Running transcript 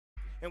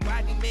And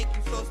why did he make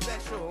you so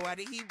special? Why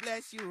did he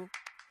bless you?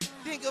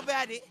 Think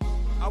about it.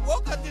 I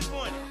woke up this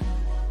morning.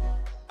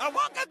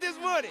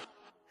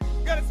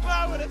 Gonna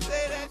smile when I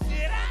say that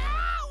shit.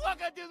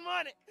 Woke up this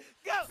morning.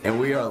 Go.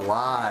 And we are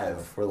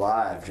live. We're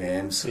live,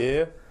 James.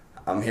 Yeah.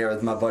 I'm here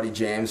with my buddy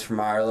James from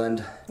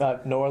Ireland.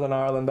 Northern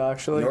Ireland,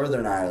 actually.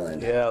 Northern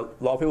Ireland. Yeah,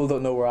 a lot of people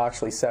don't know we're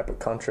actually separate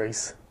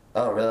countries.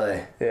 Oh,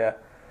 really? Yeah.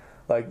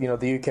 Like, you know,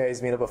 the UK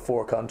is made up of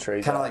 4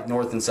 countries. Kind of like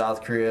North and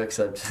South Korea,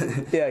 except...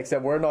 Yeah,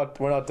 except we're not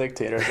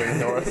dictators in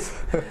the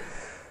North.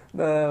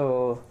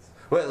 No.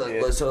 Wait,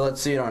 look, so let's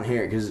see it on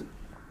here, because...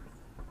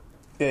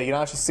 Yeah, you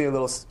can actually see a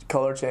little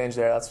color change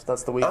there.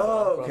 That's the week.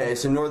 Oh, okay,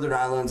 so Northern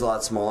Ireland's a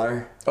lot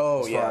smaller.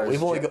 Oh, yeah,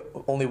 we've only got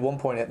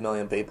 1.8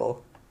 million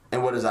people.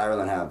 And what does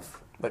Ireland have?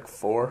 Like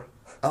 4.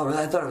 Oh, really?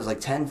 I thought it was like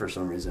 10 for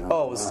some reason.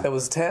 Oh, it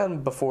was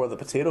 10 before the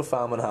potato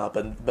famine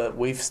happened, but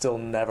we've still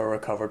never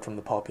recovered from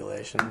the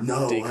population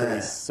decrease.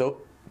 Way.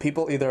 So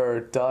people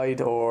either died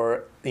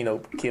or, you know,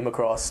 came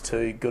across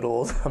to good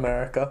old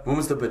America. When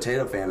was the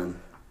potato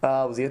famine? It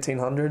was the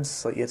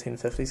 1800s, like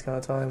 1850s kind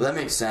of time. Well, that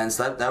makes sense.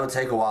 That would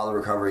take a while to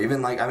recover.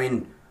 Even like, I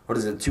mean, what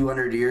is it,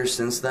 200 years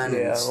since then?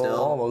 Yeah, still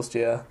well, almost,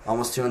 yeah.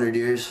 Almost 200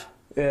 years?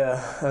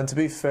 Yeah, and to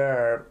be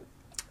fair,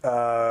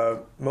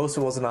 most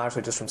of it wasn't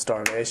actually just from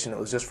starvation. It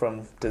was just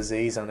from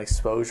disease and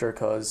exposure,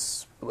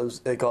 because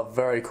it got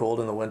very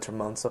cold in the winter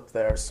months up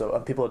there,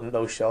 and people had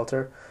no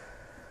shelter.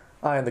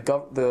 And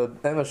the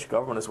English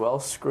government as well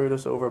screwed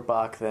us over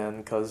back then,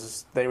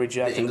 because they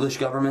rejected... The English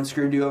government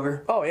screwed you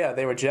over? Oh yeah,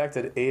 they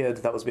rejected aid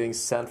that was being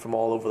sent from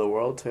all over the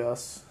world to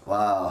us.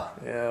 Wow.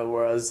 Yeah,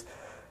 whereas...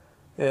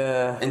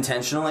 Yeah.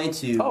 Intentionally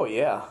to... Oh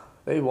yeah.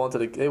 They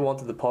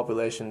wanted the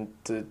population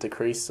to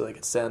decrease so they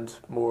could send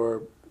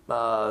more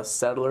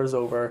settlers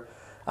over,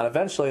 and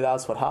eventually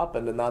that's what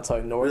happened, and that's how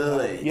Northern...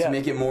 Really? Yeah. To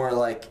make it more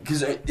like...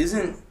 Because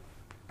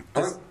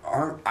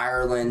aren't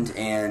Ireland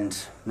and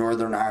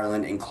Northern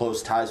Ireland in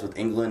close ties with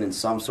England in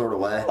some sort of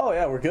way? Oh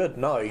yeah, we're good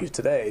now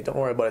today. Don't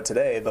worry about it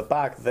today. But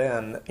back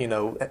then, you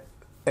know,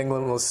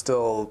 England was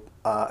still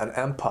an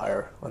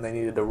empire when they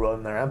needed to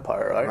run their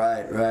empire,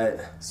 right? Right.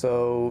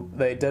 So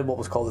they did what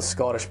was called the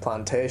Scottish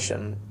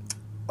Plantation,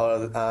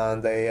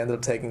 and they ended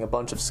up taking a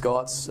bunch of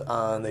Scots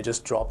and they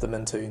just dropped them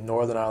into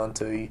Northern Ireland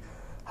to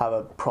have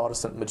a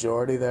Protestant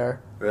majority there.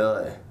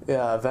 Really?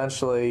 Yeah,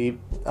 eventually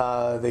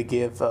they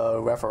gave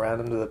a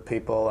referendum to the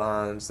people,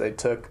 and they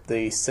took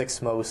the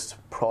 6 most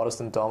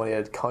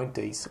Protestant-dominated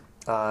counties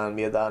and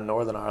made that in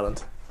Northern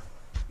Ireland.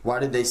 Why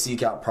did they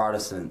seek out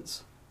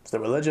Protestants? It's the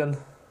religion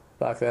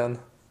back then.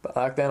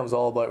 Back then it was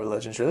all about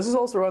religion. Sure, this is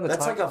also around the time...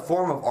 That's like a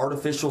form of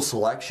artificial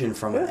selection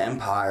from an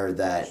empire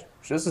that...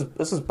 This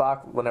is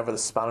back whenever the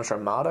Spanish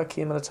Armada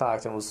came and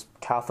attacked, and it was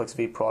Catholics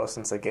v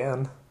Protestants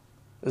again.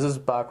 This is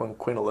back when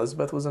Queen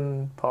Elizabeth was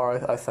in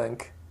power, I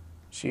think.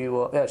 She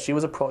was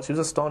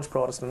a staunch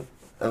Protestant.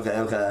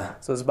 Okay.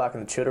 So this is back in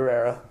the Tudor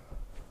era.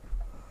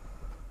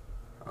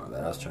 Oh,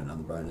 I was turning down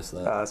the brightness of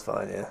that. That's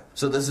fine, yeah.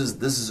 So this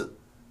is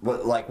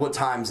what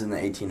times in the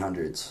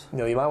 1800s? You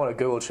know, you might want to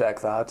Google check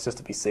that just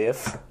to be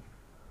safe.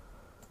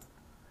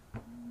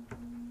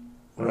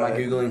 What am I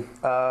Googling?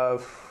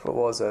 What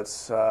was it?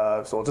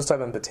 So we'll just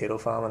type in potato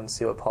famine and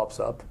see what pops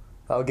up.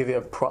 I'll give you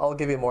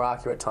a more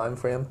accurate time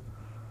frame.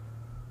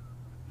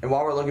 And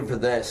while we're looking for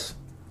this,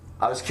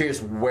 I was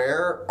curious,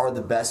 where are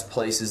the best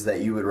places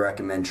that you would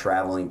recommend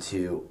traveling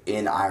to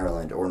in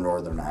Ireland or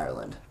Northern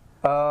Ireland?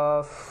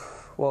 Well,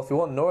 if you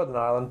want Northern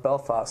Ireland,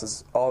 Belfast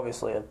is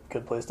obviously a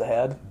good place to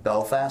head.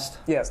 Belfast?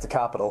 Yeah, it's the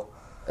capital.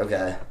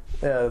 Okay.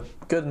 Yeah,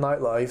 good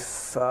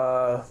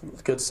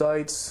nightlife, good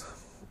sights.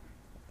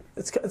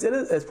 It's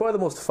probably the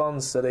most fun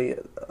city.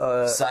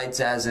 Sites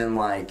as in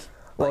like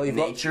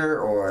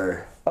nature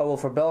or... Oh, well,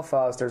 for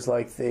Belfast, there's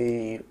like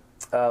the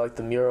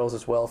murals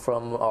as well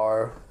from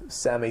our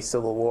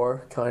semi-Civil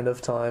War kind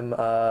of time.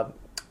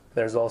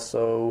 There's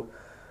also,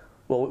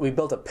 well, we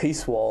built a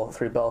peace wall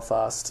through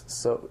Belfast.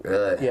 So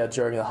really? Yeah,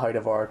 during the height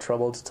of our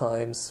troubled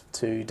times,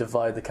 to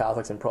divide the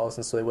Catholics and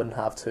Protestants so they wouldn't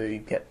have to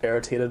get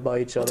irritated by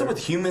each other. What's up with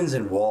humans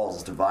and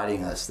walls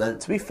dividing us?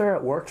 To be fair,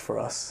 it worked for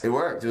us. It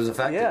worked. It was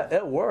effective. Yeah,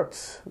 it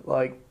worked.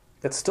 Like,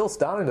 it's still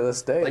standing to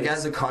this day. Like,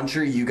 as a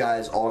country, you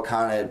guys all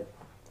kind of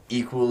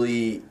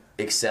equally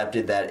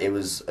accepted that it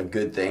was a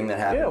good thing that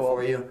happened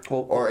for you?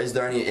 Well, or is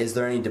there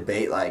any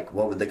debate, like,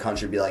 what would the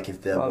country be like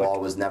if the wall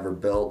was never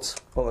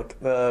built? Well, look,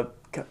 the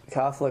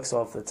Catholics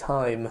of the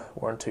time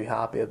weren't too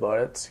happy about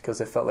it because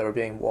they felt they were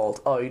being walled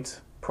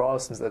out.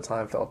 Protestants at the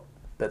time felt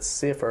a bit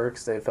safer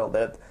because they felt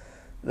that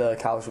the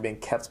Catholics were being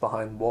kept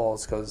behind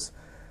walls, because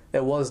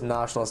it was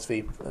nationalist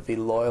v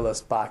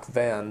loyalist back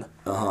then.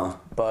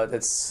 But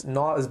it's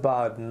not as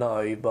bad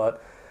now,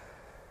 but...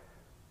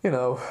 You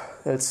know,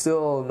 it's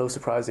still no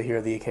surprise to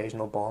hear the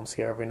occasional bomb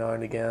scare every now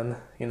and again.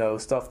 You know,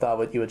 stuff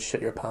that you would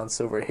shit your pants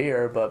over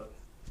here, but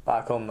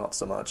back home not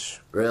so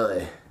much.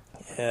 Really?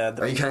 Yeah.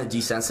 Are you kind of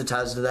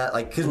desensitized to that?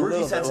 Like, because we're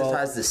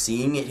desensitized to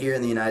seeing it here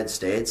in the United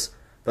States,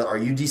 but are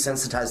you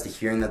desensitized to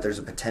hearing that there's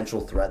a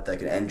potential threat that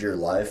could end your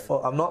life?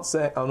 Well, I'm not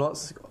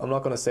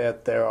going to say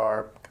that there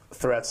are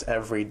threats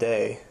every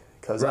day,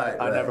 because Right,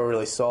 I right. never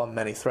really saw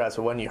many threats.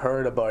 But when you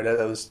heard about it,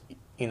 it was,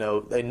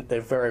 they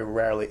very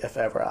rarely, if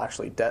ever,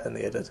 actually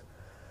detonated.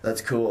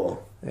 That's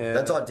cool. Yeah.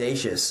 That's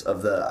audacious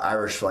of the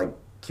Irish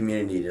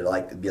community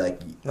to be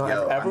like, No,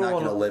 yo, I'm not everyone-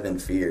 gonna live in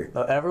fear.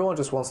 Now, everyone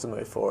just wants to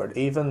move forward.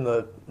 Even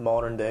the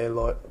modern day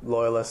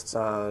loyalists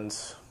and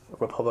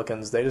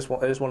Republicans, they just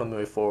want to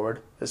move forward.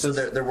 It's So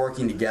just, they're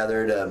working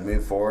together to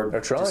move forward,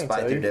 They're trying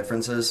despite to. their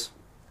differences.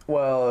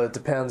 well, it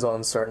depends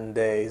on certain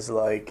days.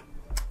 Like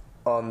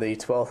on the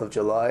 12th of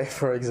July,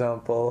 for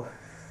example,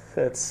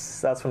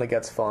 that's when it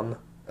gets fun.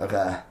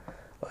 Okay.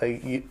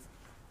 Like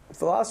for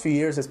the last few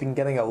years, it's been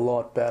getting a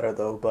lot better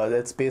though. But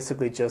it's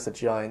basically just a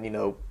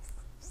giant,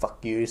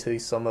 fuck you to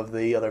some of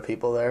the other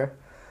people there.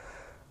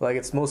 Like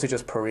it's mostly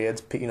just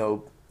parades,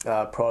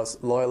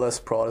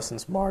 loyalist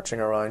Protestants marching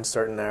around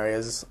certain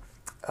areas,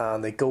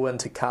 and they go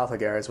into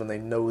Catholic areas when they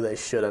know they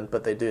shouldn't,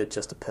 but they do it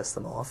just to piss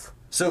them off.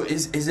 So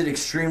is it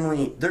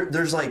extremely?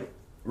 There's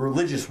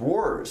religious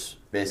wars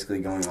basically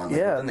going on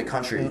within the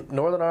country.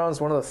 Northern Ireland's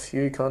one of the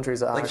few countries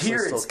that Like actually here,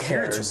 still it's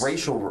cares.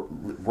 racial.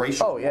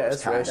 Oh, yeah, wars,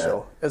 it's kinda.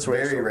 racial. It's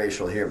very racial.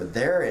 racial here, but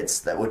there it's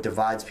that what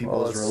divides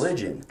people is it's-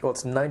 religion. Well,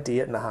 it's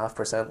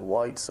 98.5%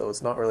 white, so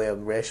it's not really a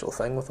racial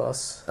thing with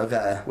us.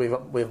 Okay. We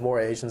have more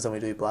Asians than we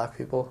do black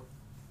people.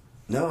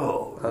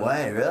 No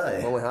way, We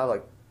really. only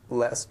have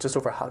just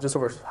over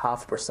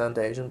 0.5%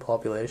 Asian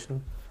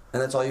population.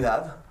 And that's all you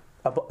have.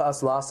 That's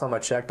the last time I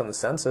checked on the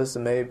census. It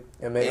may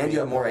And be you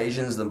have more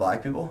Asians than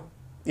black people.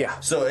 Yeah,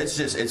 So it's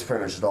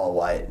pretty much just all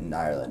white in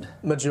Ireland.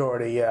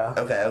 majority. Yeah.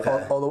 Okay.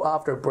 Although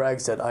after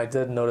Brexit, I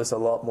did notice a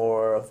lot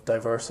more of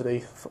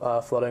diversity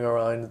flooding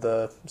around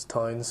the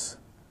towns.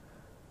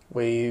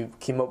 We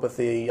came up with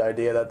the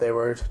idea that they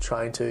were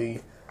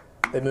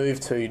they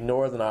moved to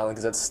Northern Ireland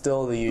because it's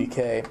still the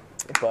UK.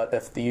 But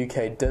if the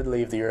UK did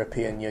leave the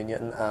European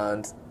Union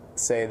and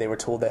say they were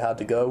told they had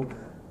to go,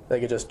 they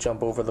could just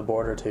jump over the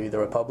border to the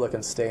Republic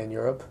and stay in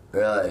Europe.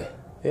 Really.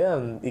 Yeah,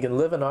 and you can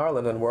live in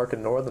Ireland and work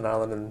in Northern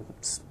Ireland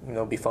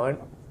and be fine.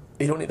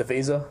 You don't need a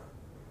visa.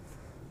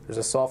 There's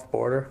a soft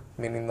border,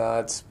 meaning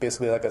that it's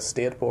basically like a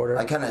state border.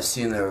 I kind of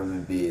assumed there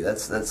would be.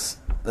 That's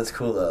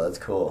cool though. That's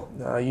cool.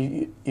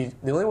 The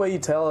only way you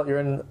tell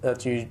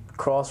that you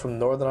cross from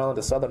Northern Ireland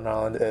to Southern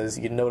Ireland is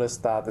you notice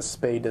that the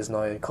speed is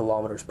now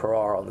kilometers per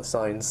hour on the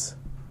signs.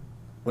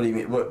 What do you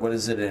mean? What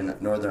is it in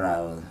Northern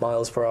Ireland?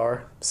 Miles per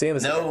hour. Same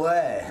as No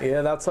way.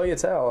 Yeah, that's how you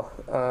tell.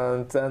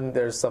 And then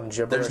there's some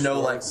gibberish. There's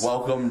no words.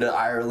 welcome to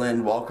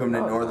Ireland, welcome to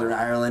Northern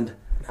Ireland.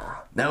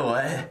 No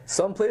way.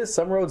 Some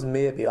roads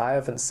maybe. I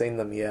haven't seen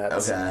them yet.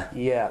 Okay.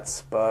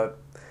 Yet, but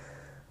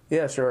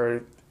yeah,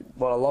 sure.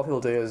 What a lot of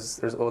people do is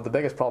the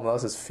biggest problem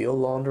with us is fuel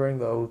laundering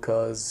though,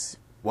 because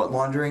What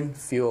laundering?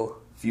 fuel.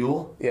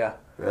 Fuel? Yeah,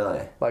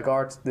 Really? like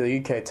the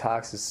UK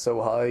tax is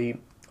so high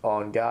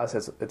on gas.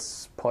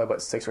 It's probably about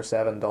 $6 or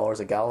 $7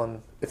 a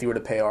gallon if you were to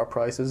pay our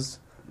prices.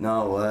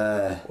 No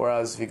way.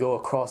 Whereas if you go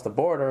across the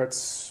border,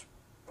 it's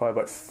probably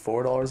about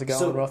 $4 a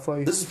gallon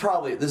roughly. This is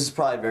probably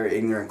a very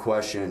ignorant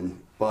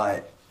question,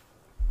 but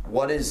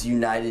what is the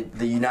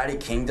United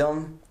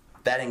Kingdom?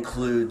 That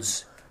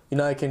includes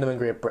United Kingdom and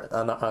Great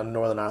Britain and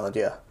Northern Ireland,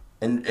 yeah.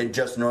 in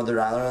just Northern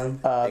Ireland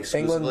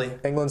exclusively.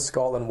 England,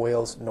 Scotland,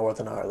 Wales,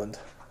 Northern Ireland.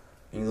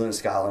 England,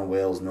 Scotland,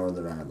 Wales,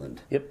 Northern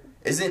Ireland. Yep.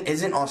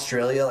 Isn't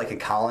Australia like a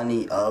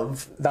colony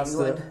of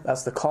England?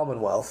 That's the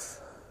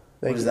Commonwealth.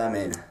 What does that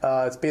mean?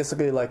 It's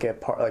basically like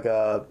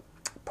a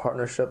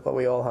partnership that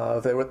we all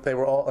have. They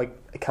were all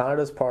like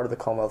Canada's part of the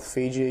Commonwealth.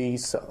 Fiji,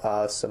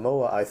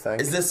 Samoa, I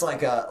think. Is this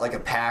like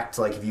a pact?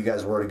 Like if you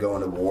guys were to go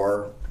into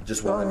war,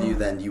 just one of you,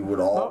 then you would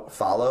all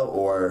follow,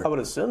 or I would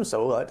assume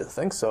so. I like to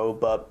think so,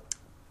 but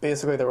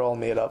basically they're all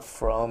made up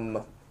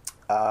from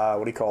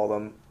what do you call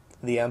them?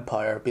 The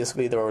Empire.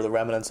 Basically, they were the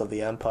remnants of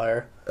the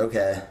Empire.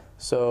 okay.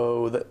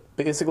 So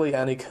basically,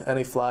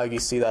 any flag you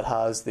see that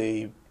has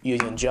the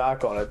Union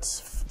Jack on it,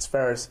 it's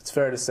fair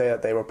to say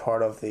that they were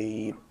part of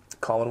the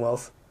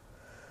Commonwealth.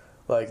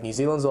 Like New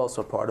Zealand's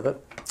also part of it,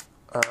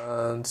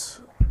 and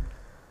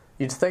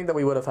you'd think that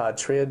we would have had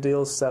trade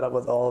deals set up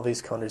with all of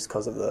these countries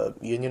because of the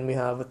union we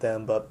have with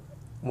them, but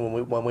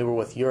when we were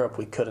with Europe,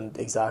 we couldn't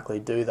exactly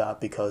do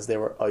that because they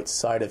were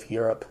outside of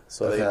Europe.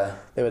 So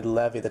they would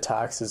levy the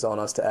taxes on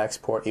us to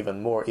export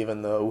even more,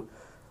 even though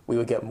we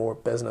would get more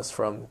business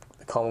from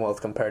the Commonwealth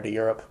compared to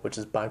Europe, which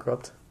is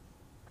bankrupt.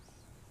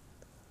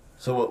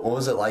 So what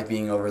was it like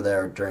being over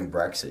there during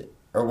Brexit?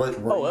 Or were you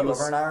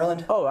over in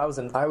Ireland? Oh, I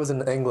was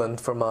in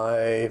England for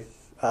my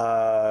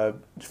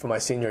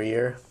senior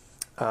year,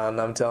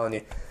 and I'm telling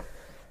you,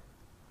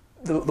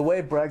 the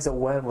way Brexit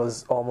went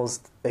was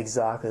almost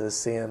exactly the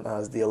same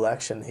as the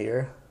election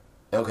here,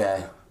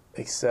 Okay.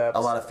 except A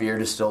lot of fear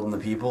distilled in the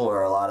people,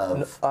 or a lot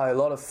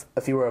of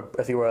if you were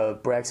a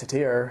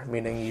Brexiteer,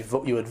 meaning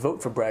you would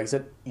vote for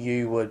Brexit,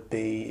 you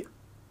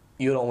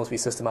would almost be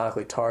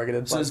systematically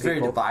targeted. So by it's people.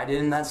 very divided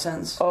in that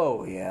sense.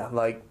 Oh yeah,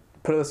 like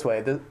put it this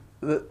way, the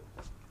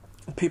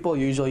people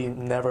usually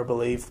never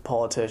believe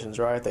politicians,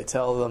 right? They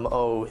tell them,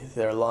 oh,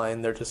 they're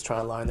lying, they're just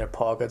trying to line their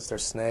pockets, they're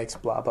snakes,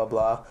 blah blah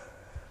blah.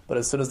 But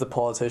as soon as the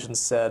politicians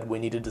said we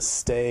needed to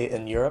stay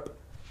in Europe,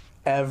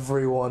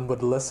 everyone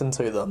would listen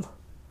to them.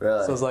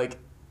 Really? So it's like,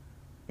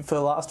 for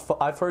the last,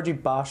 I've heard you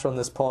bash on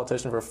this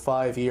politician for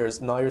 5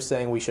 years. Now you're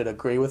saying we should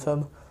agree with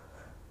him.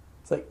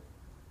 It's like,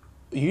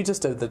 you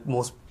just did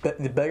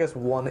the biggest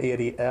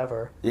 180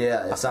 ever.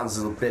 Yeah, it sounds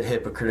a bit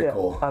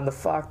hypocritical. Yeah. And the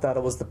fact that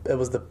it was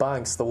the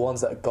banks, the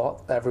ones that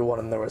got everyone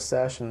in the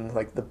recession,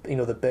 like the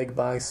big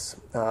banks,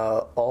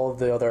 all of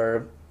the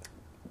other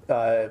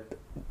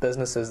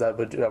businesses that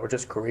were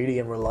just greedy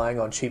and relying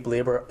on cheap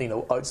labor,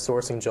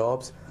 outsourcing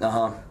jobs.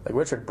 Uh-huh. Like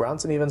Richard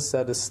Branson even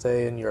said to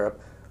stay in Europe.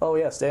 Oh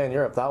yeah, stay in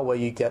Europe. That way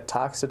you get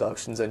tax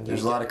deductions and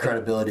There's a lot of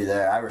credibility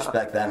there. I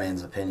respect that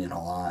man's opinion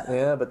a lot.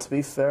 Yeah, but to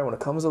be fair, when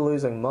it comes to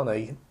losing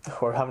money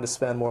or having to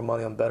spend more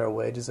money on better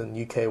wages than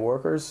UK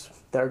workers,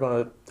 they're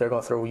gonna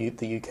throw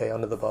the UK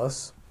under the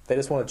bus. They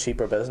just want a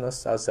cheaper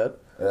business. That's it.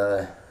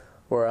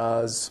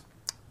 Whereas,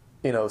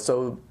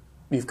 so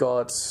you've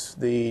got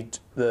the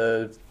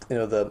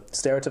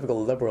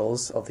stereotypical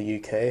liberals of the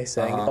UK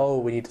saying, "Oh,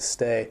 we need to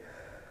stay,"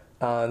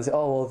 and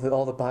all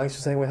the banks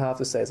are saying we have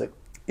to stay. It's like,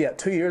 yeah,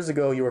 2 years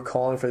ago you were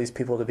calling for these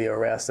people to be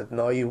arrested.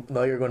 Now you're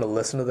going to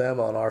listen to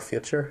them on our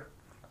future.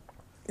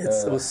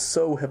 It was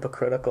so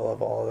hypocritical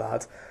of all of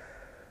that.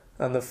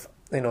 And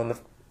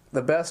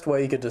the best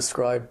way you could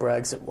describe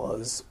Brexit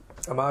was,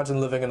 imagine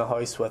living in a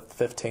house with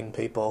 15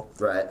 people.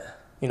 Right.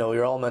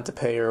 You're all meant to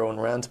pay your own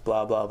rent,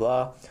 blah blah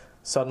blah.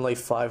 Suddenly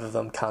 5 of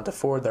them can't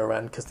afford their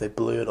rent because they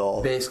blew it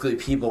all. Basically,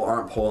 people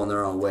aren't pulling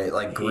their own weight,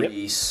 like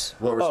Greece.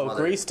 Yep.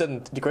 Greece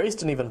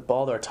didn't even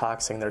bother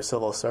taxing their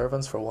civil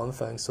servants for one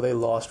thing, so they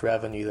lost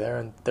revenue there,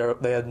 and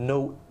they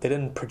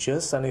didn't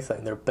produce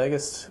anything. Their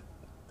biggest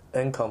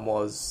income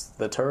was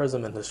the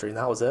tourism industry, and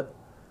that was it.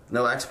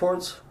 No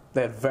exports?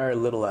 They had very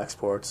little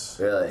exports.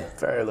 Really?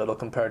 Very little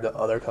compared to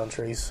other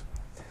countries.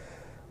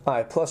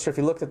 Plus, if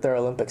you looked at their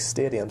Olympic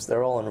stadiums,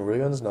 they're all in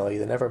ruins now.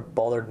 They never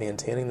bothered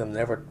maintaining them.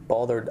 Never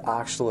bothered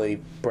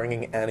actually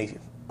bringing any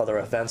other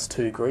events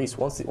to Greece.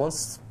 Once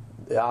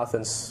the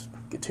Athens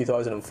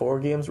 2004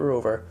 games were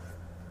over,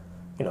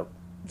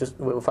 just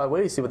if I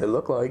wait to see what they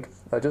look like,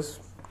 I just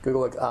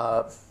Google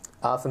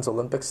Athens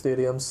Olympic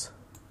stadiums.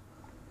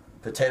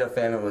 Potato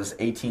famine was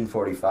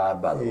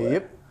 1845, by the way.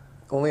 Yep.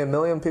 Only 1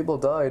 million people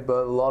died,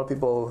 but a lot of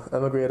people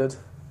emigrated.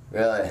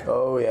 Really?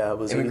 Oh yeah, it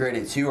was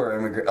immigrated to or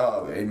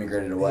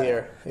immigrated away.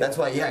 Here. That's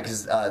why,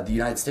 because the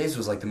United States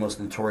was like the most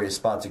notorious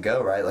spot to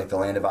go, right? Like the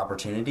land of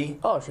opportunity.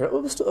 Oh sure,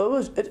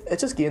 it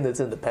just gained its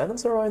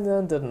independence around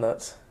then, didn't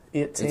it?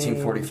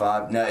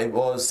 1845. No, it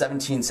was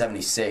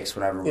 1776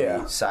 whenever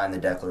we signed the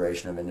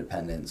Declaration of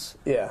Independence.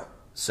 Yeah.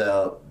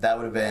 So that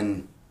would have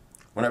been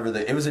whenever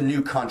it was a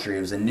new country. It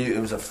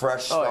was a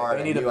fresh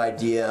start, a new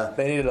idea.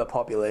 They needed a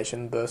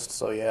population boost,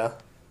 so yeah.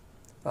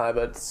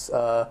 But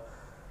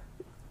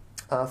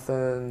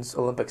Athens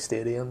Olympic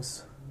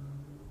stadiums.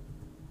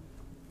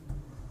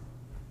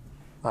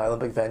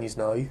 Olympic venues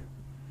now.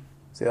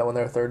 See that one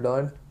there, third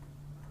down?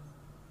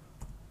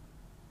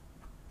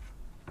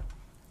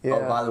 Yeah.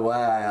 Oh, by the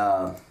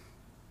way,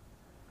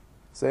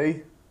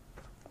 See?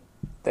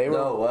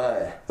 No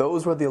way.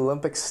 Those were the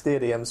Olympic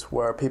stadiums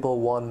where people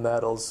won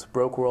medals,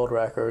 broke world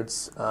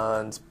records,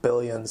 and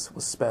billions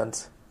was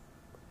spent.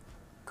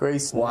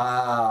 Greece.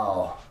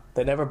 Wow.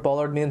 They never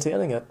bothered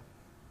maintaining it.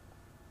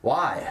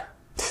 Why?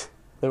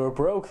 They were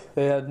broke.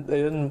 They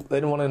didn't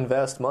want to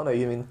invest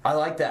money. I mean, I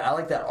like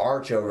that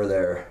arch over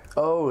there.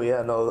 Oh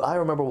yeah, no, I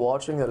remember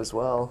watching it as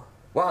well.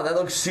 Wow, that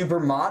looks super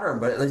modern,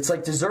 but it's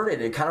like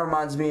deserted. It kind of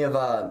reminds me of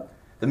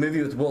the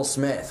movie with Will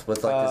Smith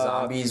with like the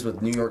zombies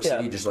with New York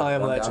City just like I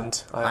Am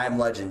Legend. I Am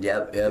Legend.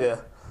 Yep. Yeah.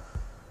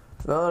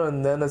 No,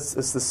 and then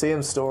it's the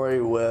same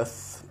story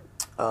with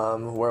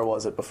where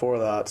was it before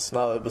that?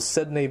 No, it was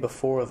Sydney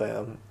before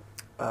them.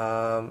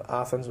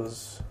 Athens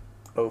was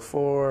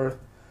 2004.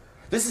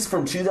 This is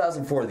from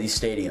 2004, these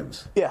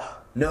stadiums. Yeah.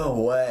 No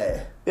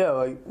way. Yeah,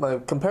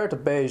 like compared to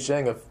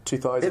Beijing of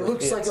 2008. It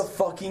looks like a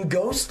fucking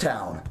ghost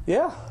town.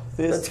 Yeah.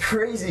 That's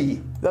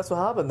crazy. That's what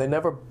happened. They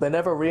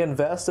never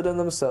reinvested in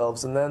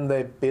themselves, and then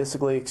they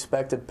basically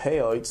expected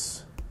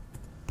payouts.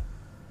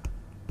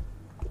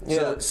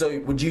 Yeah. So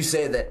would you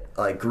say that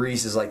like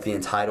Greece is like the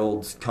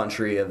entitled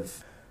country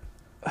of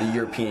the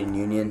European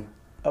Union?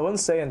 I wouldn't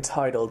say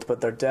entitled,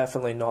 but they're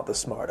definitely not the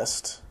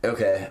smartest.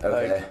 Okay.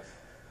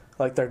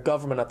 Like their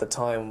government at the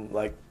time,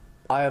 like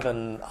I have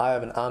an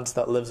aunt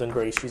that lives in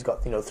Greece. She's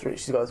got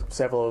she's got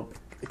several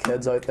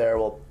kids out there.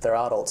 Well, they're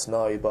adults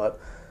now, but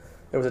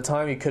there was a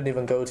time you couldn't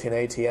even go to an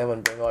ATM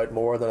and bring out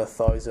more than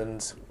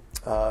 1,000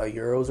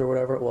 euros or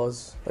whatever it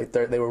was. Like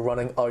they were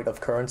running out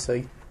of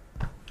currency.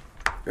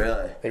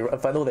 Really?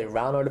 If I know they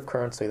ran out of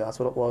currency, that's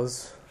what it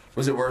was.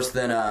 Was it worse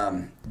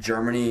than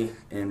Germany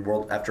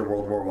after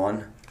World War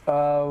One?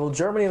 Well,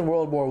 Germany in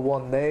World War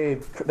One, they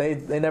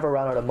never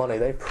ran out of money.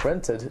 They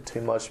printed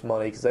too much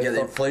money because the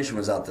inflation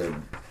was out there.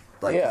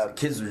 Like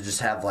kids would just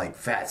have like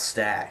fat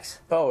stacks.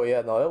 Oh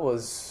yeah, no, it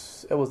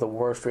was the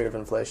worst rate of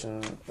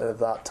inflation at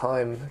that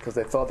time because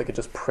they thought they could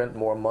just print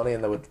more money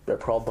and their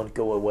problem would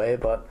go away.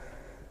 But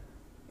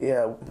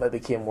yeah, it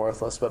became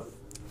worthless. But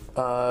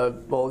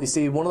well, you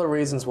see, one of the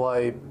reasons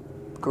why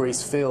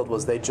Greece failed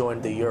was they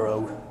joined the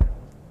euro.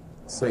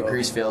 So, Wait,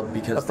 Greece failed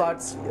because in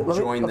fact, they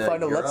joined the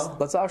Euro?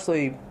 let's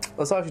actually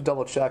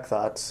double check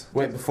that.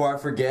 Wait, before I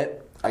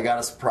forget, I got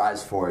a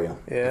surprise for you.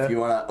 Yeah. If you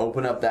want to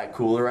open up that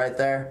cooler right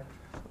there.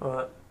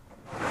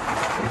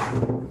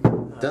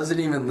 Doesn't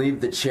even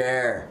leave the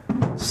chair.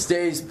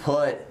 Stays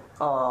put.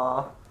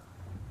 Aww.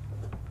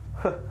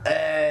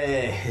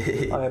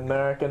 Hey. I'm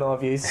American,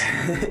 obvious.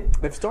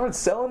 They've started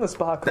selling this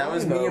back That home,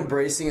 was me though.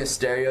 embracing a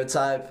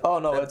stereotype. Oh,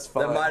 no, it's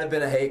fine. That might have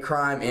been a hate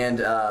crime and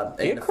a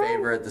crime?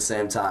 favor at the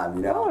same time,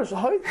 you know? Gosh,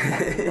 no,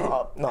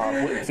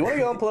 if you want to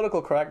get on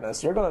political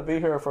correctness, you're going to be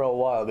here for a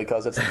while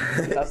because that's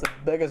the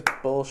biggest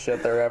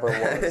bullshit there ever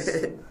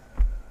was.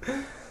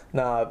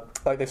 Nah,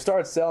 like they've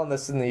started selling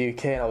this in the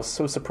UK, and I was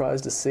so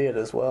surprised to see it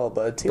as well.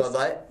 But it tastes, Bud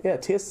Light? yeah,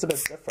 it tastes a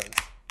bit different.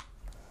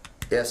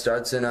 Yeah,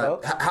 starts in Oh.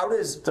 how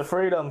does... To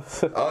freedom.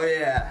 Oh,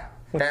 yeah.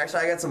 Hey,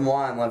 actually, I got some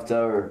wine left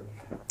over.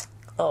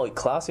 Oh,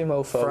 classy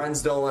mofo.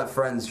 Friends don't let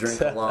friends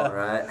drink alone,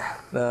 right?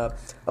 Nah.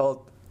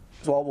 Oh,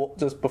 well,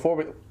 just before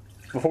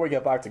we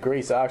get back to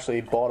Greece, I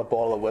actually bought a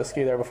bottle of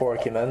whiskey there before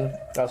I came in.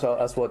 That's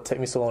what took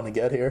me so long to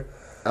get here.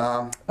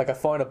 Like I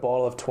found a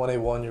bottle of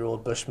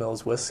 21-year-old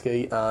Bushmills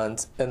whiskey,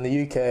 and in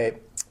the UK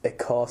it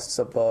costs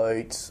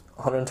about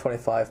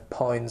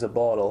 £125 a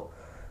bottle,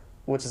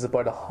 which is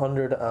about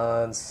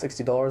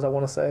 $160, I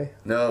want to say.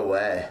 No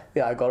way.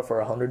 Yeah, I got it for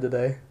 $100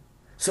 today.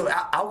 So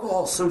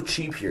alcohol's so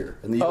cheap here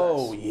in the US.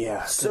 Oh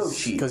yeah, So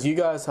cheap. Because you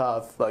guys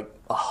have like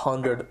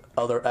 100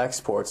 other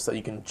exports that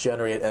you can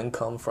generate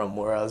income from,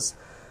 whereas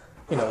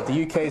you know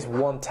the UK is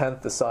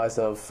 1/10 the size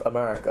of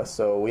America,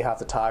 so we have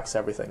to tax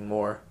everything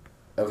more.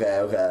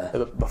 Okay.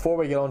 But before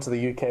we get on to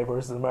the UK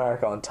versus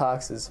America on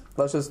taxes,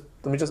 let's just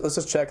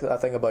check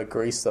that thing about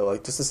Greece though,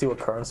 like just to see what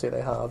currency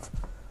they have.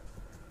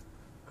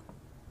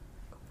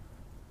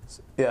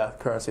 Yeah,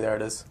 currency, there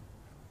it is.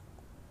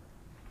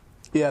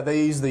 Yeah,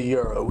 they use the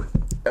euro.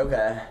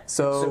 Okay.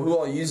 So who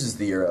all uses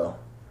the euro?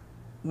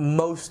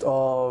 Most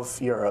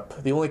of Europe.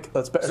 The only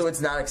So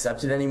it's not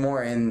accepted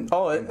anymore in in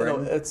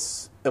Britain? No,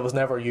 it was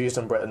never used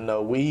in Britain.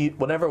 No,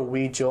 whenever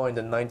we joined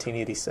in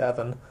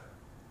 1987,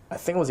 I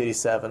think it was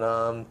 87.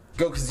 Go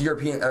because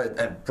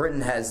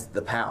Britain has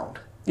the pound.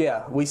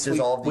 Yeah, we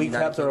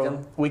United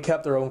Kingdom? we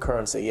kept our own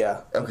currency.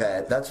 Yeah.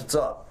 Okay, that's what's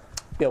up.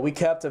 Yeah, we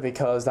kept it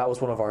because that was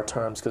one of our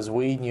terms, because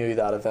we knew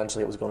that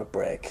eventually it was going to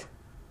break.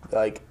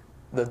 Like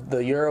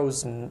the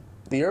euro's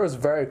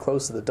very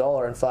close to the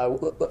dollar. In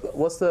fact,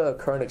 what's the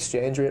current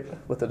exchange rate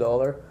with the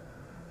dollar?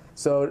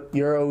 So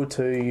euro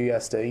to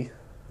USD.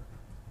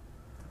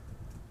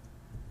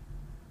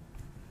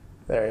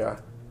 There you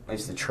are. I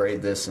used to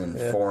trade this in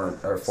foreign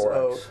or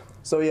forex.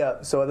 So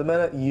at the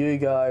minute you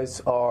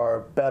guys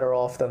are better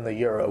off than the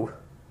euro.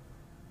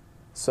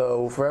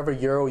 So for every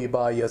euro you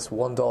buy, it's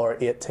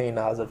 $1.18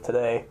 as of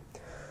today.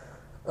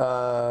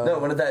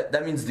 No,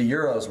 that means the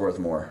euro's worth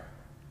more.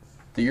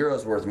 The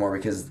euro's worth more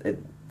because they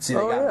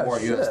got more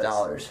US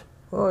dollars.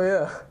 Oh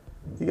yeah,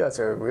 you guys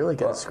are really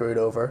getting screwed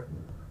over.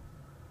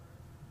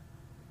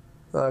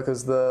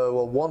 Because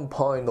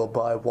 £1 will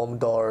buy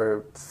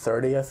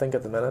 $1.30, I think,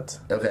 at the minute.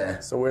 Okay.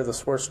 So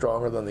we're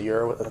stronger than the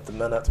euro at the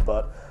minute,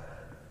 but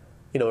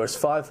you know,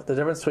 the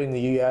difference between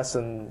the US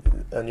and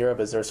Europe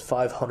is there's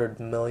 500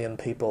 million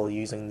people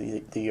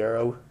using the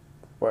euro,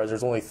 whereas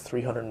there's only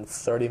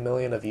 330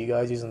 million of you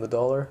guys using the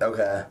dollar.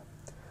 Okay.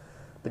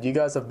 But you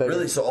guys have bigger...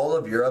 Really? So all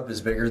of Europe is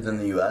bigger than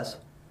the US?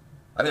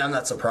 I mean, I'm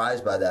not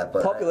surprised by that,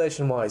 but...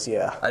 Population-wise,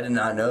 yeah. I did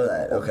not know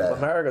that. Okay.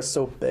 America's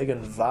so big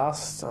and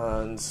vast,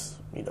 and,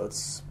 you know,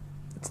 it's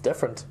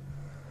different.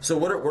 So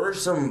what are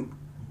some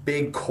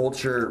big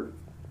culture...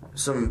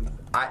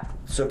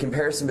 So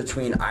comparison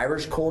between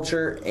Irish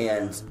culture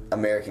and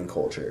American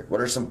culture.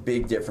 What are some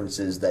big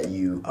differences that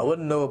you... I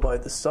wouldn't know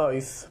about the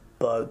South,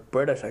 but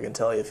British, I can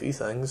tell you a few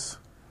things.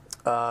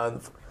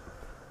 Well,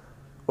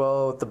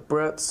 the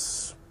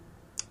Brits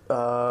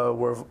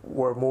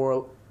were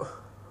more...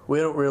 We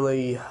don't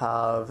really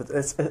have...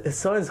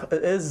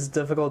 It is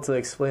difficult to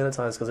explain at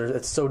times because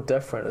it's so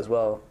different as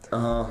well.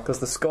 Because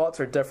the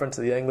Scots are different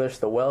to the English,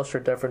 the Welsh are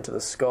different to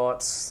the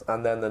Scots,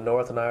 and then the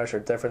Northern Irish are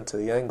different to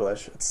the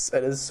English.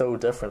 It is so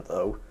different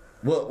though.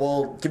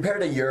 Well,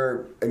 compared to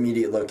your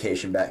immediate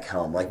location back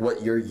home, like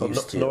what you're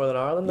used to. Northern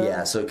Ireland then?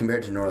 Yeah, so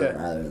compared to Northern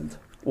Ireland.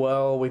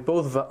 Well, we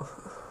both...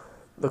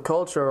 the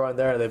culture around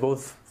there, they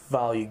both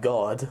value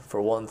God,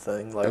 for one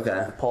thing. Like,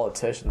 the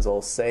politicians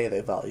all say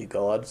they value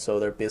God, so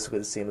they're basically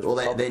the same as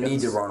Republicans. They need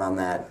to run on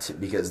that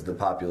because the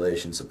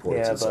population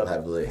supports it so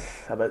heavily.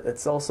 Yeah, but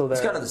it's also there...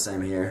 It's kind of the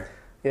same here.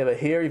 Yeah, but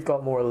here you've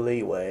got more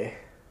leeway.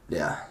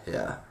 Yeah.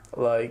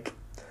 Like,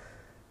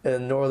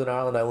 in Northern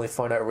Ireland, I only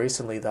found out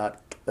recently that,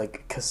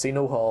 like,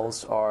 casino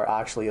halls are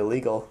actually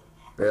illegal.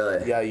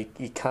 Really? Yeah,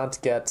 you can't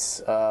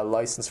get a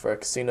license for a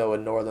casino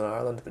in Northern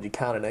Ireland, but you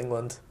can in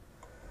England.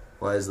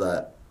 Why is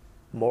that?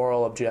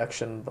 Moral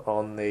objection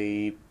on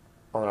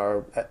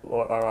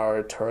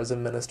our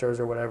tourism ministers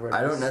or whatever it is.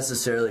 I don't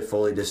necessarily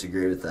fully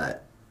disagree with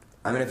that.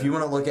 I mean, if you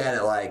want to look at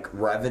it like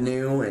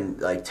revenue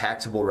and like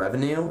taxable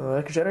revenue,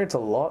 it generates a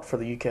lot for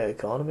the UK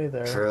economy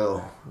there.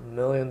 True.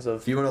 Millions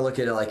of... If you want to look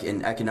at it like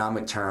in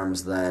economic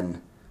terms,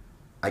 then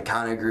I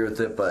kind of agree with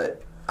it,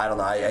 but I don't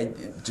know. I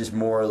just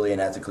morally and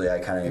ethically, I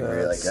kind of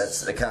agree. Like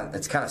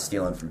it's kind of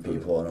stealing from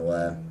people in a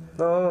way.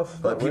 No,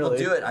 But people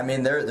really. do it. I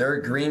mean, they're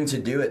agreeing to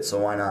do it, so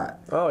why not?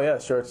 Oh yeah,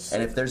 sure.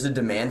 And if there's a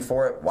demand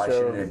for it, why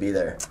shouldn't it be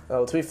there?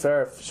 Well, to be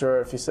fair,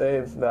 sure. If you say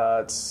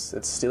that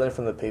it's stealing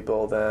from the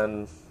people,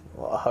 then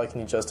how can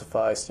you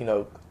justify,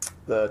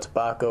 the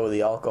tobacco,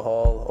 the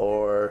alcohol,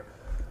 or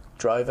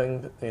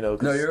driving?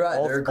 'Cause No, you're right.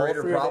 all- There are all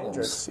greater three are problems.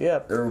 dangerous. Yeah,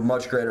 There are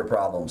much greater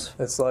problems.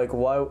 it's like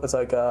why? It's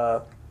like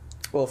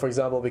well, for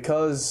example,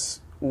 because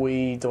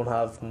we don't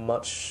have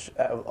much,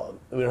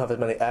 we don't have as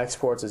many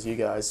exports as you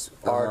guys.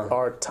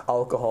 Our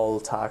alcohol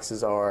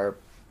taxes are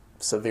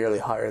severely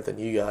higher than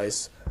you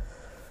guys.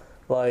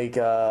 Like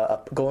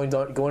going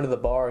to the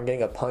bar and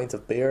getting a pint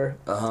of beer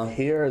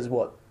here is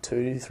what,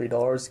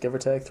 $2-3, give or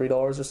take, $3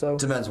 or so.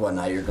 Depends what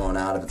night you're going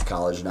out, if it's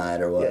college night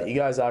or what. Yeah, you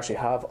guys actually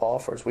have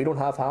offers. We don't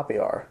have happy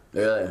hour.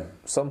 Really?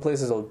 Some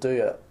places will do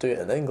it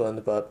in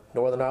England, but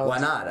Northern Ireland. Why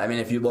not? I mean,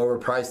 if you lower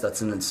price,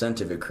 that's an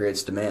incentive. It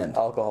creates demand.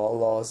 Alcohol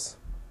laws,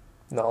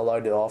 not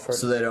allowed to offer.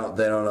 So they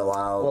don't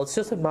allow. Well, it's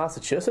just in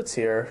Massachusetts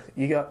here.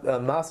 You got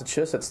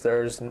Massachusetts.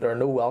 There are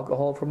no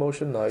alcohol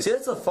promotion. Like, See,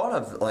 that's the fun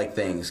of like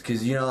things,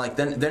 because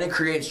then it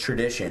creates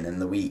tradition in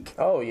the week.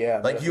 oh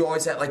yeah, Like you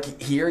always have,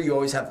 like here, you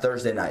always have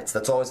Thursday nights.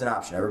 That's always an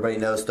option. Everybody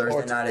knows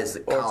Thursday night is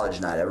college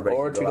night. Everybody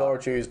or can go out.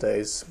 $2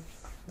 Tuesdays.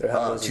 They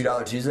have those as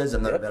 $2 Tuesdays.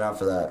 I've never been out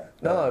for that.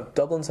 No,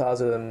 Dublin's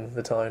has it in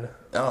the town.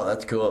 Oh,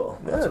 that's cool.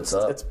 Yeah, That's what's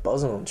up. it's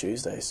buzzing on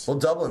Tuesdays. Well,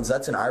 Dublin's,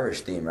 that's an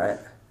Irish theme, right?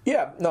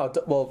 Yeah, no,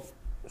 well,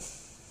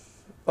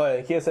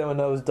 in case anyone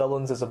knows,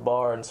 Dublin's is a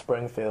bar in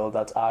Springfield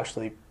that's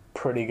actually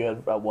pretty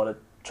good at what it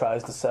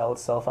tries to sell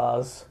itself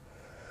as.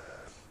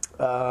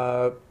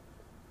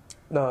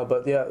 No,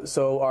 but yeah,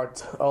 so our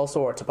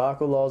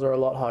tobacco laws are a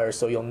lot higher,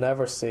 so you'll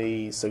never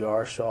see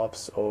cigar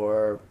shops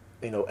or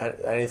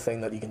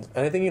anything you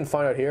can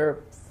find out here,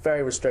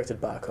 very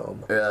restricted back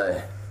home.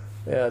 Really?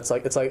 Yeah,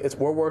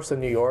 we're worse than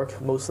New York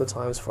most of the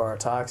times for our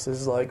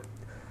taxes. Like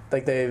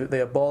they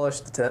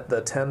abolished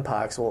the 10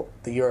 packs. Well,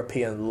 the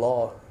European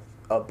law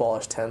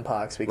abolished 10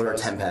 packs because What are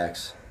 10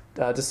 packs?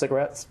 just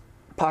cigarettes.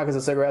 Packets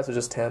of cigarettes are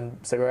just 10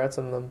 cigarettes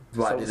in them.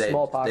 Why So do they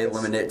small pockets.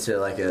 limit it to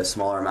like a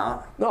smaller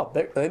amount? No,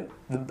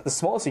 the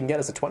smallest you can get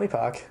is a 20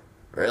 pack,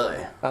 Really?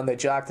 and they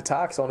jack the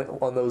tax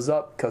on those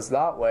up because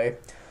that way,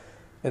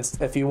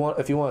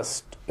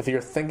 if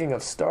you're thinking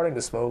of starting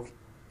to smoke,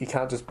 you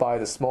can't just buy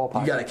the small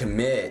pack. You gotta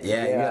commit.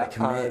 Yeah, you gotta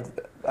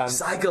commit. and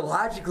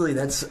Psychologically,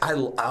 I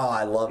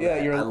love yeah,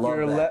 that. I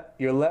love that.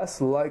 you're less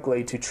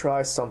likely to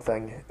try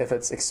something if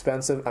it's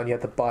expensive and you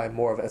have to buy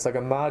more of it. It's like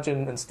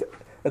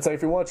it's like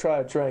if you want to try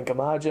a drink,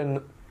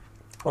 imagine,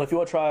 well, if you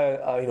want to try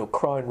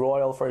Crown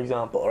Royal, for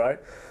example, right?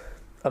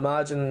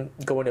 Imagine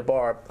going to a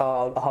bar,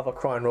 I'll have a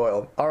Crown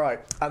Royal. All right,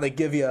 and they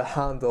give you a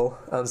handle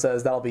and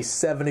says that'll be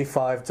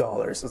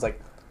 $75. It's like,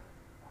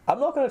 I'm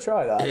not going to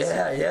try that.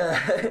 Yeah.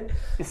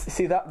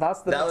 See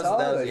that's the that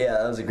mentality.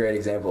 was a great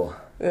example.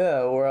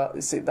 Yeah,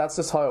 or see, that's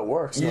just how it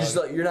works.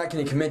 You're not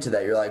going to commit to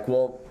that. You're like,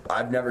 well,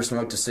 I've never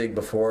smoked a cig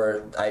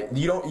before.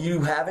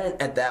 You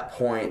haven't at that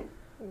point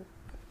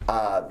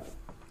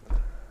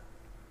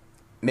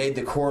made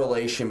the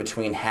correlation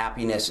between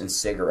happiness and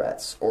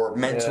cigarettes or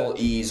mental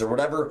ease or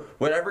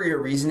whatever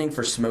your reasoning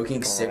for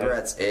smoking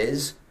cigarettes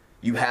is.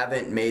 You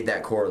haven't made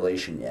that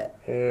correlation yet.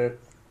 Yeah.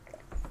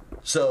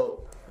 So.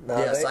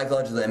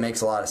 Psychologically, it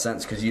makes a lot of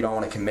sense because you don't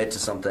want to commit to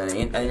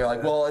something, and you're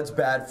like, well, it's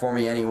bad for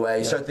me anyway.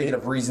 You start thinking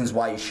of reasons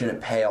why you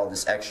shouldn't pay all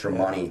this extra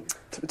money.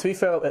 To be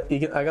fair, I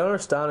can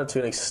understand it to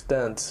an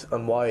extent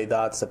on why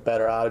that's a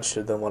better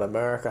attitude than what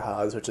America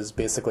has, which is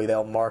basically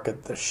they'll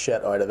market the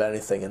shit out of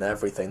anything and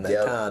everything they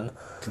can.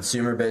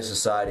 Consumer-based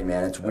society,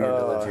 man. It's weird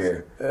to live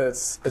here.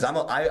 Because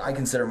I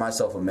consider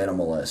myself a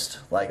minimalist.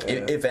 Like,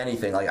 if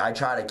anything, like I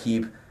try to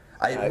keep.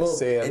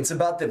 It's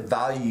about the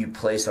value you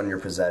place on your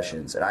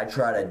possessions, and I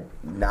try to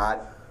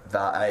not.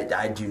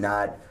 I do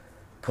not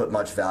put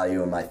much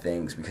value in my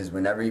things because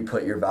whenever you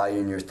put your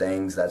value in your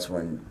things, that's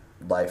when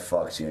life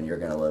fucks you and you're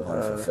gonna live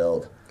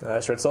unfulfilled.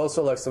 Sure. It's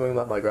also like something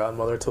that my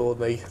grandmother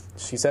told me.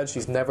 She said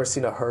she's never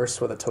seen a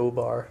hearse with a tow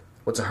bar.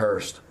 What's a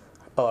hearse?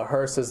 A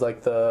hearse is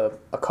like a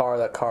car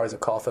that carries a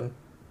coffin.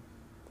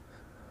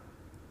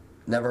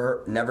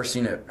 Never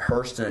seen a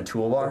hearse in a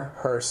toolbar?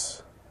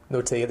 Hearse.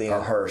 No T at the end.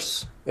 A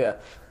hearse. Yeah.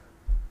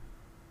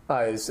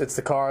 It's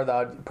the car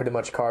that pretty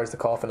much carries the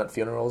coffin at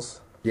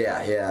funerals.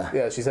 Yeah.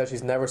 Yeah, she said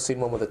she's never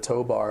seen one with a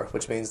tow bar,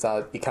 which means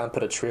that you can't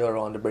put a trailer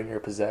on to bring your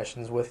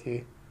possessions with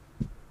you.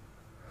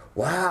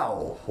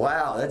 Wow,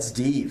 that's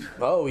deep.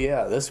 Oh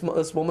yeah, this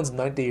woman's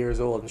 90 years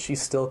old and she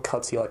still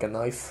cuts you like a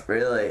knife.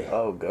 Really?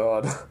 Oh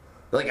god.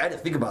 Like I had to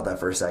think about that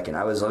for a second.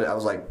 I was like,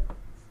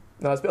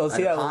 no,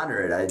 ponder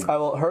it.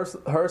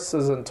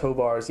 Hearses and tow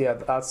bars. Yeah,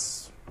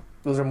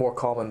 those are more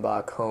common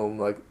back home.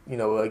 Like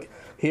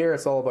here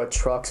it's all about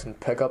trucks and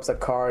pickups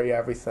that carry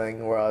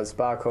everything. Whereas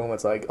back home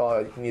it's like, oh,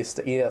 you need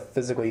to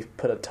physically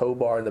put a tow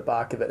bar in the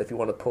back of it if you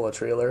want to pull a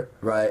trailer.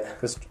 Right.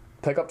 Because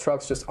pickup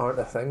trucks just aren't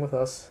a thing with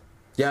us.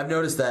 Yeah, I've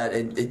noticed that.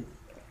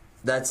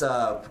 That's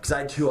because I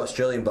had 2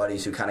 Australian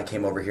buddies who kind of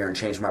came over here and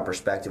changed my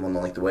perspective on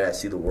like the way I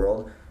see the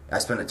world. I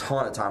spent a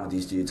ton of time with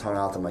these dudes, hung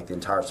out with them like the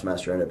entire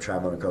semester. I ended up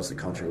traveling across the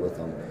country with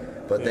them,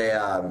 but they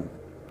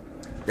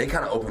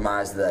kind of opened my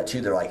eyes to that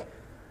too. They're like,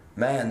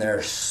 man, there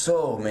are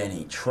so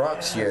many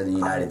trucks here in the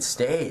United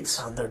States,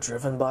 and they're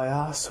driven by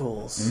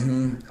assholes.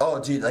 Mm-hmm. Oh,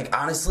 dude, like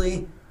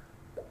honestly,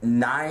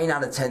 9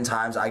 out of 10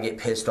 times I get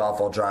pissed off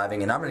while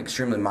driving, and I'm an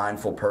extremely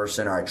mindful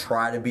person, or I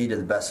try to be to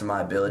the best of my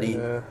ability.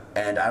 Yeah.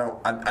 And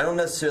I don't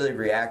necessarily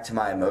react to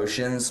my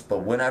emotions, but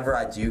whenever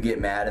I do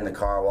get mad in the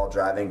car while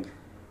driving,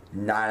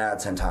 9 out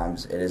of 10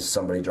 times it is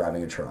somebody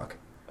driving a truck.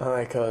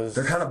 Because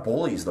they're kind of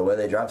bullies the way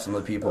they drive some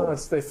of the people. When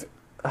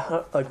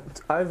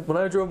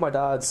I drove my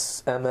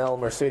dad's ML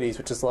Mercedes,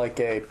 which is like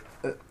a,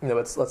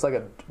 it's like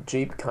a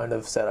Jeep kind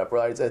of setup,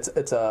 right?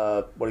 It's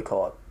a, what do you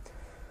call it?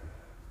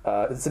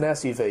 It's an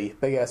SUV,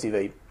 big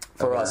SUV.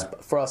 For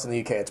us in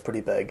the UK, it's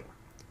pretty big,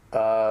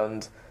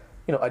 and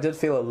I did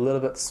feel a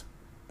little bit,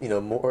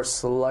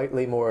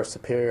 slightly more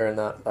superior in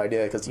that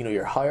idea because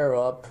you're higher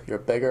up, you're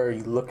bigger,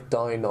 you look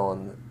down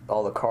on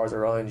all the cars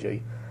around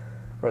you.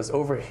 Whereas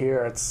over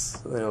here,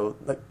 it's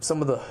like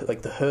some of the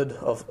hood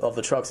of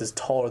the trucks is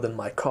taller than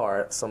my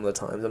car. Some of the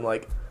times, I'm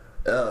like,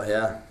 oh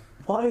yeah.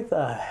 Why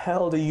the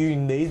hell do you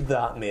need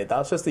that, mate?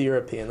 That's just the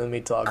European in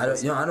me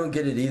talking. I don't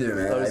get it either,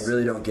 man. I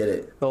really don't get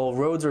it. Well,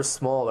 roads are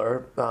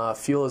smaller,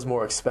 fuel is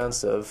more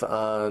expensive,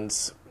 and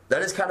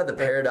that is kind of the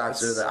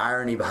paradox or the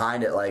irony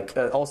behind it. Like,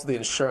 also the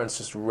insurance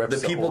just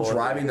rips. The people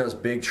driving those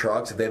big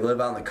trucks, if they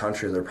live out in the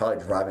country, they're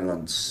probably driving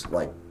on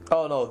like.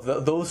 Oh no,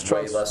 those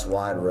trucks. Way less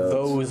wide roads.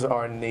 Those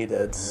are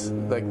needed.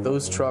 Like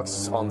those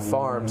trucks on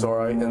farms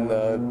or in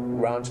the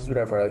ranches,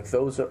 whatever. Like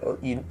those are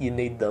you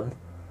need them.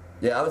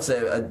 Yeah, I would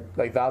say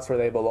like that's where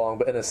they belong.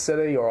 But in a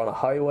city or on a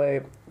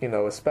highway,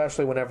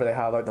 especially whenever they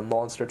have like the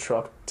monster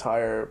truck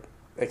tire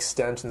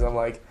extensions, I'm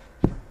like,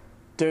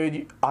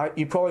 dude,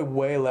 you probably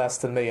weigh less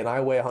than me, and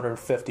I weigh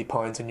 150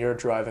 pounds, and you're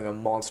driving a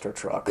monster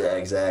truck. Yeah,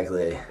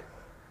 exactly.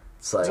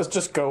 It's like,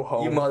 just go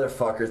home. You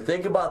motherfucker.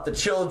 Think about the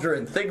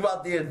children. Think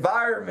about the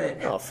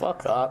environment. Oh,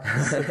 fuck that.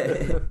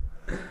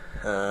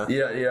 You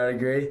don't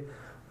agree?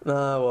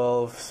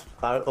 Well,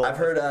 I've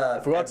heard...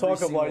 if we're going to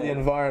talk about the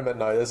environment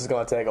now, this is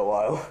going to take a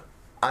while.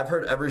 I've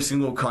heard every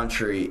single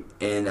country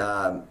in...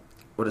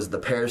 what is the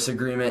Paris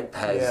Agreement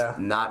has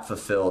not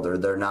fulfilled, or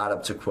they're not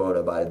up to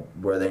quota by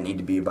where they need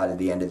to be by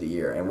the end of the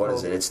year. And what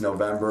is it? It's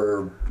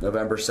November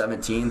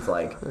 17th.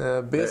 Like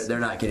they're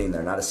not getting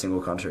there. Not a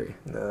single country.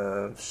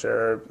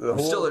 Sure.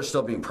 There's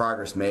still being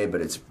progress made,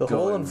 but it's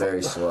going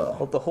very slow.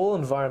 Well, the whole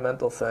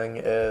environmental thing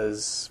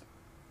is,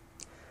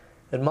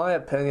 in my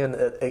opinion,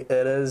 it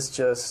is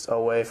just a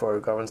way for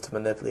governments to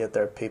manipulate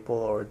their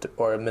people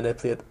or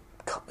manipulate.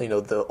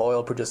 The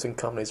oil producing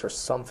companies or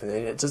something.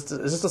 It just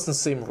doesn't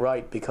seem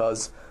right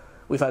because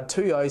we've had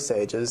 2 ice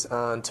ages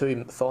and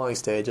 2 thawing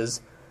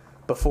stages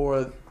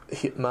before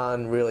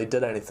man really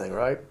did anything,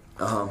 right?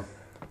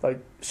 Like,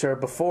 sure,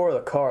 before the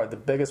car, the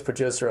biggest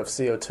producer of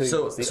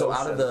CO2 was the ocean.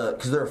 Out of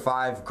because there are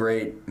 5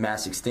 great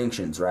mass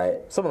extinctions, right?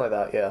 Something like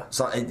that, yeah.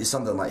 So it's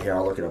something like, here,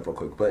 I'll look it up real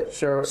quick. But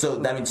sure. So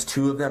that means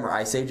 2 of them are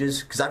ice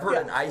ages? Because I've heard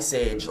an ice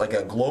age, like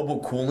a global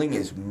cooling,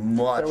 is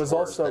much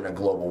worse than a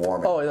global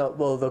warming. Oh, yeah.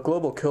 Well, the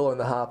global cooling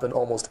that happened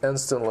almost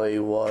instantly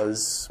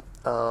was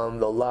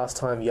the last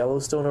time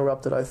Yellowstone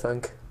erupted, I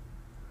think.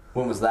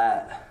 When was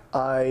that?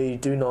 I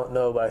do not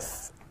know, but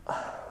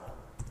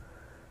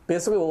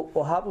basically,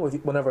 what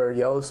happened whenever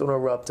Yellowstone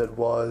erupted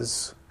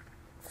was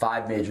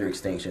 5 major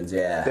extinctions.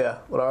 Yeah. Yeah.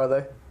 What are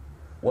they?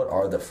 What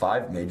are the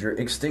 5 major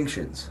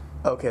extinctions?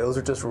 Okay, those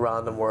are just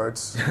random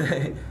words.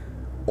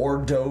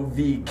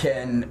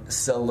 Ordovician,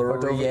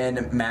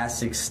 Silurian,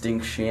 mass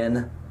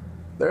extinction.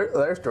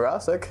 There's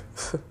Jurassic.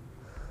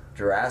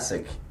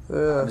 Jurassic.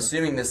 I'm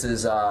assuming this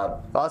is.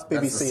 That's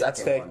BBC.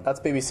 That's fake. One.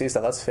 That's BBC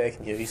stuff. That's fake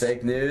news.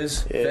 Fake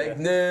news. Yeah. Fake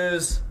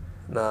news.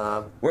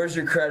 Nah. Where's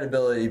your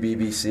credibility,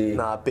 BBC?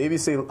 Nah,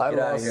 BBC. Get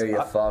out of here, you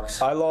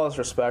fucks. I lost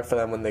respect for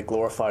them when they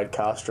glorified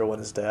Castro and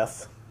his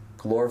death.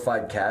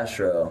 Glorified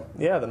Castro.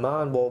 Yeah, the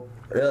man. Well,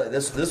 really,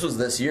 this was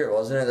this year,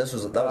 wasn't it? That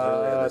was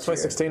earlier this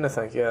 2016, year. I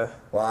think. Yeah.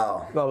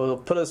 Wow. No, we'll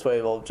put it this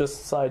way. Well,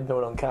 just side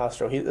note on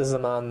Castro. This is a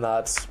man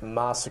that's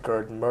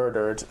massacred,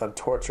 murdered, and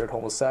tortured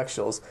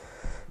homosexuals.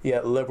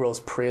 Yet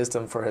liberals praised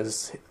him for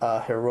his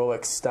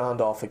heroic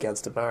standoff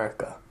against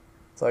America.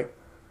 It's like,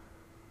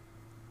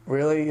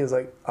 really? He's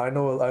like, I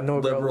know.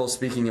 Liberals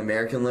speaking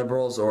American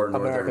liberals or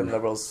American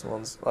liberals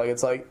ones. Like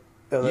it's like.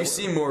 You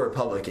seem more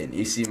Republican.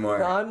 You seem more.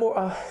 No, I'm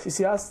more. You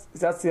see, that's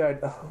the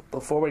idea.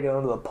 Before we get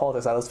into the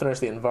politics side, let's finish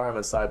the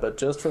environment side. But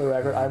just for the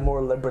record, I'm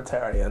more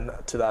libertarian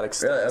to that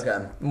extent. Really?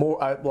 Okay.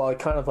 More. I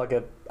kind of like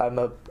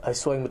I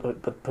swing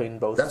between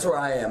both. That's where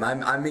I am.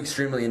 I'm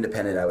extremely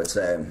independent. I would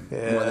say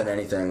more than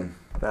anything.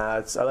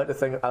 Nah, I like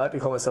to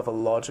call myself a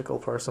logical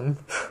person.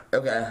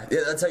 Okay,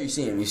 yeah, that's how you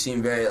seem. You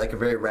seem very like a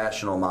very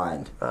rational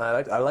mind.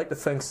 I like to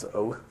think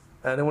so.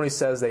 Anyone who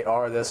says they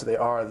are this or they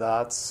are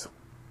that,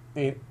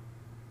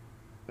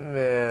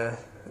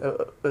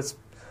 it's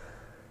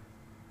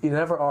you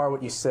never are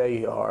what you say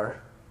you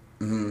are.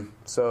 Mm-hmm.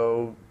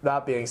 So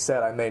that being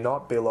said, I may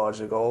not be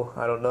logical.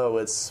 I don't know.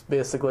 It's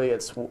basically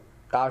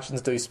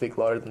actions do speak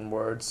louder than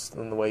words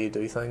in the way you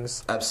do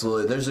things.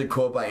 Absolutely. There's a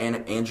quote by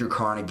Andrew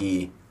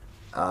Carnegie.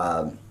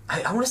 I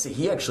want to say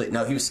he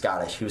was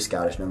Scottish. He was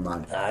Scottish. Never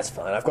mind. That's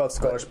fine. I've got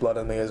Scottish blood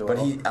in me as well.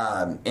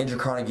 But Andrew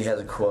Carnegie has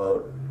a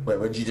quote. Wait,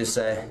 what did you just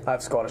say? I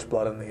have Scottish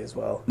blood in me as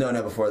well. No,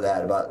 before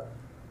that about.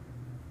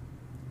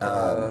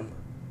 It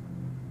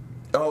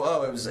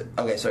was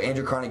okay. So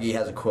Andrew Carnegie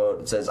has a quote.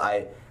 It says,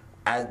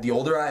 as the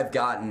older I've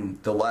gotten,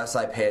 the less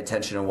I pay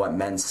attention to what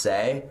men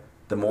say,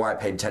 the more I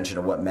pay attention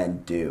to what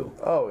men do.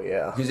 Oh,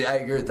 yeah. Because I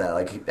agree with that.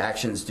 Like,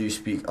 actions do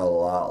speak a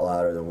lot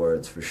louder than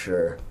words, for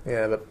sure.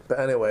 Yeah, but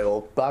anyway,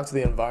 well, back to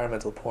the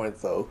environmental point,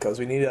 though, because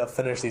we need to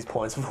finish these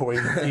points before we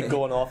keep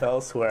going off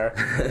elsewhere.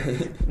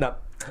 Now,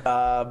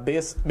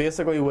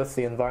 basically with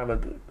the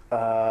environment,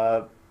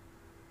 what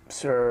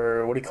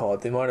do you call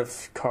it? The amount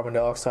of carbon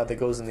dioxide that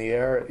goes in the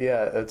air,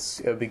 yeah,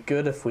 it would be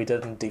good if we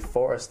didn't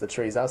deforest the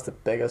trees. That's the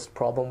biggest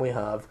problem we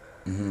have.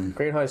 Mm-hmm.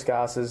 Greenhouse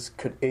gases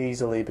could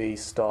easily be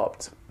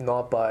stopped,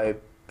 not by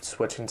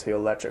switching to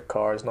electric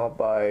cars, not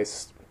by,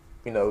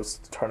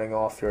 turning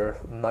off your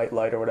night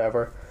light or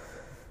whatever.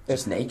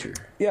 Just nature.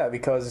 Yeah,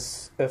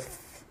 because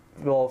if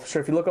you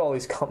look at all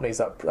these companies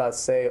that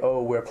say,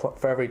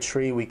 for every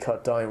tree we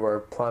cut down,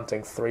 we're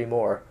planting 3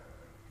 more.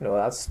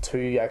 That's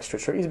 2 extra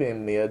trees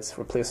being made,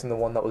 replacing the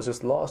one that was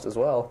just lost as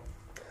well.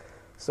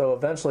 So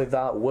eventually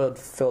that would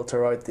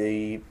filter out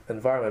the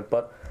environment,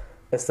 but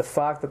it's the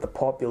fact that the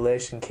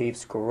population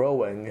keeps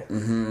growing.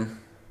 Mm-hmm.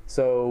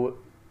 So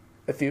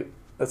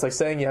it's like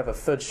saying you have a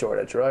food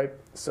shortage, right?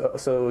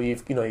 So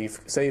you've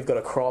got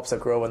a crops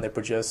that grow and they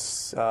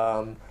produce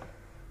 10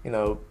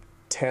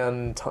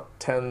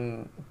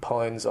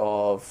 pounds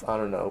of, I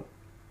don't know,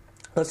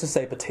 let's just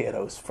say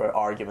potatoes for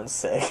argument's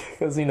sake,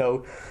 because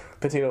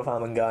potato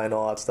famine guy and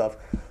all that stuff.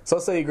 So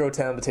let's say you grow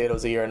 10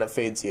 potatoes a year and it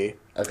feeds you.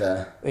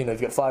 Okay. You've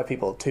got 5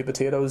 people, 2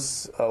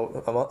 potatoes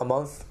a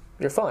month,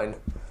 you're fine.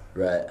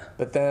 Right.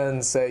 But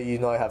then say you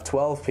now have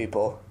 12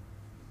 people,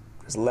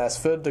 there's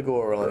less food to go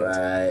around.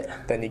 Right.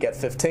 Then you get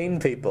 15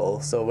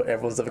 people, so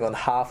everyone's living on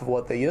half of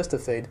what they used to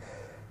feed.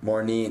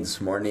 More needs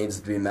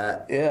to be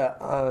met. Yeah,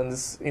 and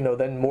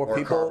then more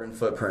people. More carbon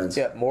footprints.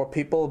 Yeah, more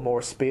people,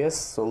 more space,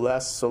 so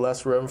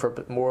less room for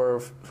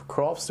more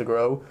crops to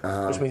grow,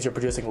 which means you're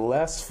producing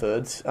less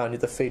food and you have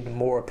to feed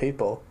more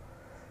people.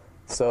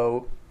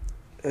 So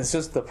it's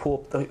just the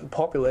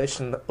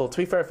population. Well, to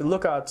be fair, if you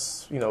look at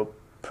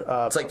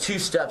it's like 2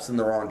 steps in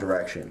the wrong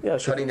direction. Yeah,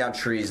 sure. Cutting down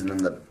trees and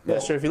then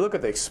sure. If you look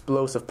at the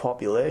explosive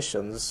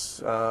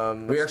populations, I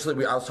was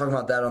talking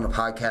about that on the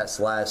podcast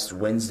last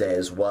Wednesday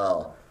as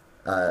well.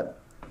 But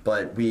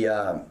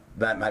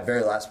my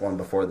very last one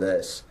before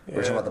this, we're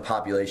talking about the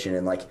population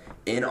and like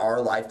in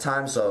our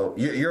lifetime. So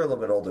you're a little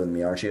bit older than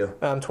me, aren't you?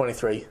 I'm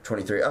 23.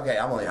 23. Okay,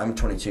 I'm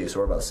 22, so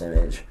we're about the same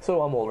age.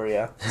 So I'm older,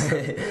 yeah.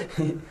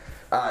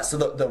 So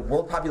the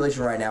world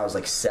population right now is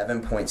like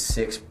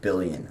 7.6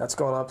 billion. That's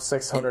gone up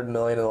 600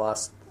 million in the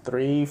last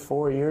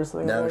 3-4 years.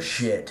 No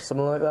shit.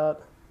 Something like that.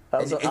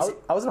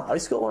 I was in high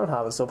school when it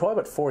happened, so probably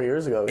about 4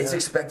 years ago. It's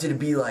expected to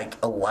be like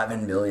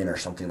 11 million or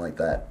something like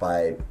that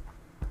by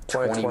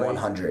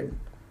 2100.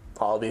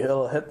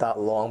 It'll hit that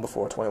long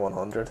before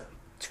 2100.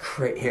 It's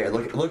crazy. Here,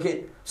 look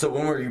at. So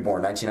when were you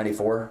born?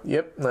 1994.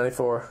 Yep,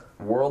 94.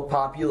 World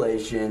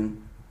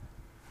population.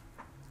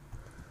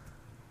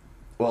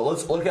 Well,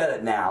 let's look at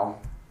it now.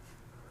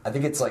 I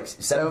think it's like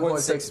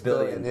 7.6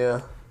 billion.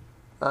 Yeah.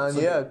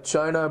 And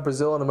China,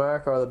 Brazil, and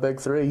America are the big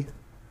 3.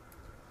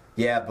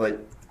 Yeah, but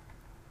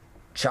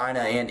China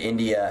and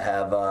India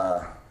have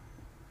a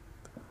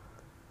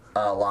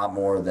lot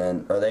more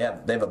than, or they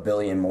have a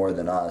billion more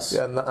than us.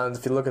 Yeah, and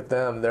if you look at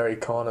them, their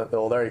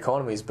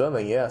economy is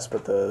booming, yes,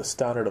 but the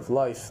standard of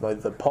life,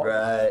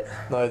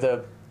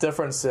 the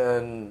difference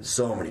in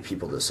so many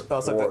people to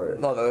support.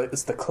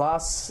 It's the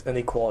class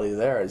inequality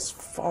there is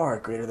far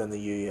greater than the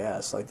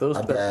US. Like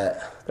those,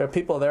 there are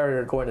people there who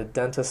are going to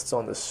dentists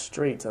on the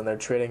street and they're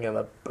trading in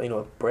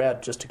a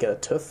bread just to get a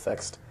tooth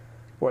fixed,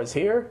 whereas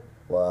here,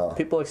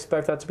 people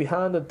expect that to be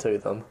handed to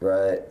them.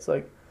 Right. It's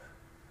like.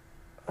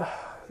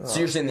 So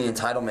you're saying the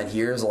entitlement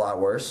here is a lot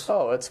worse?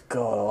 Oh, it's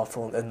god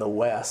awful in the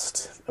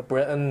West,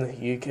 Britain,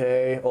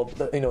 UK. Well,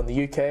 in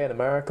the UK and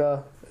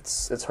America,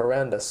 it's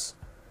horrendous.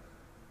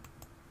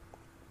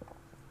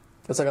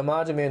 It's like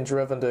imagine being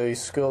driven to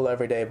school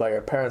every day by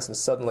your parents, and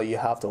suddenly you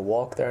have to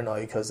walk there now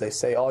because they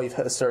say, "Oh, you've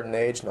hit a certain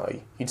age now.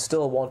 You'd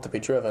still want to be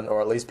driven, or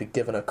at least be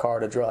given a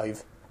car to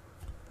drive."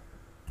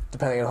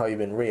 Depending on how you've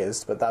been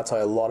raised, but that's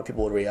how a lot of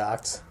people would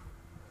react.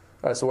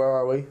 All right, so where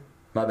are we?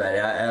 My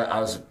bad. I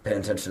was paying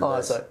attention to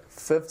this. Oh,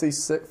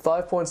 it's like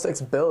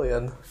 5.6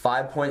 billion.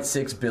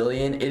 5.6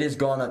 billion. It has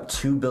gone up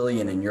 2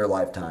 billion in your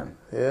lifetime.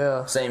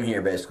 Yeah. Same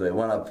here, basically. It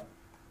went up,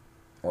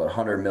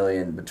 100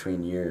 million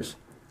between years.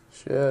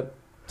 Shit.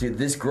 Dude,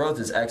 this growth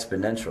is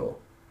exponential.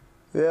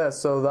 Yeah,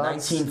 so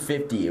that's...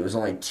 1950, it was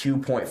only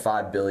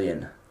 2.5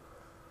 billion.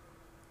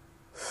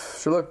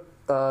 Sure, look,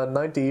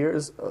 90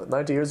 years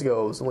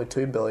ago, it was only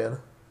 2 billion.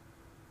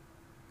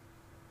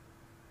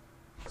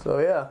 So,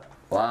 yeah.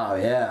 Wow,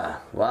 yeah.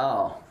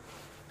 Wow.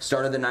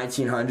 Started the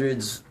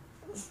 1900s,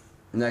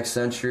 next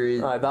century.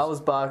 All right, that was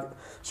back.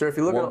 Sure, if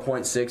you look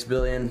 1.6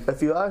 billion.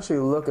 If you actually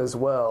look as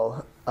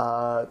well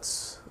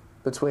at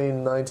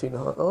between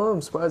 1900,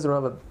 I'm surprised they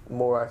don't have a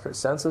more accurate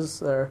census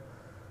there.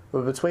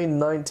 But between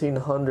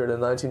 1900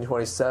 and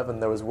 1927,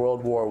 there was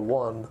World War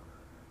One.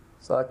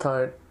 So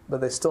that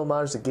but they still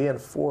managed to gain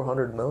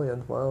 400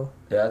 million. Wow.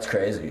 Yeah, that's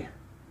crazy.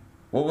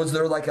 Well, was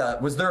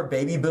there a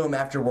baby boom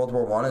after World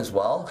War One as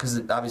well? Because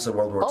obviously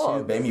World War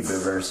II, baby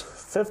boomers.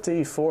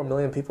 54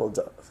 million people.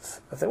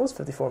 I think it was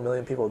 54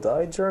 million people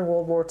died during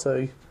World War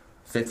II.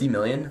 50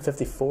 million?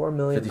 54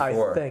 million.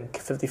 54. I think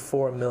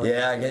 54 million.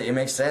 Yeah, it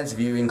makes sense if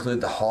you include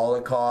the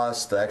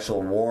Holocaust, the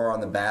actual war on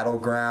the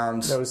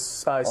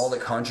battlegrounds, all the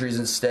countries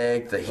at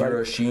stake, the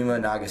Hiroshima,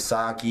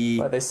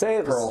 Nagasaki, they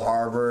say Pearl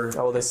Harbor,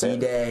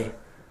 D-Day.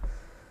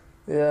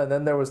 Yeah, and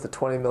then there was the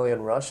 20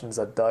 million Russians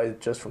that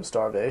died just from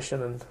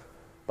starvation and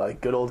by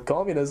good old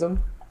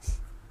communism,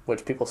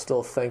 which people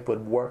still think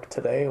would work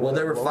today. Well,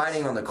 they were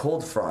fighting on the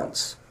cold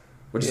fronts.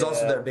 Which is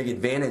also their big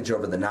advantage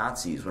over the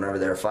Nazis. Whenever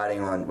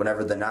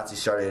the Nazis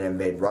started to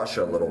invade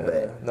Russia a little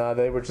bit. No,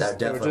 they were just that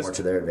definitely worked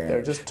to their advantage.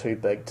 They're just too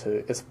big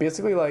to. It's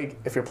basically like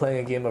if you're playing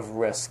a game of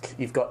Risk.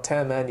 You've got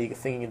 10 men, you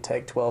think you can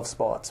take 12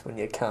 spots when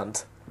you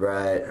can't.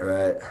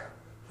 Right.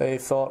 They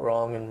thought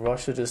wrong, and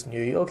Russia just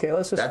knew. Okay,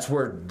 let's just. That's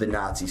where the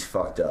Nazis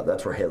fucked up.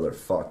 That's where Hitler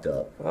fucked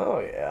up.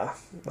 Oh yeah,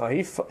 no,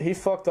 he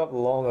fucked up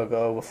long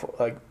ago.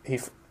 Before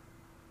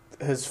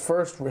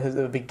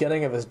the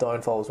beginning of his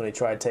downfall was when he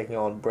tried taking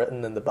on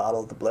Britain in the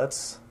Battle of the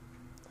Blitz.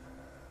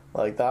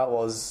 Like, that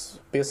was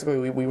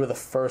basically we were the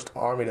first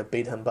army to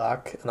beat him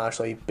back and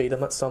actually beat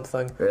him at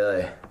something.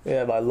 Really?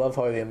 Yeah, but I love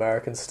how the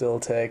Americans still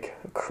take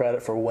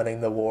credit for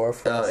winning the war.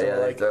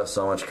 They throw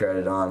so much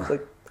credit on.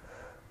 Like,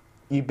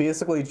 you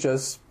basically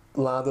just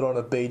landed on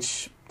a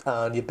beach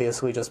and you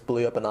basically just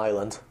blew up an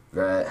island.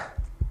 Right.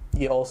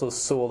 You also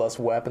sold us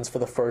weapons for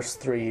the first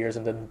 3 years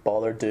and didn't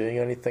bother doing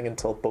anything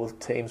until both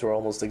teams were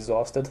almost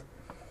exhausted.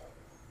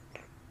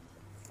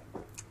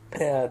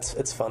 Yeah,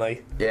 it's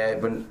funny. Yeah,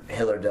 but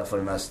Hitler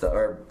definitely messed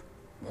up.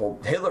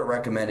 Hitler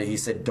recommended, he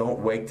said, don't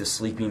wake the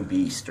sleeping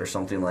beast or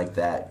something like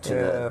that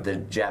to the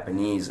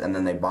Japanese, and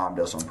then they bombed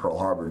us on Pearl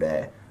Harbor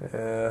Day.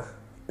 Yeah.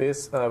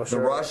 The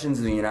Russians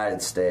and the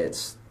United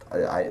States,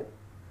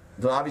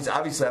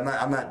 obviously,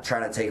 I'm not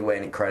trying to take away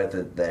any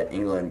credit that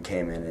England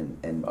came in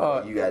and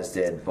you guys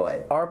did,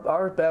 but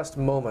our best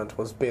moment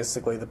was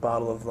basically the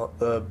Battle of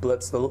the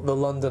Blitz, the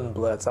London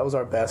Blitz. That was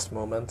our best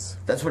moment.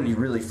 That's when he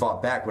really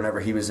fought back whenever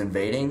he was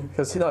invading.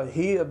 Because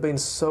he had been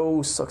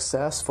so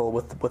successful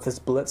with his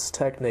Blitz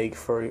technique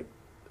for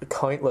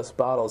countless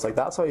battles. Like,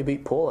 that's how he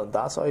beat Poland.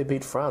 That's how he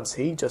beat France.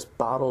 He just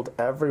battled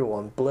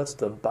everyone, blitzed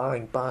them,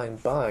 bang, bang,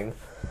 bang.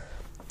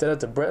 Did it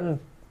to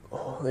Britain.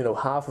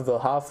 Half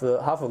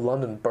of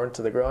London burnt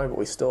to the ground, but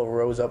we still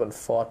rose up and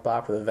fought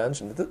back with a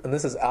vengeance. And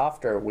this is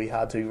after we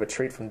had to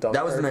retreat from Dunkirk.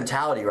 That was the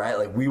mentality, right?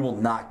 Like, we will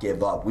not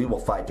give up. We will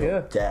fight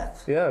to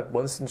death. Yeah,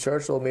 Winston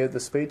Churchill made the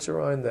speech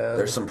around then.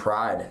 There's some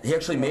pride. He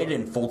actually made it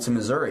in Fulton,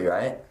 Missouri,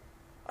 right?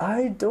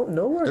 I don't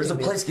know where. There's a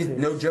place.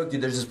 No joke,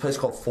 dude. There's this place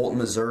called Fulton,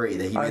 Missouri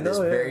that he made this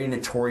very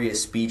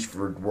notorious speech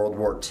for World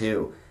War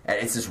II, and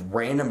it's this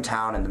random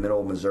town in the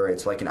middle of Missouri.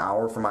 It's like an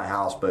hour from my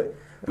house, but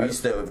we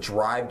used to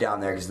drive down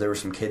there because there were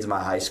some kids in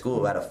my high school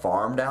who had a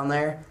farm down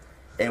there.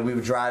 And we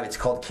would drive, it's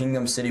called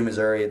Kingdom City,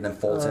 Missouri, and then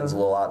Fulton's a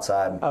little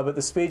outside. But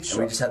the speech...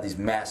 And we just had these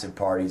massive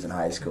parties in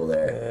high school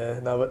there. Yeah,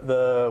 no, but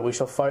the We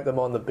Shall Fight Them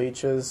on the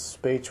Beaches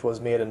speech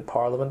was made in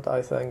Parliament,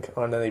 I think,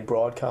 and then he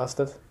broadcast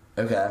it.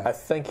 Okay. I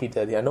think he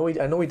did, yeah. I know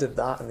he did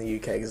that in the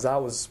UK, because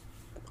that was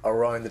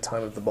around the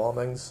time of the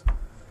bombings.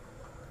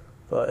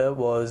 But it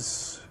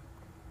was...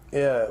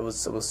 Yeah, it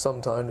was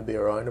some time to be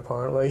around,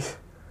 apparently.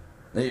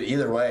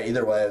 Either way,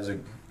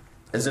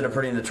 is it a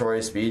pretty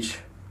notorious speech?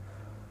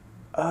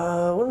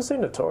 I wouldn't say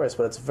notorious,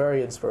 but it's a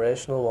very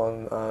inspirational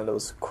one, and it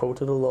was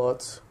quoted a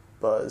lot.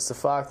 But it's the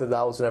fact that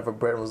was whenever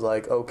Britain was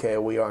like, okay,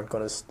 we aren't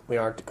going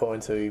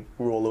to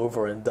roll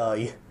over and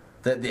die.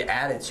 The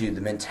attitude,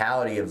 the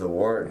mentality of the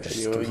war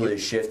just completely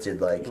shifted.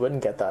 Like, you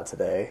wouldn't get that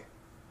today.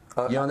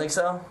 You don't think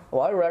so?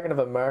 Well, I reckon if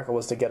America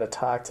was to get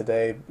attacked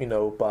today,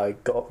 by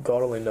God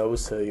only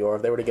knows who, or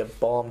if they were to get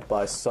bombed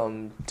by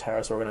some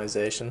terrorist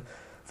organization,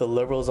 the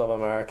liberals of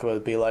America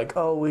would be like,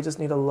 oh, we just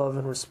need to love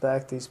and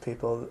respect these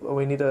people.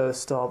 We need to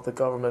stop the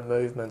government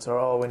movements, or,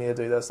 oh, we need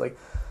to do this. Like,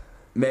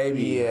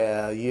 maybe.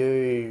 Yeah,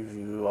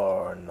 you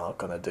are not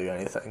going to do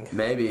anything.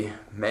 Maybe.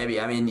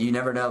 I mean, you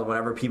never know.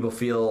 Whenever people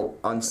feel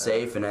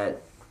unsafe and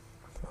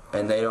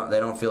they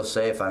don't feel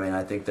safe, I mean,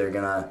 I think they're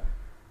going to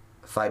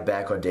fight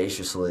back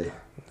audaciously.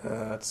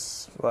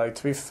 It's like,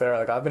 to be fair,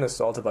 like, I've been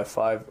assaulted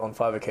on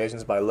 5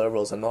 occasions by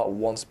liberals and not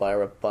once by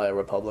a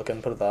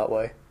Republican, put it that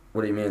way.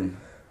 What do you mean?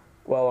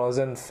 Well, when I was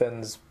in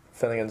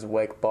Finnegan's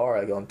Wake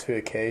Bar, on 2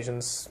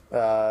 occasions,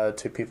 2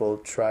 people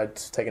tried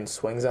taking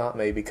swings at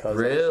me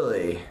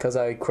because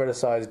I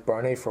criticised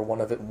Bernie for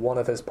one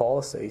of his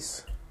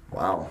policies.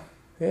 Wow.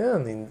 Yeah, I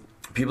mean,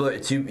 people are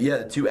too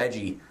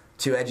edgy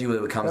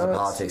when it comes to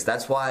politics.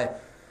 That's why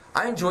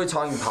I enjoy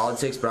talking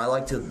politics, but I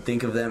like to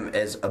think of them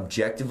as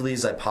objectively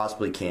as I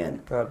possibly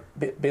can.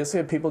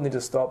 Basically, people need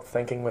to stop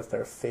thinking with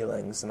their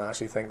feelings and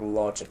actually think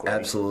logically.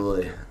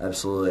 Absolutely.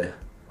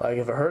 Like,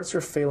 if it hurts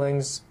your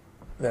feelings,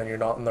 then you're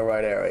not in the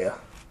right area.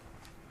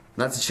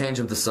 Not to change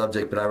up the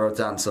subject, but I wrote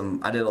down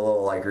I did a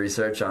little, like,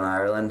 research on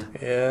Ireland.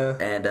 Yeah.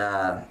 And,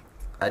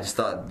 I just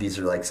thought these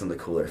are, like, some of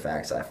the cooler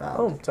facts I found.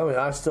 Oh, tell me,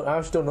 I still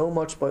don't know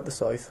much about the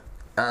South.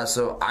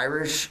 So,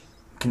 Irish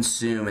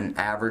consume an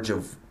average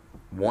of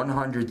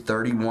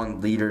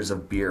 131 liters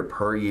of beer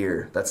per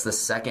year. That's the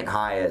second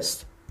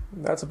highest.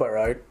 That's about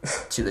right.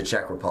 To the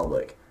Czech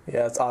Republic.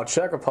 Yeah, it's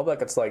Czech Republic.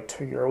 It's like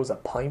 €2 a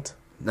pint.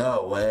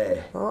 No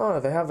way. Oh,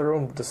 they have their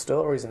own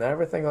distilleries and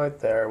everything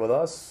out there. With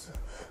us,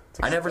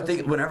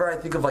 whenever I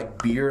think of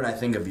like beer and I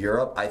think of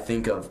Europe, I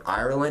think of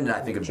Ireland and I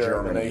think of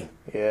Germany.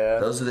 Yeah.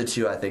 Those are the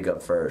two I think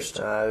of first.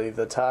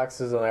 The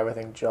taxes on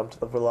everything jumped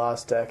over the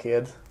last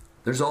decade.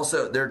 There's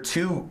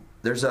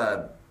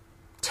a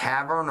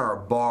tavern or a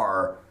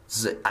bar.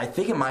 I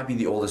think it might be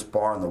the oldest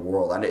bar in the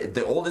world.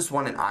 The oldest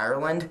one in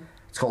Ireland,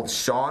 it's called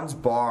Sean's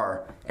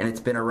Bar, and it's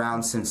been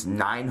around since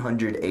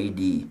 900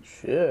 AD.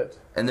 Shit.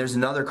 And there's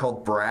another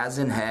called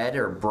Brazen Head,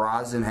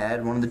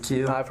 one of the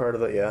two. I've heard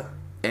of it, yeah.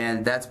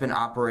 And that's been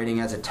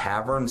operating as a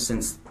tavern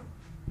since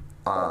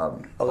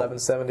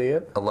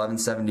 1178?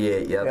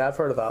 1178, yep. Yeah, I've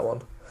heard of that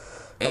one.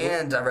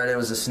 And I read it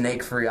was a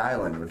snake-free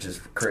island, which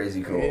is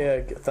crazy cool.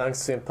 Yeah, thanks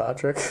St.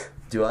 Patrick.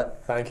 Do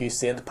what? Thank you,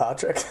 St.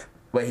 Patrick.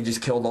 Wait, he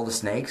just killed all the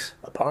snakes?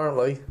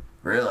 Apparently.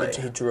 Really?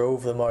 He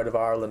drove them out of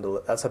Ireland.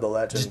 That's how the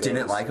legend just goes.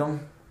 Didn't like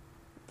them?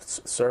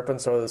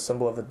 Serpents are the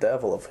symbol of the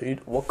devil.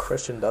 What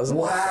Christian doesn't?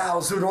 Wow,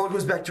 so it all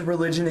goes back to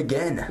religion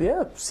again.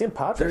 Yeah, St.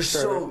 Patrick.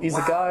 He's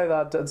the guy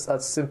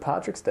that's St.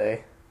 Patrick's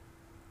Day.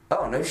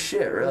 Oh, no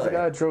shit, really? He's the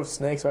guy that drove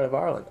snakes out of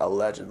Ireland,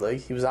 allegedly.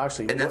 He was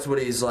actually... And that's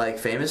what he's, like,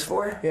 famous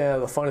for? Yeah,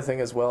 the funny thing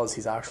as well is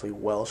he's actually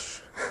Welsh.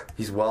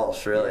 He's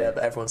Welsh, really? Yeah,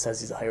 but everyone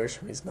says he's Irish,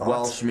 and he's not.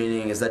 Welsh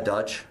meaning, is that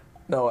Dutch?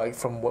 No, like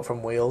from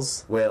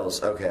Wales.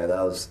 Wales, okay, that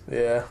was...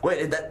 Yeah.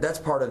 Wait, that's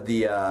part of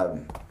the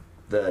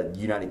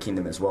United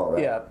Kingdom as well,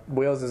 right? Yeah,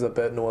 Wales is a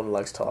bit no one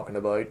likes talking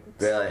about.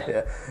 Really?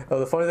 Yeah. Well,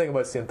 the funny thing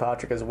about St.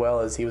 Patrick as well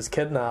is he was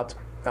kidnapped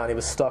and he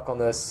was stuck on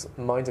this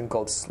mountain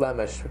called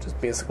Slemish, which is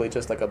basically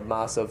just like a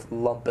massive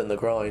lump in the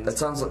ground. That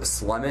sounds like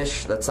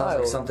Slemish? That sounds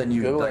like something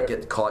you like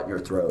get caught in your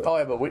throat. Oh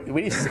yeah, but we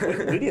need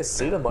to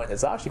see the mountain.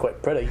 It's actually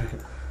quite pretty.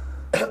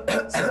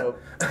 So,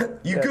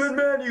 you good,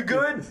 man? You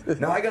good?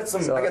 No, I got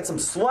some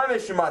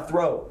Slemish in my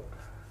throat.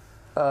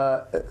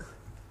 Right.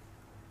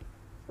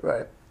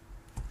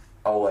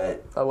 Oh wait.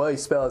 Oh well, you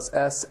spell it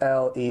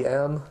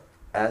SLEM.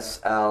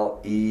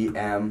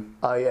 SLEM.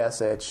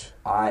 ISH.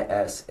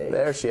 ISH.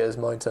 There she is,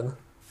 mountain.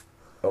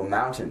 Oh,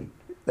 mountain.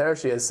 There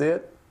she is. See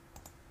it?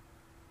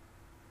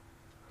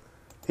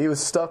 He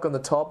was stuck on the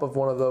top of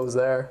one of those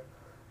there.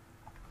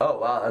 Oh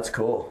wow, that's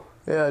cool.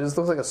 Yeah, it just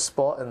looks like a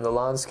spot in the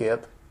landscape.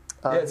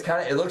 Yeah,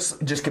 it looks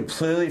just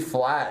completely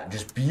flat,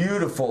 just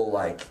beautiful,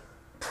 like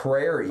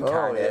prairie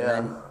kind of. Yeah. And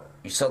then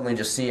you suddenly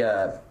just see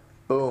a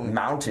boom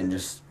mountain.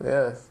 Just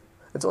yeah,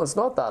 it's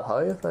not that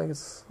high. I think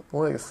it's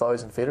only like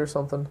 1,000 feet or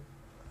something.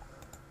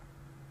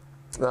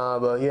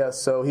 But yeah,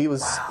 so he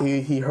was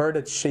he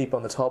herded sheep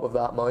on the top of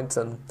that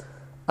mountain,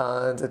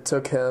 and it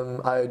took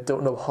him I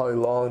don't know how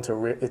long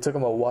it took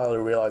him a while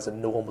to realize that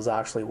no one was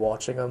actually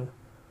watching him.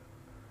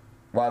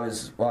 Why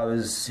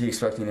was he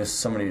expecting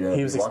somebody to?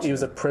 He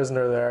was a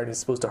prisoner there, and he's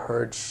supposed to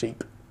herd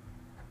sheep.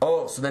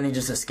 Oh, so then he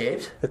just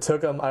escaped? It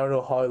took him I don't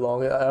know how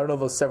long. I don't know if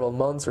it was several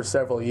months or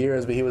several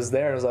years, but he was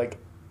there and was like,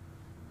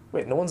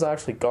 "Wait, no one's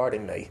actually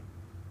guarding me."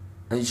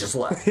 And he just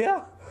left.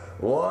 Yeah.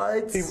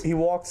 What? He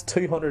walked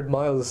 200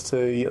 miles to...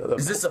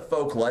 Is this a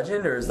folk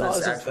legend, or is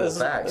this actual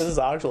fact? This is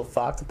actual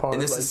fact, apparently.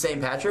 And this is St.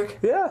 Patrick?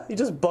 Yeah, he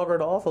just buggered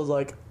off. I was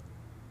like,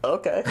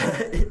 okay.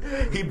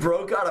 He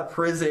broke out of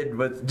prison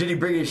with... Did he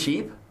bring his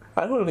sheep?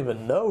 I don't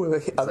even know.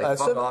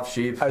 Fuck off,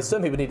 sheep. I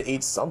assume he would need to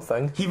eat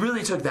something. He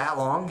really took that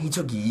long? He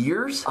took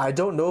years? I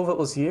don't know if it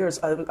was years.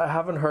 I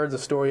haven't heard the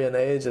story in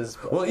ages.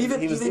 Well,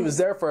 he was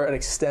there for an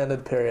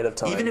extended period of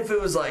time. Even if it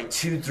was like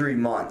 2-3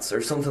 months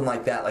or something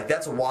like that, like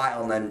that's a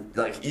while, and then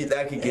like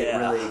that could get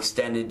really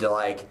extended to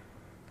like,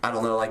 I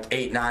don't know, like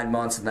 8-9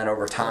 months, and then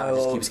over time it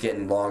just keeps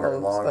getting longer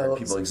and longer.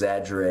 People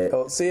exaggerate.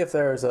 See if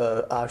there's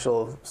a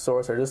actual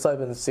source, or just type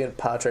in St.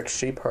 Patrick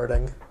sheep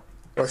herding,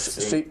 or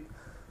sheep.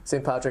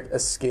 St. Patrick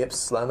escapes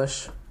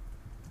Slemish.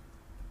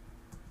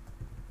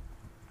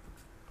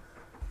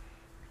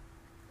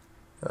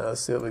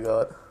 Let's see what we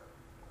got.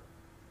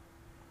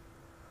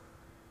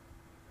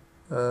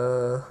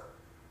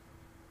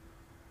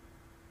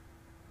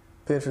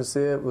 Patron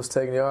saint was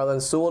taken to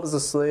Ireland, sold as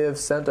a slave,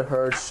 sent to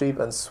herd sheep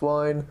and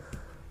swine.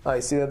 You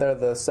see that there,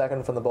 the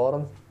second from the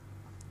bottom?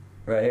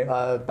 Right here?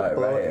 Right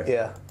here.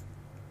 Yeah.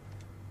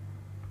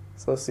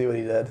 So let's see what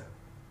he did.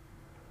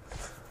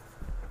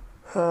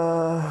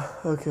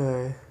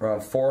 Okay.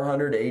 Around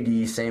 400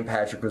 AD, St.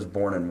 Patrick was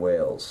born in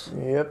Wales.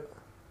 Yep.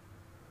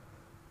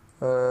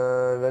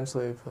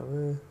 Eventually,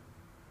 probably.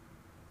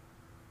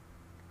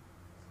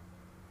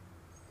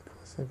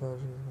 St. Patrick,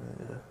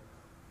 yeah.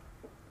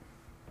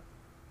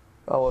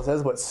 Oh, well, it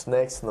says about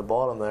snakes in the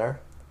bottom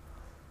there.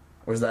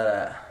 Where's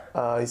that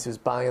at? He's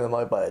just banging them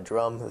out by a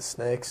drum, the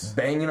snakes.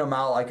 Banging them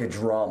out like a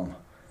drum.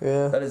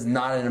 Yeah. That is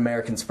not an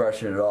American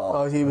expression at all.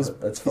 Oh,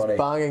 That's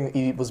funny.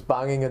 He was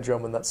banging a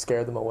drum and that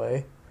scared them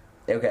away.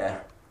 Okay.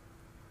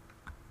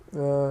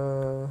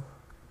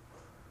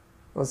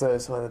 What's that?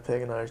 It's why the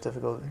pig and Irish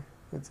difficulty.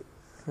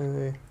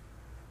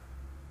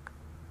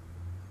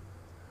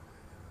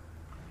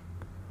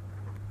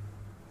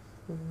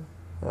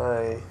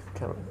 I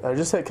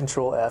just hit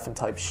Control F and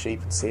type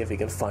sheep and see if we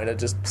can find it.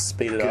 Just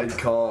speed it up.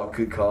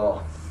 Good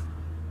call.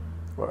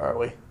 Where are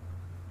we?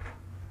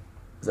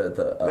 Is that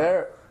the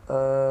there?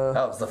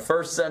 Oh, it's the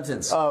first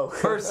sentence. Oh,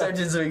 first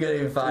sentence we couldn't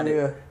even find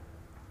it.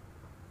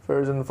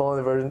 Version, following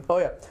the version. Oh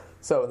yeah.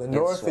 So in the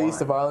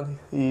northeast of Ireland,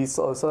 he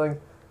saw something.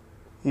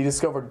 He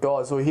discovered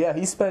God. So yeah,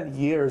 he spent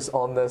years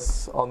on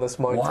this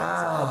mountain.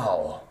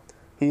 Wow.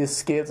 He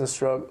escaped and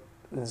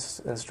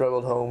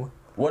struggled home.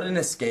 What an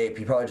escape!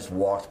 He probably just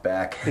walked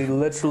back. He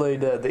literally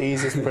did the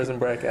easiest prison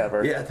break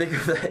ever. Yeah, I think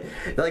of that.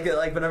 Like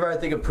whenever I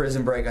think of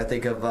Prison Break, I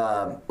think of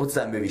what's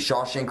that movie,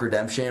 Shawshank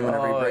Redemption.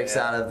 Whenever he breaks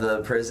out of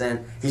the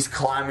prison, he's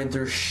climbing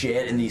through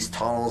shit in these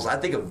tunnels. I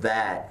think of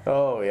that.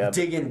 Oh yeah,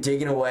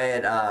 digging away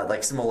at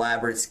like some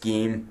elaborate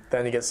scheme.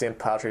 Then you get St.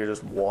 Patrick who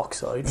just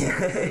walks out.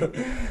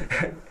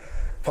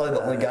 Probably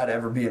the only guy to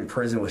ever be in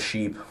prison with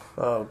sheep.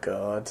 Oh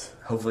God!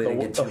 Hopefully they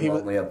get too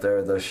lonely up there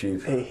with those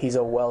sheep. He's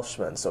a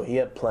Welshman, so he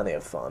had plenty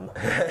of fun.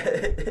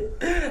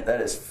 That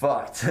is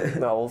fucked.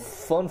 No,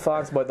 fun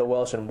facts about the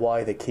Welsh and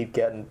why they keep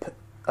getting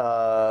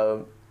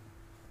the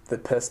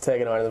piss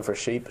taken out of them for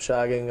sheep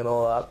shagging and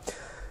all that.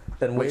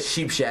 And wait,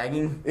 sheep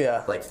shagging?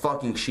 Yeah, like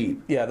fucking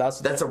sheep. Yeah,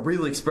 that's a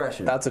real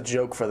expression. That's a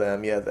joke for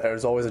them. Yeah,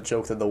 there's always a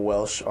joke that the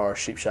Welsh are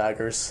sheep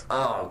shaggers.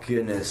 Oh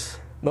goodness.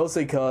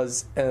 Mostly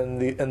because in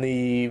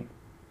the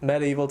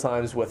medieval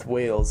times with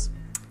Wales,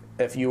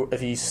 if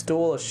you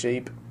stole a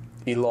sheep,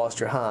 you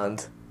lost your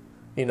hand,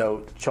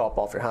 chop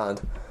off your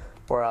hand.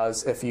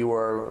 Whereas if you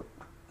were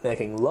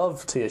making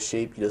love to a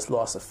sheep, you just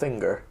lost a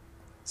finger.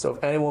 So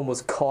if anyone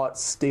was caught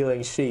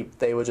stealing sheep,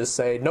 they would just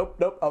say,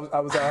 "Nope,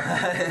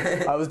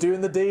 I was doing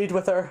the deed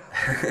with her.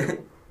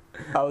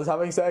 I was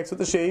having sex with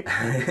the sheep."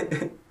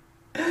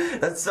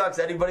 That sucks.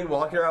 Anybody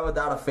walking around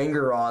without a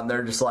finger on,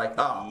 they're just like,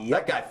 "Oh,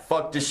 that guy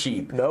fucked a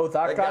sheep." No,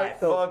 that guy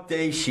fucked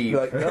a sheep.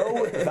 Like,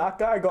 no, that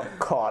guy got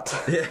caught.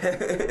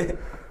 Yeah.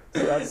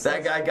 So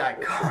that guy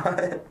got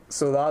caught.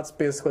 So that's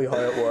basically how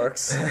it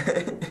works.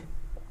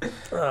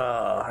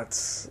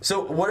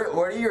 So what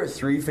are your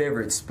 3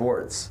 favorite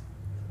sports?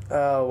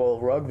 Well,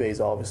 rugby is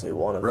obviously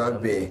one of them.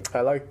 Rugby.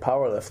 I like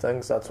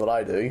powerlifting, so that's what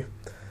I do.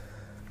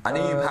 I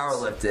knew you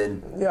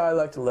powerlifted. Yeah, I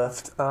like to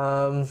lift.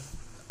 I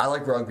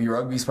like rugby.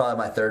 Rugby's probably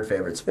my 3rd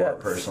favorite sport,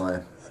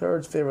 personally.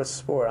 3rd favorite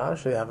sport? I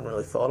actually haven't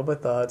really thought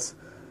about that.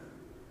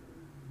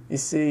 You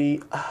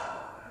see,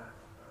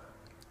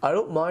 I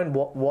don't mind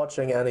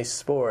watching any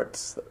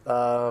sports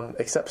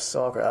except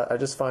soccer. I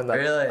just find that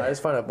I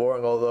just find it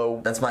boring. Although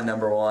that's my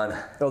number 1.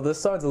 Well,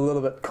 this sounds a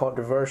little bit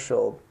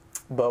controversial,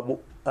 but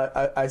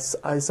I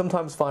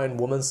sometimes find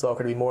women's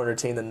soccer to be more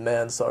entertaining than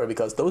men's soccer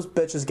because those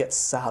bitches get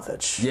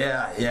savage.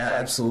 Yeah,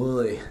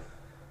 absolutely.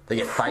 They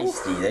get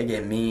feisty. They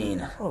get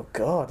mean. Oh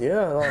God,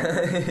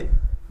 yeah.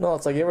 No,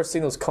 it's like, you ever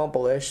seen those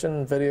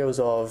compilation videos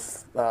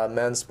of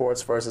men's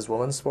sports versus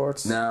women's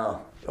sports?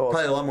 No.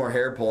 Probably a lot more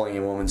hair pulling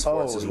in women's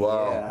sports as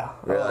well. Yeah.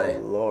 Really?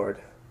 Oh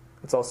Lord.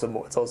 It's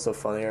also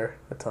funnier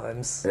at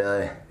times.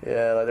 Really?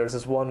 Yeah, like there was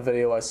this one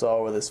video I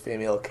saw where this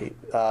female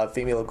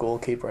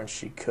goalkeeper, and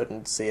she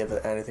couldn't save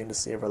anything to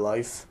save her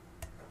life.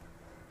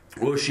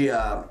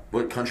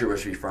 What country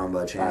was she from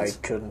by chance? I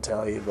couldn't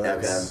tell you, but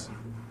okay.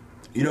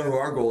 You know who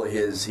our goalie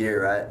is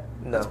here, right?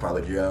 No. That's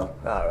probably Joe.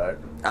 Alright.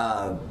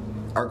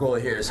 Our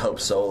goalie here is Hope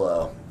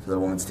Solo for the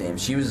women's team.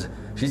 She's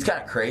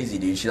kind of crazy,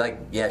 dude. She got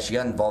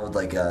involved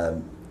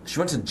with she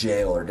went to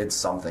jail or did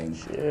something.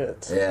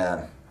 Shit.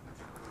 Yeah.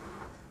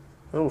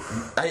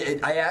 Oof.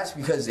 I ask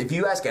because if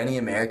you ask any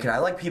American, I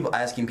like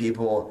asking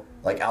people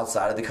like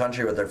outside of the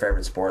country what their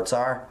favorite sports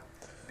are.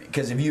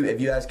 Because if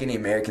you ask any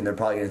American, they're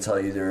probably going to tell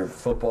you either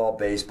football,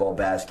 baseball,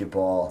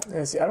 basketball.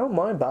 Yeah, see, I don't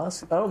mind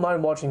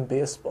watching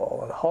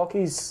baseball, and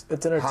it's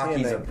entertaining.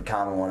 Hockey's a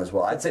common one as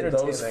well. I'd say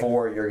those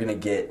 4 you're going to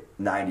get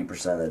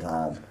 90% of the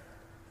time.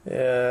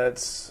 Yeah,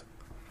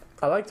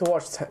 I like to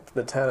watch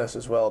the tennis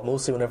as well,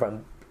 mostly whenever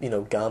I'm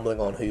gambling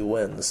on who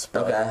wins.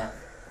 But,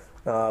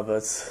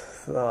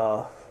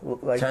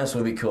 okay. Tennis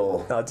would be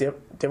cool. Do you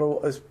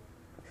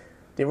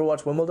ever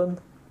watch Wimbledon?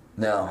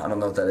 No, I don't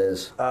know what that is.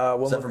 Is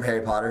that from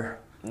Harry Potter?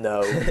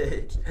 No.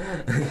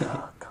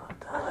 Oh, God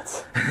damn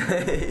it.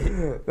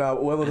 No,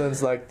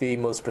 Wimbledon's like the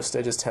most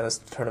prestigious tennis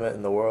tournament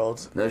in the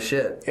world. No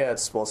shit. Yeah,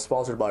 it's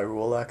sponsored by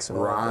Rolex. And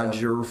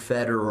Roger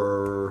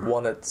Federer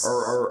won it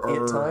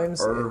 8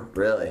 times.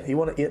 Really? He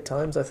won it 8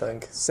 times, I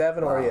think.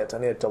 7 or 8. I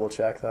need to double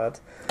check that.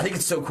 I think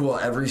it's so cool.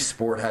 Every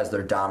sport has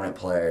their dominant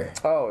player.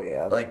 Oh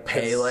yeah. Like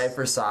Pele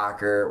for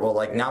soccer. Well,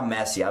 now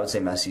Messi. I would say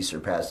Messi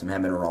surpassed him.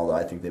 Him and Ronaldo.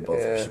 I think they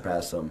both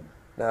surpassed him.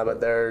 No, but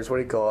there's, what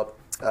do you call it?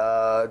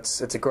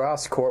 It's a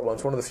grass court one.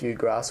 It's one of the few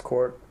grass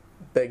court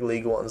big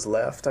league ones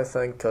left, I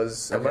think,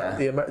 because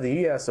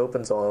the US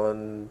Open's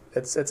on.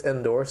 It's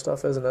indoor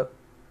stuff, isn't it?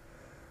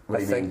 What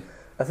do you mean?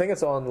 I think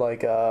it's on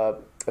like the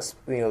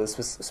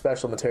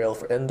special material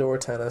for indoor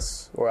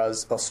tennis,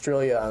 whereas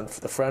Australia and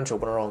the French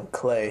Open are on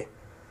clay.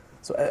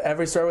 So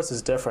every service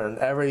is different.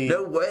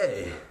 No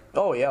way.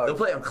 Oh yeah, they'll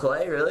play on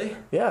clay, really?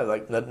 Yeah,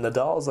 like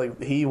Nadal's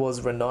he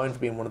was renowned for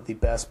being one of the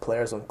best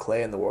players on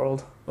clay in the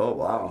world. Oh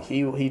wow.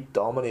 He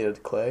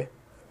dominated clay.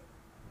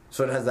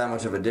 So it has that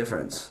much of a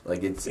difference.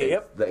 Like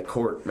that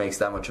court makes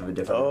that much of a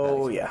difference.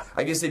 Oh yeah.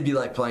 I guess it'd be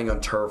like playing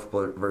on turf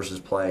versus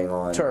playing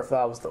on turf.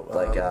 That was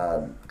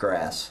the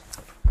grass.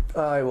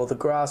 Well, the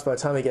grass. By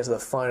the time we get to the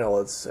final,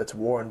 it's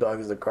worn down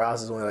because the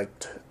grass is only like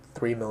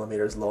 3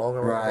 millimeters long.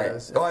 Or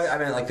right. Oh, I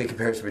mean like the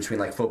comparison between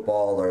like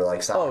football or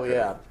like soccer. Oh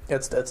yeah,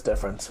 it's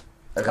different.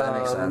 Okay, that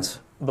makes sense.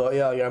 But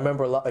yeah, I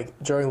remember like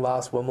during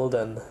last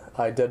Wimbledon,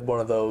 I did one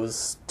of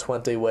those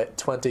 20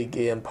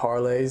 game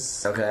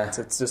parlays. Okay.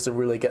 It's just to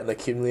really get an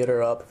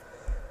accumulator up,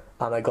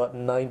 and I got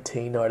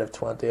 19 out of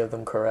 20 of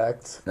them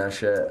correct. No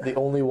shit. The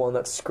only one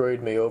that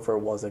screwed me over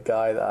was a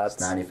guy that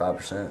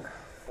 95%.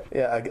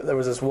 Yeah, there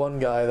was this one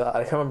guy that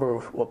I can't remember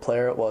what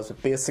player it was,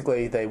 but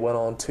basically they went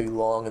on too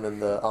long, and then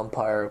the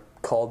umpire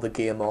called the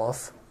game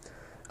off,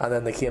 and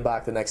then they came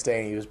back the next day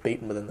and he was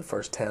beaten within the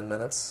first 10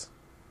 minutes.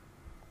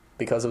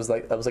 Because it was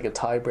like a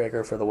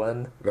tiebreaker for the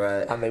win,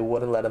 right? And they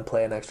wouldn't let him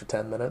play an extra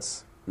 10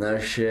 minutes. No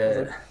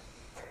shit. Like,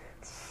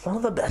 son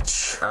of a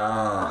bitch.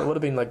 It would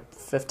have been like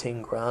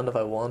 15 grand if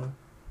I won.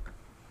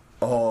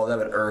 Oh, that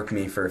would irk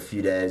me for a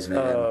few days, man.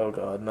 Oh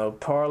god, no.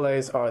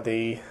 Parlays are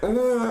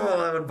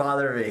that would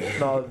bother me.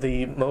 No,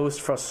 the most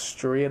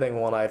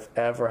frustrating one I've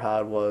ever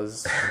had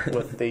was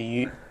with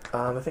the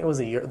I think it was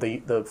the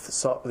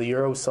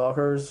Euro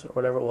Soccers or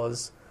whatever it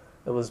was.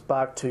 It was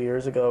back 2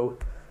 years ago.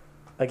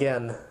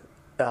 Again.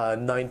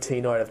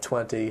 19 out of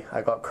 20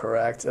 I got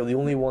correct. The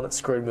only one that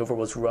screwed me over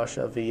was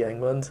Russia v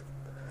England.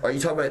 Are you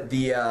talking about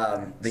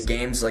the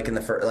games like in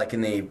the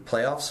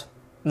playoffs?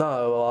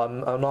 No, well,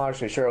 I'm not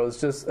actually sure. It was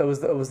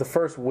the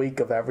first week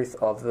of the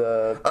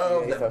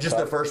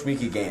first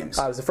week of games.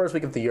 It was the first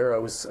week of the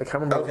Euros. I can't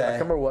remember. Okay. I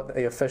can't remember what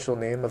the official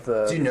name of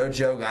the. Do you know,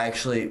 joke?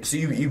 So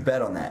you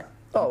bet on that?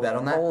 Bet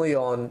on that?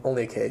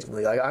 Only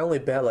occasionally. Like I only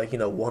bet like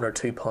 £1 or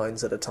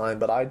 £2 at a time.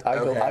 But I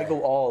go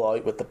all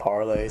out with the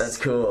parlays. That's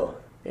cool.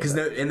 Because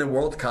in the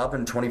World Cup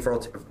in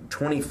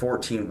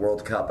 2014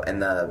 World Cup and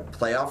the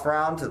playoff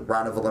round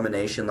of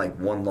elimination, like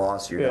one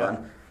loss, you're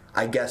done.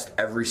 I guessed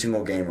every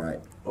single game right.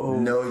 Oh.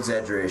 No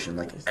exaggeration,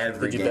 like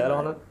every game. Did you bet right.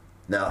 on it?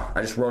 No,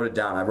 I just wrote it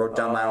down. I wrote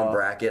down my own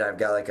bracket. I've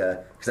got because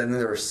I think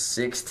there were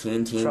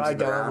 16 teams. Try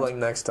gambling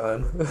next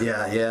time.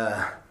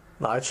 Yeah.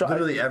 No, I tried.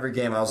 Literally every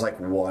game, I was like,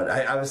 what?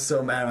 I was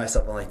so mad at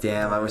myself. I'm like,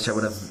 damn, I wish I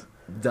would have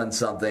done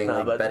something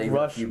betting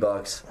a few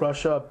bucks.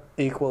 Russia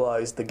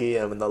equalized the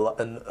game in the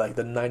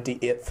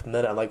 98th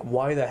minute. I'm like,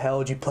 why the hell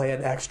did you play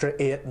an extra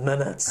 8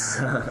 minutes?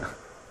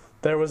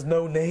 There was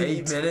no need.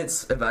 8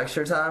 minutes of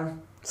extra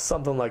time?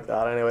 Something like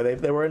that. Anyway,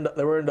 they were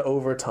into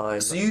overtime.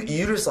 So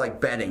you just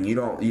like betting. You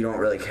don't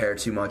really care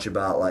too much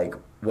about like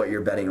what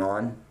you're betting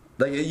on.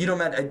 Like you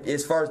don't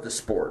as far as the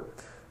sport.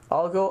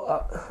 I'll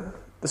go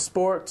the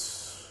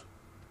sports.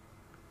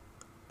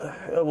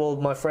 Well,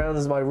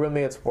 my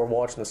roommates were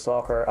watching the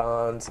soccer,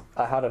 and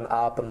I had an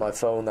app on my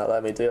phone that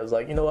let me do it. I was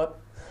like, you know what?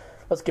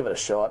 Let's give it a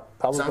shot.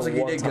 Sounds like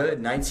you did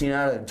good. 19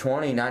 out of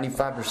 20,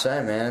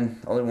 95%,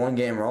 man. Only one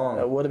game wrong.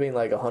 It would have been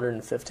like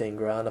 115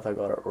 grand if I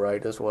got it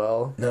right as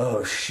well.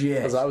 No shit.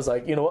 Because I was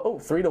like, you know what?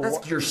 3-1.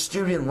 That's your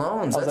student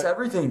loans. That's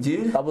everything,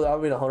 dude. That would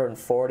have been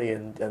 140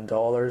 in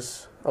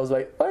dollars. I was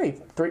like,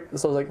 hey, 3.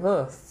 So I was like,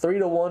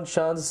 3-1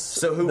 chance.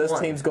 So who this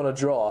won? Team's gonna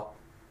draw.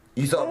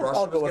 You thought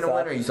Russia was going to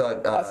win, or you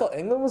thought... I thought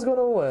England was going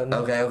to win.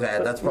 Okay,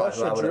 that's probably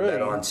what I would have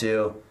bet on,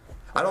 too.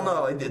 I don't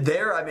know.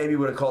 There, I maybe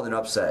would have called an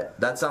upset.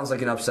 That sounds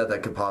like an upset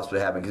that could possibly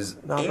happen, because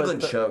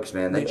England chokes,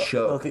 man. They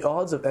choke. The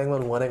odds of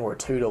England winning were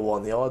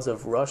 2-1. The odds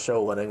of Russia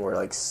winning were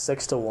like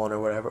 6-1 or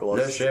whatever it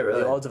was. No shit,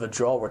 really? The odds of a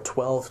draw were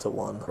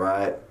 12-1.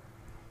 Right.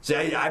 See,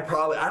 I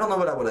don't know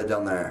what I would have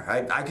done there.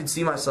 I could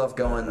see myself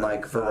going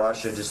for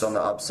Russia just on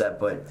the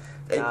upset, but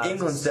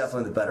England's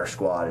definitely the better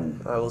squad.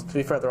 And well, to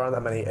be fair, there aren't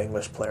that many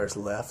English players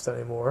left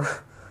anymore.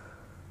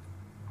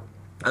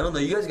 I don't know.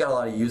 You guys got a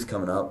lot of youth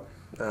coming up.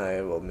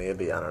 Well,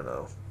 maybe. I don't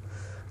know.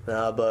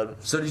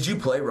 But so did you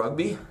play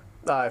rugby?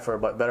 For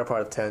a better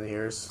part of 10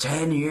 years.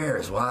 10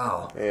 years,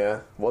 wow.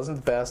 Yeah, wasn't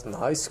the best in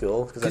high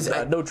school because I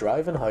had no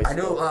drive in high school. I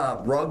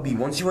know rugby.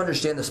 Once you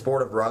understand the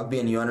sport of rugby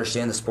and you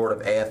understand the sport of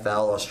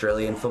AFL,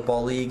 Australian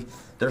Football League,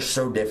 they're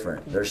so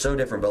different.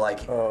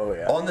 But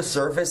on the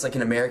surface, like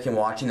an American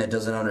watching that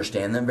doesn't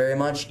understand them very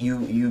much,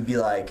 you'd be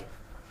like,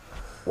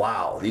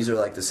 wow, these are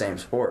like the same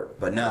sport.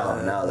 But no,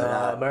 they're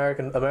not.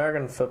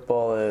 American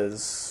football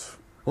is...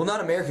 Well,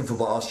 not American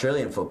football,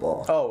 Australian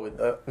football.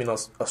 Oh,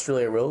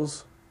 Australia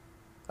rules?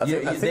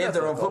 They have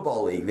their own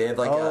football league. They have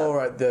like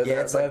right. They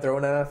have their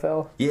own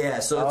NFL? Yeah,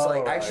 so it's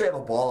I actually have a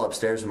ball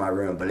upstairs in my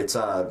room, but it's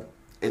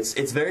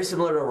very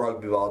similar to a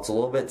rugby ball. It's a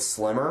little bit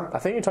slimmer. I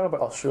think you're talking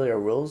about Australia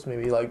rules.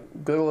 Maybe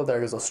Google it there,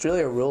 because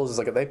Australia rules is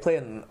they play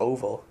in an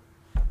oval.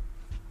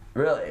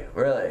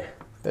 Really?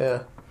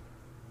 Yeah.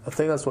 I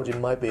think that's what you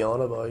might be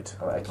on about.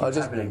 Oh, I keep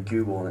typing in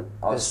Google and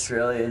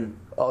Australia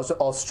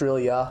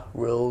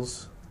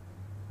rules.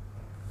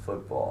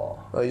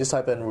 Football. Oh, you just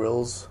type in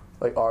rules,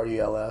 like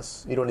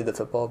RULS. You don't need the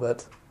football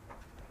bit.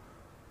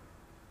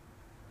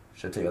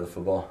 Should I take out the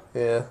football?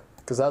 Yeah,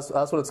 because that's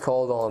what it's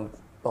called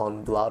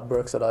on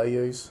Ladbrokes that I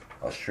use.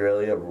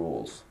 Australia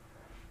rules.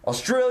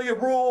 Australia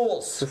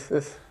rules!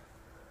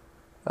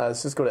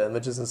 Let's just go to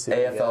images and see.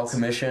 AFL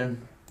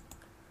Commission.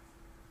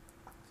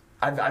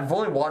 I've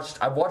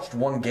watched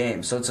one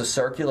game, so it's a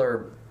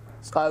circular.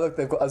 Look,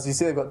 as you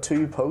see, they've got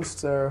 2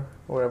 posts there,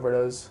 whatever it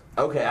is.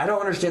 Okay, I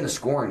don't understand the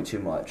scoring too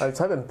much. I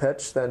type in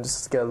pitch, then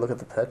just get a look at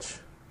the pitch.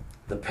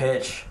 The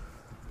pitch.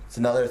 It's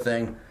another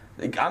thing.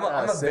 I'm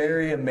a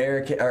very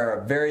American, or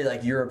a very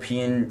like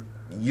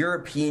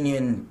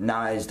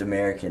Europeanized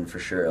American for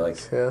sure. Like,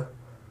 yeah.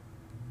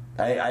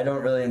 I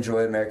don't really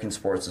enjoy American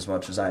sports as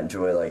much as I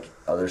enjoy like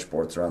other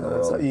sports around the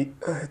world.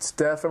 It's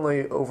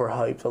definitely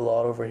overhyped a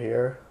lot over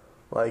here.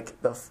 Like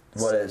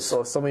what is?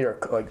 So some of your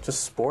like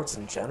just sports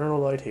in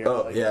general out here.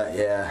 Oh like,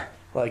 yeah.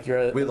 Like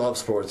we love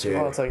sports here.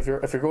 Oh, it's like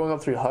if you're going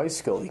up through high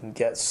school, you can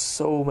get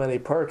so many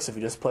perks if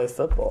you just play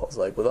football. It's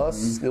like with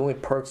us, the only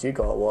perks you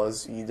got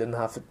was you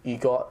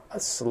got a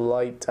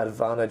slight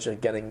advantage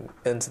of getting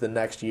into the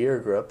next year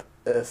group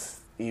if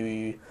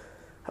you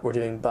were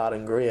doing bad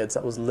in grades.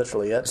 That was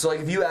literally it. So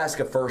like if you ask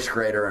a first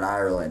grader in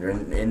Ireland or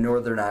in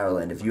Northern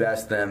Ireland, if you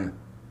ask them,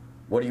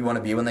 what do you want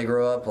to be when they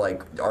grow up?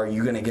 Like, are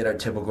you going to get a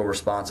typical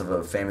response of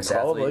a famous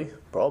athlete?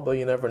 Probably.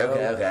 You never know.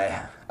 Okay.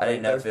 I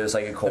didn't know if it was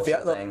like a culture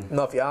thing.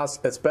 No, if you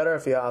ask, it's better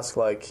if you ask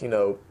like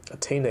a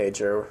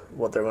teenager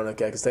what they're going to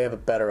get because they have a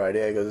better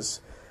idea.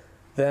 Because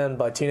then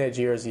by teenage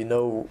years, you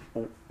know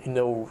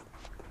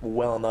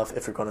well enough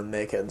if you're going to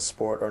make it in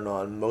sport or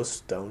not. And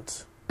most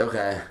don't.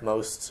 Okay.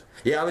 Most.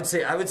 Yeah, I would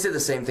say the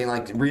same thing.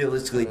 Like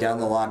realistically, down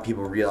the line,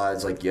 people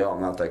realize like, yo,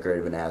 I'm not that great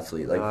of an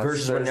athlete. Like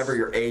versus whenever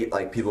you're 8,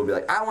 like people will be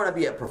like, I want to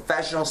be a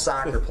professional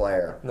soccer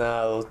player.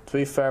 No, to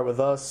be fair with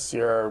us,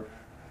 you're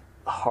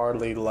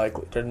hardly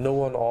likely. No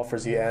one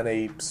offers you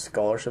any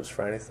scholarships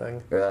for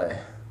anything. Really?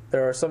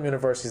 There are some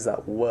universities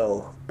that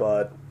will,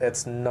 but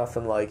it's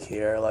nothing like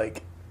here.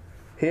 Like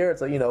here,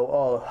 it's like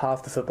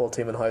half the football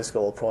team in high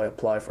school will probably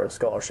apply for a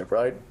scholarship,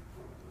 right?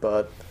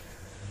 But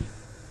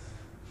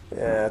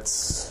yeah,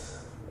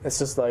 it's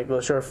just like, well,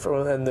 sure.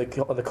 In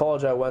the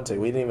college I went to,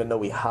 we didn't even know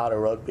we had a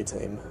rugby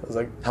team. It was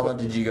like, how long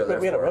did you go there?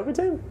 We had a rugby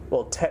team.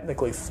 Well,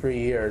 technically 3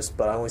 years,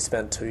 but I only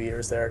spent 2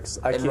 years there.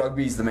 And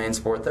rugby's the main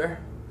sport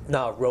there?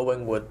 No,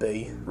 rowing would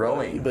be.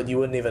 Rowing, but you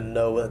wouldn't even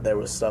know that there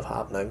was stuff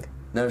happening.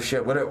 No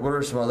shit. What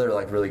are some other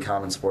like really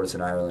common sports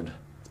in Ireland?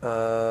 I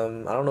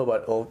don't know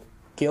about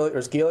Gaelic.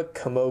 There's Gaelic,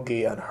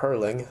 camogie, and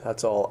hurling.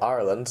 That's all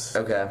Ireland.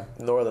 Okay.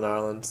 Northern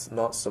Ireland,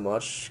 not so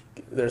much.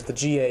 There's the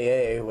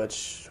GAA,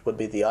 which would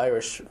be the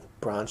Irish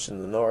branch in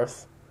the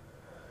north.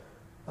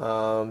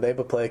 They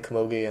would play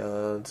camogie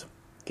and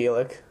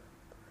Gaelic.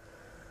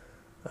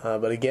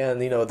 But again,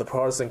 the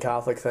Protestant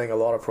Catholic thing. A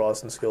lot of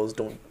Protestant schools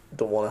don't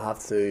want to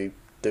have to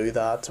do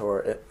that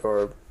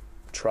or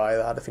try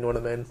that, if you know what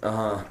I mean.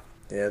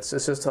 Yeah, it's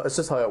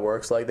just how it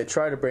works. Like they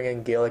try to bring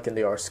in Gaelic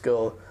into our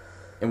school.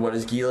 And what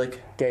is Gaelic?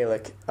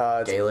 Gaelic.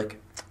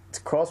 Gaelic. It's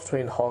a cross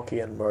between hockey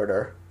and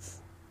murder.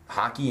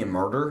 Hockey and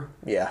murder?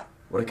 Yeah.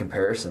 What a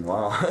comparison!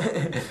 Wow.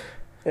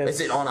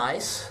 Is it on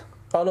ice?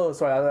 Oh no,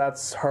 sorry.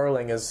 That's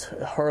hurling is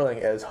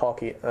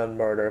hockey and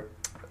murder.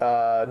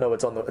 No,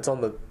 it's on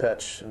the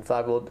pitch. In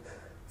fact,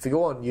 if you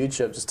go on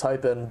YouTube, just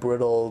type in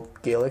brutal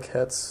Gaelic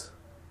hits.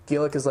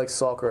 Gaelic is like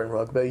soccer and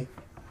rugby.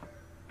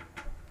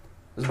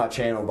 This is my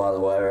channel, by the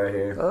way, right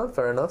here. Oh,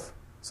 fair enough.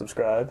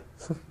 Subscribe.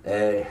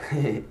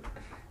 Hey.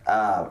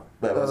 But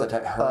what was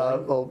that?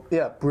 Hurling?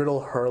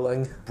 Brutal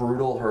hurling.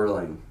 Brutal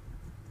hurling.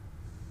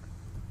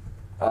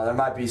 There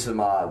might be some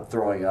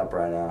throwing up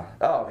right now.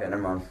 Oh, okay,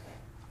 never mind.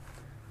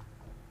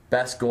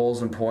 Best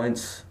goals and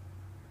points.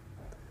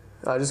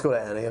 I just go to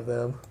any of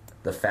them.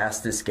 The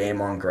fastest game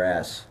on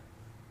grass.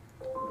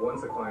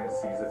 Once a client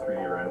sees a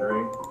 3D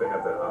rendering, they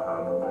have that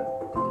aha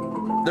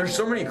moment. There's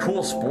so many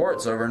cool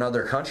sports over in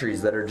other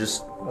countries that are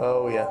just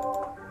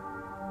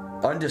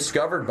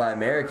undiscovered by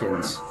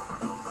Americans.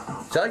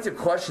 So I like to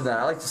question that.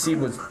 I like to see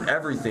what's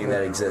everything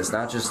that exists,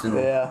 not just in.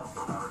 Yeah.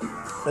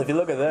 If you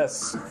look at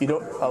this,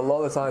 a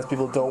lot of the times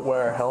people don't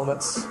wear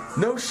helmets.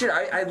 No shit.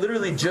 I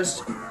literally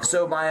just.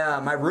 So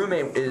my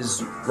roommate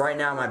is right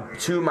now.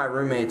 Two of my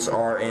roommates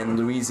are in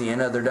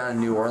Louisiana. They're down in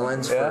New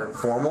Orleans for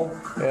formal.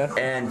 Yeah.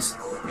 And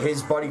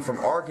his buddy from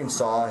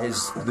Arkansas,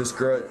 this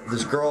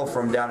girl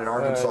from down in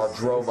Arkansas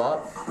drove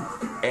up,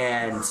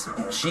 and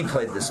she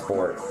played this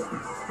sport.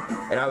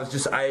 And I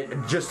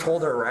just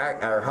held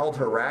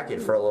her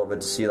racket for a little bit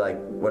to see like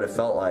what it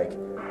felt like.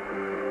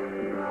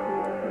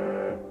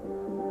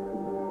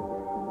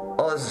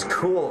 Oh, this is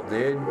cool,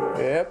 dude.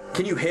 Yep.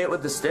 Can you hit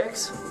with the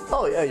sticks?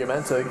 Oh yeah, you're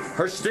meant to.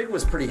 Her stick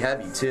was pretty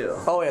heavy too.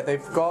 Oh yeah,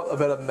 they've got a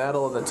bit of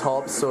metal in the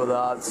top so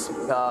that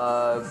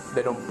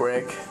they don't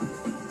break.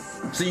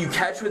 So you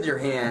catch with your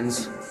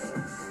hands.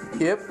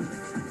 Yep.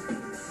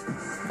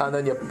 and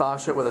then you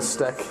bash it with a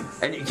stick.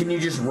 And can you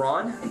just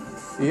run?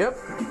 Yep.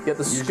 You have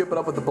to scoop it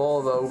up with the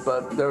ball though,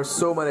 but there are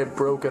so many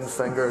broken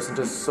fingers and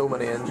just so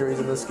many injuries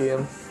in this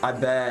game. I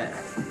bet.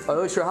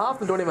 I'm sure half of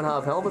them don't even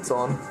have helmets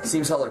on.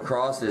 Seems how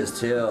lacrosse is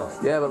too.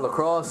 Yeah, but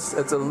lacrosse,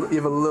 you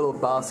have a little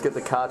basket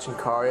to catch and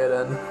carry it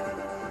in,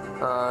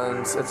 and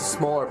it's a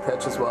smaller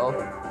pitch as well.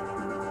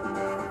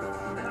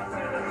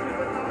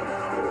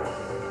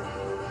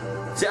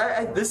 See,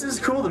 this is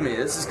cool to me.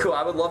 This is cool.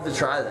 I would love to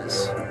try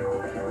this.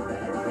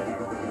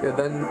 Yeah,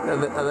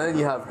 and then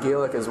you have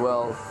Gaelic as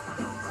well.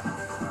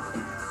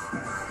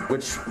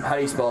 How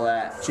do you spell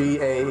that?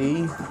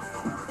 Gae.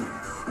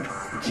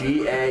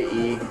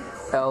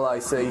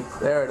 Gaelic.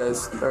 There it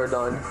is. Third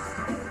down.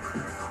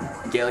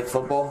 Gaelic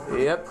football?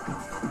 Yep.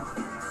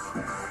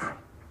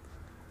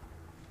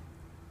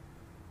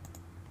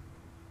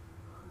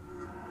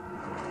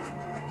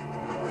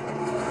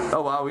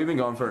 Oh wow, we've been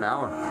going for an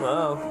hour.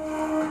 Wow.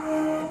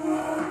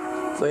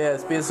 So yeah,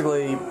 it's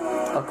basically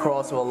a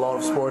cross of a lot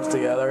of sports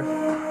together.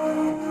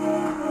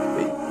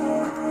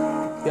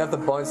 You have to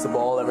bounce the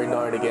ball every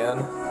now and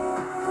again.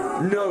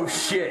 No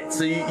shit.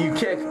 So you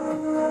kick. No,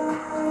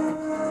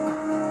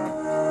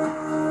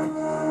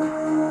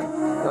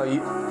 you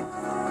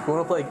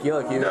want to play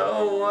Gaelic?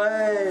 No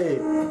way.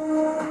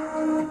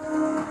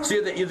 So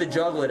you have to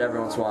juggle it every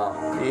once in a while.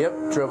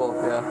 Yep, dribble.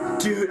 Yeah.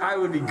 Dude, I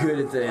would be good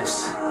at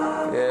this.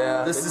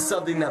 Yeah. This is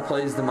something that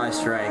plays to my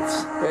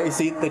strengths. Yeah, you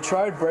see, they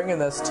tried bringing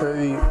this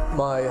to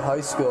my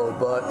high school,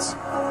 but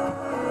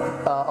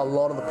a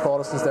lot of the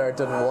Protestants there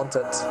didn't want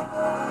it.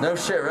 No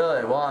shit,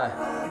 really? Why?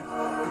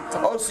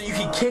 Oh, so you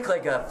can kick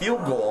like a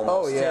field goal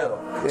almost, yeah. too.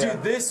 Yeah.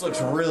 Dude, this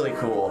looks really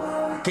cool.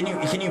 Can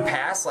you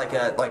pass like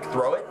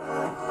throw it?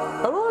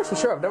 I'm not actually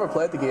sure. I've never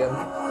played the game.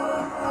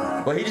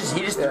 Well, he just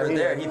threw it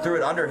there. He threw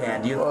it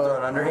underhand. Do you throw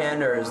it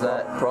underhand or is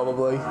that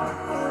probably?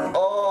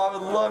 Oh, I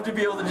would love to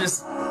be able to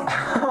just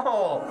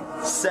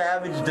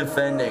savage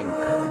defending.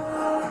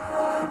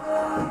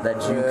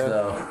 That juke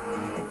though.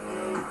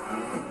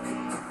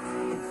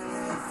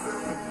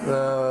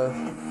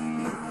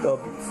 The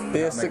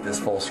basic. I'll make this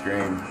full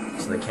screen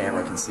so the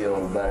camera can see a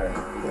little better.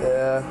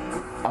 Yeah.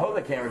 I hope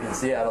the camera can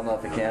see it. I don't know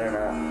if it can or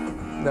not.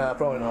 Nah,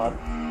 probably not.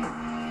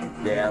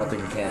 Yeah, I don't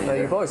think it can either. No,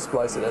 you can probably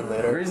splice it in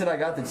later. The reason I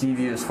got the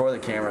TV is for the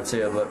camera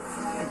too, but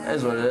it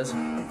is what it is.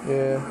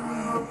 Yeah.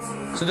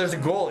 So there's a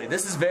goalie.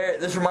 This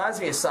reminds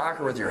me of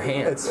soccer with your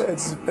hands.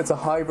 It's a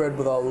hybrid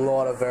with a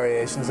lot of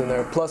variations in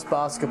there, plus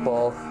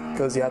basketball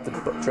because you have to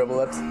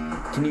dribble it.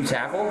 Can you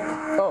tackle?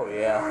 Oh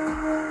yeah.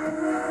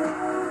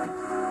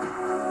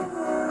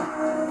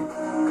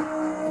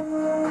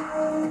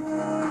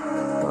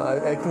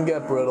 It can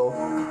get brutal.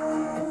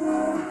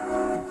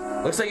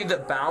 Looks like you have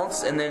to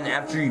bounce, and then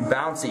after you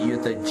bounce it, you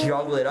have to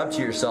juggle it up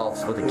to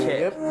yourself with a kick.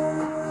 Yep.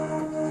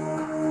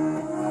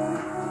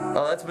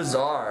 Oh, that's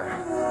bizarre.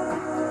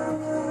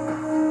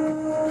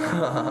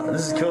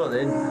 This is cool,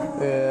 dude.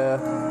 Yeah.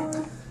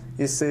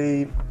 You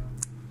see,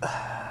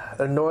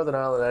 in Northern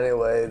Ireland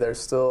anyway, there's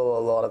still a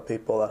lot of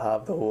people that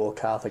have the whole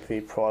Catholic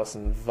v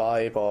Protestant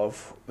vibe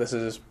of, this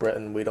is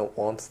Britain, we don't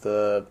want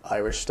the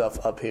Irish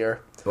stuff up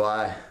here.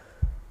 Why?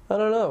 I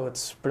don't know,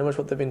 it's pretty much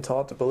what they've been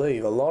taught to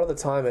believe. A lot of the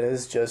time it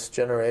is just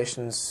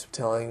generations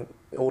telling,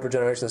 older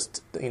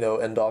generations,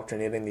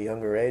 indoctrinating the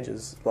younger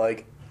ages.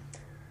 Like,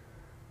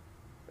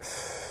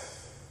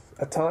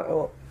 at time,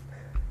 well,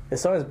 it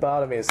sounds bad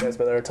to me to say this,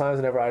 but there are times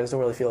whenever I just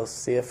don't really feel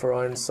safe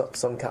around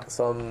some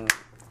Catholic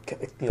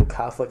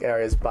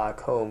areas back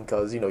home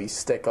because, you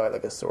stick out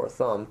like a sore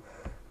thumb,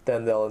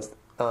 then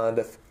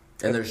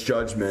and there's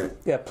judgment.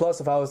 Yeah,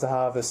 plus if I was to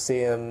have the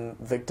same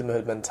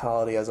victimhood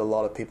mentality as a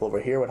lot of people over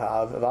here would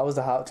have, if I was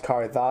to have to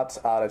carry that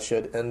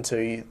attitude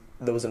into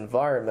those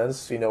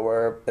environments,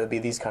 where it'd be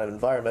these kind of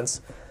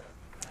environments,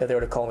 if they were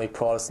to call me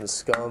Protestant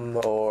scum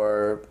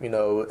or,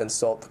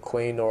 insult the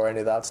Queen or any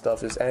of that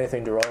stuff, just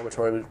anything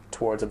derogatory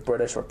towards a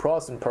British or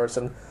Protestant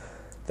person,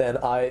 then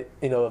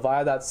if I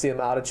had that same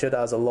attitude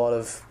as a lot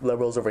of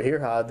liberals over here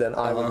had, then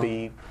I would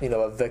be,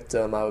 a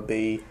victim, I would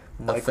be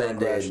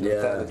offended.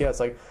 Yeah, it's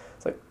like,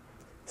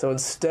 so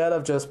instead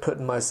of just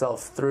putting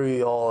myself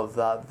through all of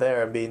that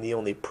there and being the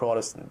only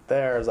Protestant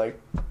there, it's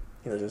like,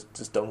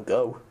 just don't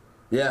go.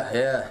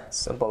 Yeah.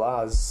 Simple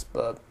as.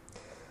 But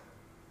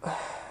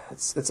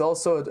it's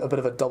also a bit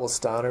of a double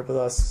standard with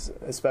us,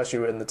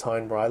 especially in the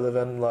town where I live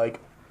in. Like,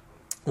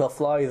 they'll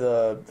fly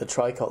the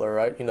tricolour,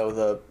 right?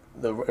 The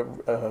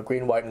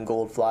green, white and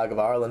gold flag of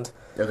Ireland.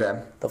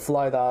 Okay. They'll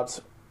fly that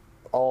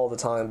all the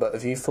time, but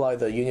if you fly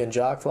the Union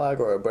Jack flag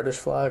or a British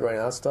flag or any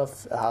of that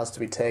stuff, it has to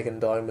be taken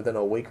down within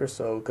a week or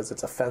so because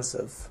it's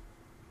offensive.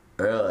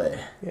 Really?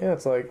 Yeah,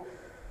 it's like,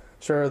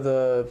 sure,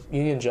 the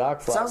Union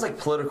Jack flag... Sounds like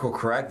political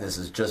correctness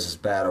is just as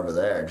bad over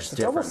there, just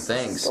different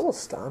things. It's double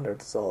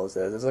standard, is all it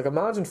is. It's like,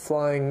 imagine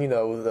flying,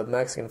 the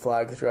Mexican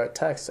flag throughout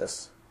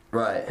Texas.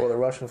 Right. Or the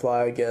Russian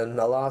flag in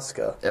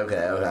Alaska.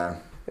 Okay.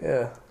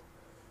 Yeah.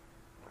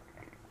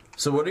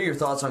 So what are your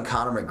thoughts on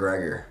Conor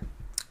McGregor?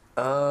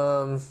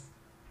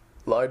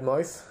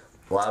 Loudmouth.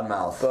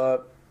 Loudmouth.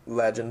 But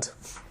legend.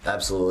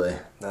 Absolutely.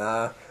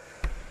 Nah.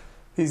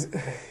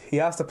 he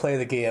has to play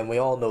the game. We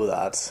all know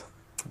that.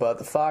 But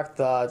the fact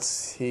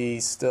that he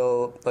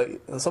still,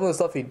 like, some of the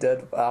stuff he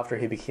did after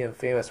he became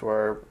famous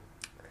were,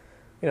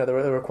 you know, they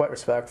were quite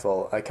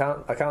respectful. I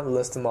can't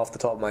list them off the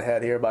top of my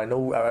head here, but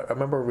I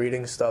remember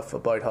reading stuff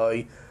about how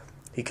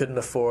he couldn't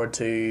afford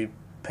to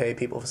pay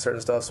people for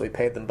certain stuff, so he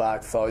paid them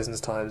back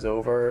thousands times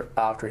over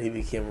after he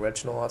became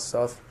rich and all that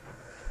stuff.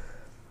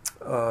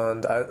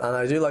 And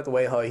I do like the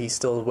way how he's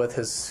still with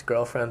his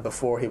girlfriend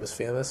before he was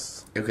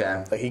famous.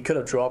 Okay. Like, he could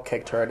have drop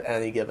kicked her at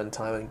any given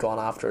time and gone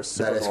after a supermodel.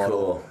 That is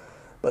cool.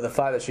 But the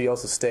fact that she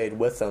also stayed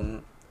with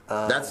him.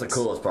 That's the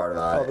coolest part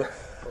about it.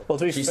 Well,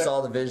 she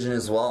saw the vision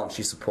as well, and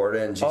she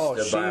supported it, and she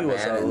stood by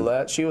her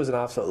man. She was an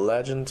absolute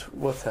legend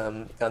with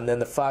him. And then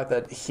the fact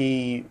that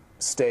he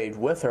stayed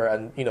with her,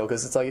 and, you know,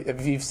 because it's like,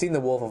 if you've seen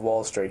The Wolf of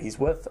Wall Street, he's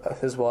with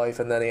his wife,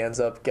 and then he ends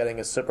up getting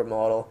a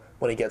supermodel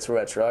when he gets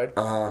rich, right?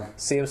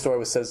 Same story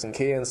with Citizen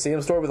Kane,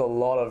 same story with a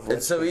lot of rich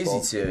It's so people.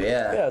 easy to,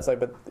 yeah. Yeah, it's like,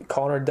 but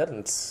Connor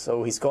didn't,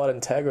 so he's got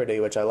integrity,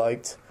 which I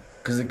liked.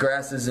 Because the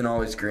grass isn't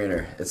always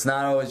greener. It's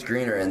not always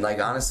greener, and, like,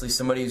 honestly,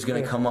 somebody who's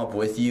going to come up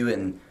with you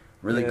and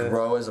really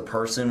grow as a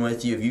person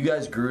with you, if you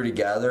guys grew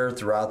together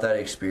throughout that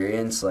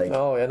experience, like...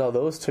 Oh, yeah, no,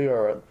 those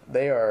two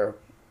they're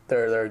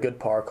a good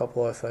power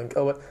couple, I think.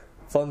 Oh, but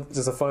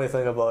just a funny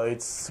thing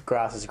about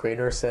grass is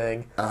greener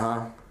saying,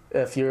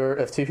 if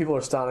two people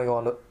are standing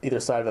on either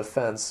side of a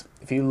fence,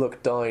 if you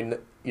look down,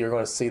 you're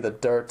going to see the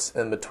dirt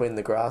in between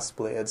the grass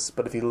blades,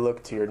 but if you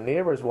look to your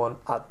neighbor's one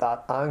at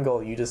that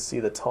angle, you just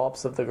see the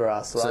tops of the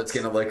grass. So it's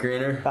going to look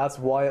greener? That's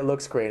why it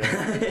looks greener.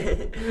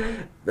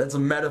 That's a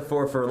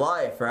metaphor for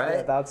life, right?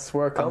 Yeah, that's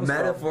where it comes from.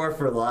 A metaphor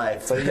for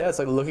life. So yeah, it's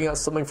like looking at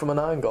something from an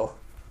angle.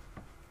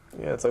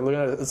 Yeah, it's like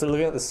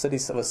looking at the city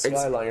of a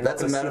skyline.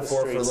 That's a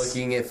metaphor for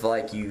looking if,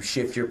 like, you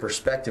shift your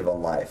perspective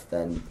on life,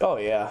 then... Oh,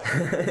 yeah.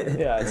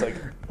 Yeah, it's like,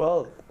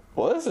 well,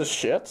 this is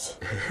shit.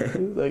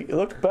 Like, it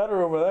looked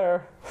better over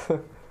there.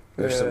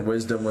 There's some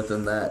wisdom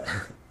within that.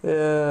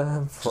 Yeah,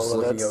 I'm full just of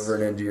looking over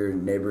and into your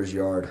neighbor's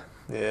yard.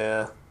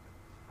 Yeah.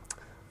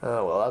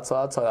 Oh, well, that's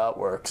how that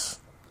works.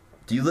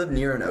 Do you live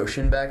near an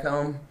ocean back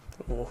home?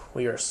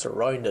 We are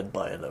surrounded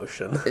by an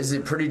ocean. Is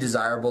it pretty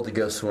desirable to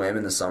go swim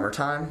in the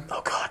summertime?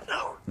 Oh, God,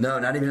 no. No,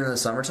 not even in the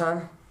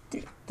summertime?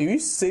 Do you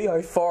see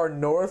how far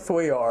north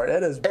we are?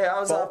 It is. Hey, I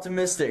was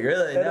optimistic,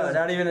 really. No,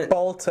 not even.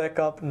 Baltic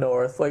up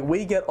north. Like,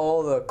 we get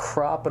all the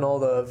crap and all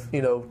the,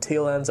 you know,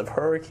 tail ends of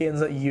hurricanes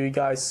that you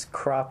guys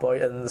crap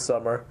out in the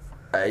summer.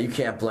 You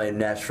can't blame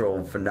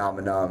natural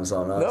phenomenons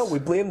on us. No, we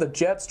blame the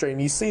jet stream.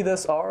 You see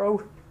this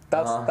arrow?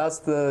 That's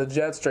the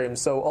jet stream.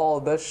 So all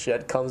this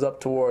shit comes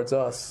up towards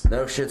us.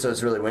 No shit. So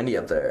it's really windy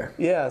up there.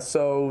 Yeah.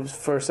 So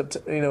for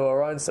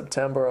around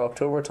September,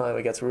 October time,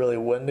 it gets really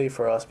windy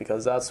for us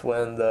because that's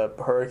when the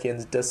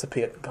hurricanes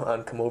dissipate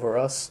and come over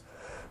us.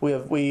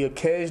 We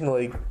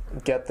occasionally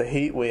get the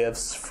heat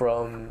waves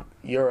from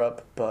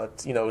Europe,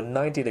 but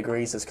 90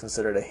 degrees is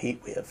considered a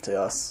heat wave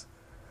to us.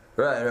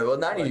 Right. Well,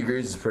 90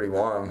 degrees is pretty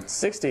warm.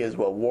 60 is a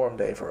warm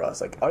day for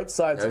us. Like,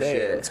 outside today,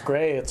 it's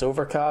grey, it's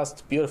overcast,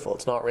 it's beautiful,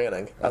 it's not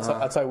raining.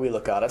 That's how we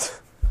look at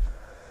it.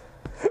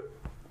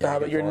 Yeah,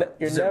 but you're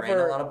Does never. It rain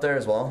a lot up there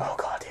as well? Oh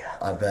God, yeah.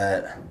 I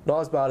bet. Not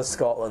as bad as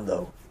Scotland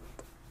though.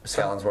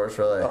 Scotland's worse,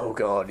 really. Oh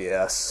God,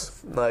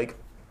 yes. Like,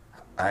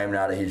 I am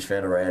not a huge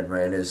fan of rain.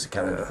 Rain is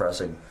kind of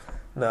depressing.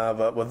 Nah,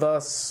 but with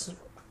us,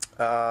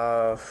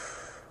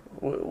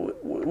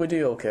 we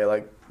do okay.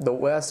 Like, the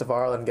west of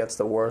Ireland gets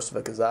the worst of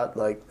it because that,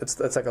 like,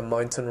 it's like a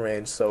mountain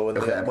range. So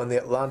when the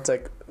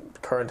Atlantic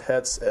current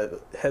hits,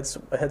 it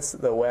hits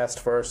the west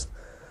first,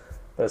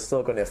 but it's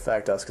still going to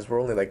affect us because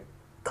we're only like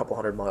a couple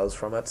hundred miles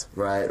from it.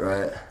 Right.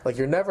 Like,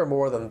 you're never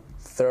more than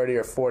 30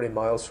 or 40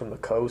 miles from the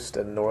coast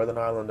in Northern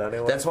Ireland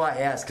anyway. That's why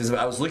I asked, because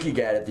I was looking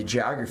at it, the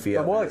geography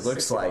of it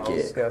looks like miles.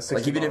 it. Yeah,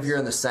 like, even miles. if you're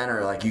in the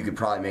center, like, you could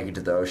probably make it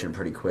to the ocean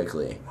pretty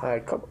quickly.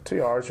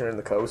 2 hours you're in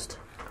the coast.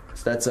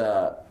 So that's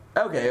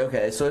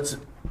okay. So it's,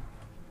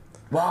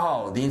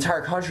 wow, the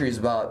entire country is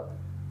about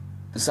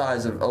the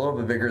size of, a little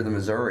bit bigger than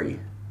Missouri.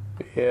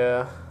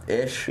 Yeah.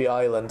 Ish. The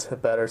island, I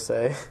better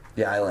say.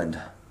 The island.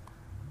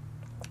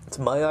 It's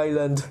my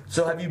island.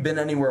 So have you been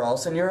anywhere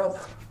else in Europe?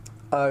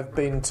 I've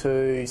been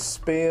to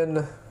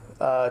Spain,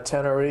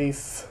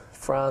 Tenerife,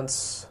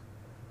 France,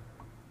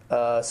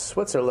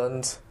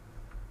 Switzerland,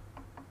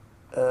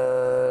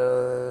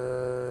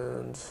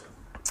 and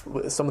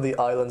some of the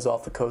islands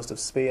off the coast of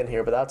Spain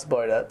here, but that's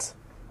about it.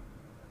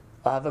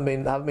 I haven't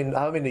been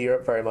to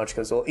Europe very much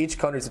because, well, each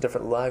country's a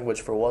different language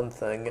for one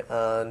thing,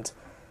 and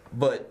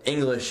but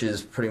English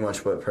is pretty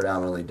much what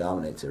predominantly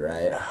dominates it,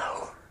 right?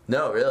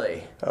 No,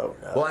 really. Oh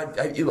no. Well,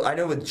 I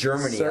know with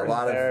Germany, a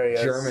lot of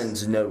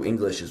Germans know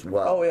English as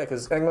well. Oh yeah,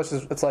 because English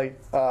it's like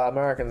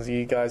Americans.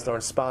 You guys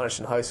learn Spanish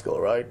in high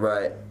school, right?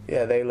 Right.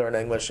 Yeah, they learn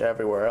English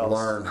everywhere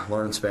else.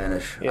 Learn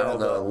Spanish. Yeah, I don't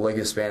know.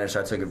 Like Spanish,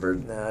 I took it for.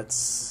 Nah,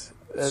 it's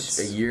It's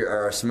a year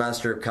or a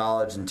semester of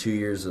college and 2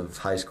 years of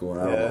high school,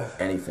 and I don't know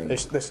anything.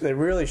 They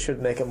really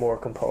should make it more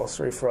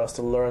compulsory for us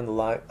to learn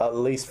at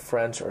least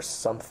French or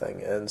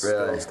something in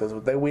schools,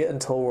 because they wait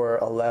until we're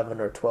 11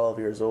 or 12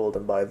 years old,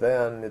 and by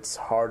then it's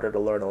harder to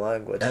learn a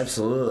language.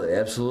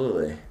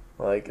 Absolutely.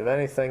 Like, if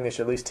anything, they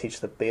should at least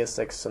teach the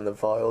basics and the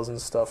vowels and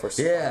stuff, or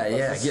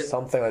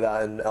something like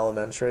that in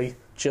elementary,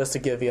 just to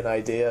give you an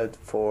idea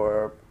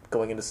for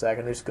going into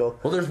secondary school.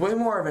 Well, there's way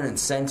more of an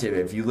incentive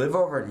if you live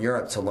over in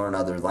Europe to learn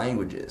other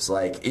languages.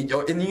 Like,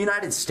 in the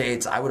United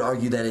States, I would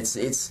argue that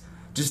it's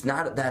just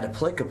not that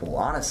applicable,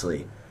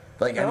 honestly.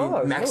 Like, I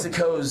mean,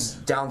 Mexico's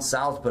down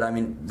south, but I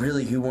mean,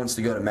 really, who wants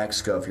to go to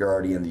Mexico if you're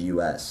already in the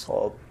U.S.?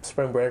 Well,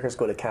 spring breakers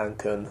go to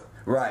Cancun.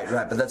 Right,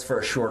 but that's for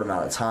a short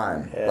amount of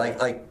time. Yeah.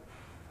 Like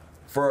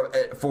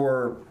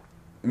for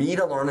me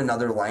to learn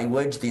another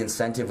language, the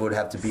incentive would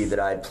have to be that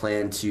I'd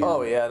plan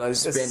to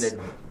spend a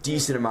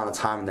decent amount of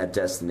time in that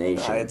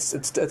destination.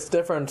 It's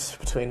different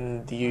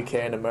between the UK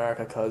and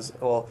America because,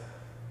 well,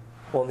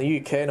 in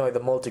the UK now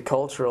the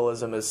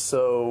multiculturalism is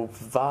so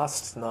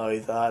vast now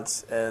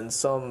that in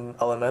some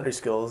elementary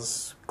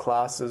schools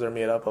classes are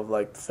made up of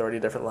like 30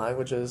 different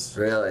languages.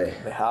 Really?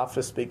 They have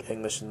to speak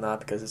English in that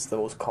because it's the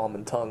most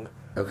common tongue.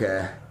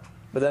 Okay.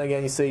 But then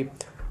again, you see,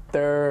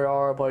 there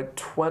are about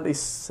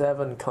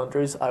 27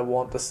 countries, I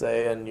want to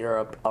say, in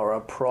Europe, or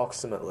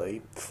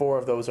approximately. 4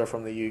 of those are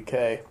from the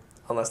UK,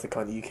 unless they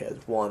count the UK as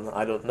one,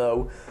 I don't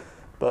know.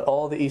 But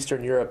all the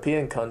Eastern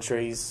European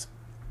countries,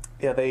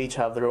 they each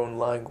have their own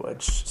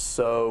language.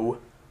 So,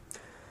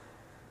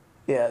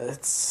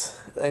 it's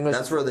English.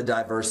 That's where the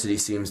diversity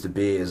seems to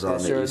be, is on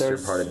the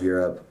eastern part of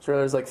Europe. Sure,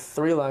 there's like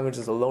 3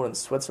 languages alone in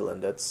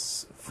Switzerland.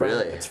 It's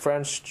It's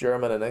French,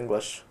 German, and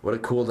English. What a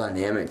cool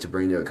dynamic to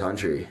bring to a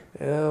country.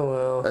 Yeah,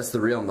 well, that's the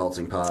real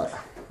melting pot.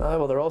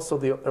 Well, they're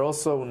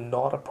also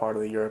not a part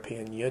of the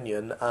European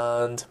Union,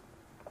 and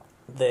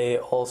they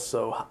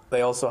also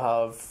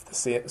have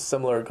the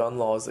similar gun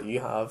laws that you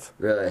have.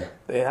 Really?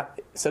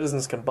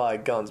 Citizens can buy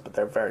guns, but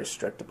they're very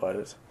strict about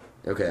it.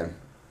 Okay.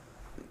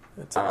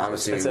 I'm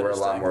assuming we're a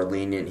lot more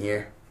lenient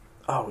here.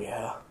 Oh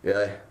yeah.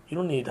 Really? You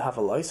don't need to have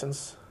a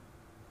license.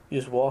 You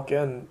just walk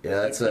in.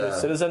 Yeah, that's a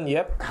citizen.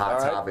 Yep. Hot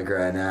topic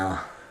right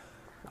now.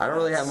 I don't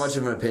really have much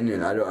of an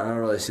opinion. I don't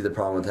really see the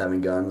problem with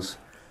having guns.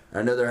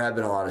 I know there have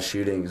been a lot of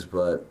shootings,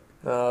 but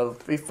to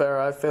be fair,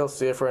 I feel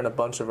safer in a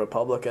bunch of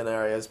Republican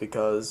areas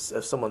because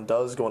if someone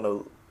does go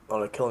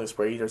on a killing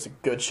spree, there's a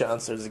good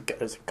chance there's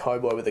a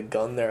cowboy with a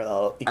gun there.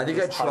 I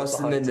think I trust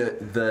in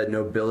the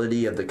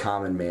nobility of the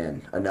common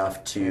man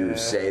enough to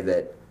say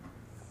that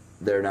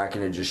they're not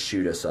going to just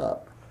shoot us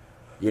up.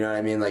 You know what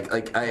I mean?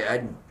 Like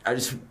I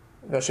just.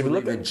 No,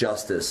 believe in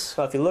justice.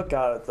 If you look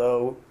at it,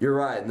 though, you're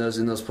right. In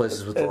those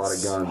places with a lot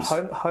of guns.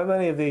 How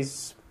many of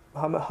these?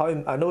 I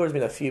know there's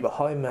been a few, but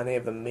how many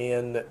of the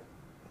main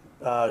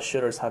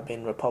shooters have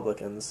been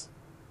Republicans?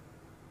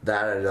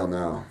 That I don't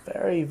know.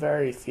 Very,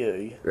 very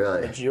few.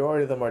 Really? The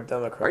majority of them are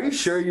Democrats. Are you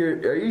sure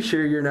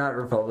you're not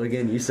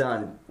Republican? You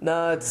sound.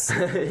 No, that's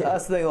the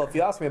thing. Well, if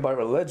you ask me about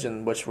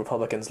religion, which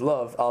Republicans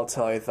love, I'll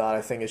tell you that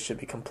I think it should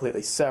be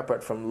completely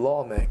separate from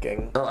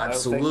lawmaking. Oh,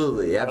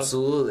 absolutely,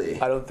 absolutely.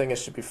 I don't think it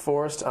should be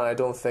forced, and I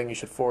don't think you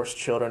should force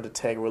children to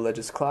take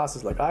religious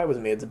classes like I was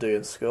made to do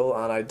in school,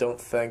 and I don't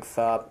think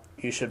that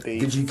you should be.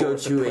 Did you go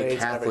to a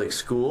Catholic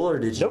school, or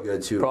did you go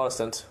to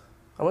Protestant?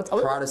 I'm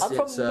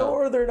Protestant, from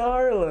Northern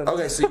Ireland.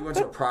 Okay, so you went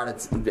to a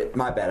Protestant.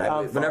 My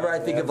bad. Whenever I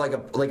think of like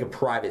a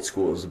private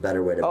school is a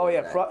better way to. Oh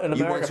yeah, in America,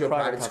 you went to a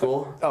private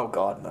school. Oh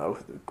God, no.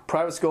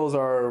 Private schools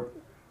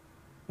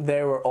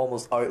they were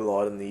almost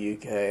outlawed in the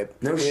UK.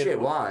 No shit.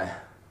 Why?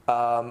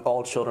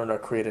 All children are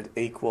created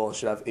equal and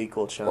should have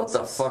equal chances.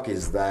 What the fuck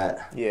is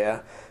that?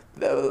 Yeah.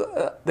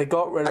 They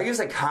got rid of. I guess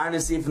I kind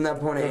of see it from that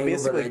point of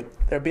view.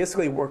 They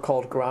basically were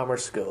called grammar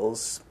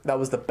schools. That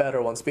was the better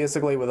ones.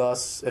 Basically, with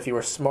us, if you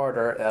were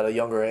smarter at a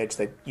younger age,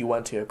 you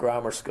went to a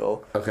grammar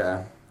school.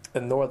 Okay.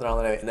 In Northern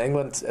Ireland, in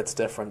England, it's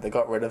different. They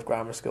got rid of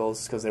grammar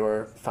schools because they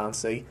were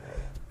fancy.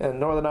 In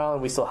Northern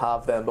Ireland, we still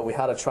have them, but we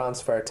had a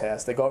transfer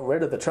test. They got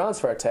rid of the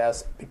transfer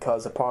test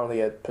because apparently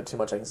it put too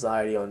much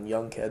anxiety on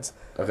young kids.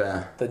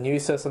 Okay. The new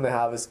system they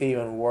have is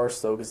even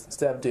worse, though, because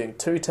instead of doing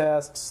 2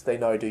 tests, they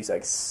now do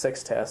like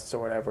 6 tests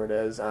or whatever it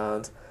is,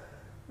 and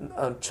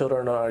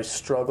children are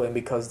struggling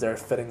because they're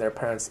fitting their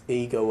parents'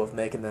 ego of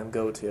making them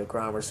go to a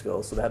grammar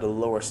school. So they had to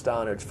lower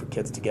standards for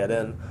kids to get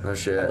in. Oh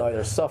shit. And now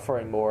they're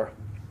suffering more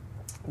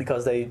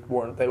because they're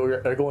going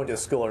to a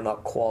school they're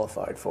not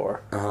qualified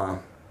for.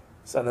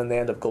 And then they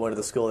end up going to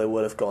the school they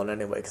would have gone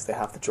anyway because they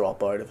have to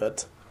drop out of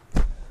it.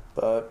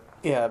 But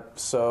yeah,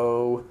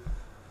 so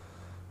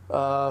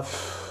that's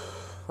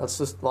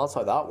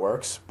how that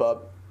works.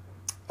 But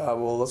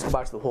well, let's go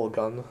back to the whole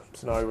gun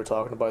scenario we're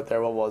talking about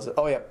there. What was it?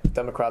 Oh yeah,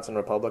 Democrats and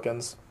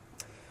Republicans.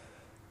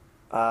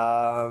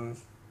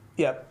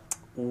 Yeah,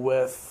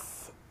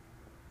 with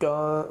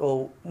gun.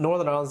 Well,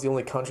 Northern Ireland's the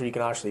only country you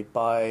can actually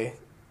buy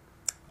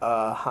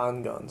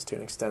handguns to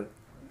an extent.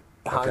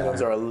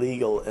 handguns are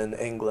illegal in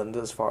England,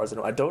 as far as I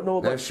know. I don't know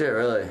about. No shit,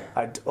 really.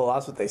 Well,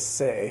 that's what they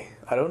say.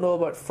 I don't know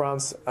about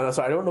France. I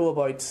don't know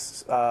about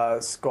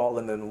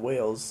Scotland and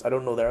Wales. I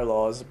don't know their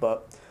laws,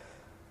 but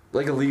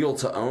like illegal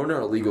to own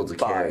or illegal to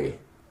carry?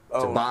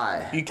 To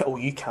buy.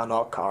 You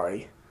cannot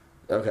carry.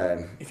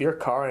 Okay. If you're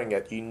carrying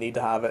it, you need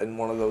to have it in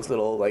one of those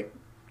little like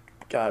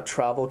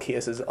travel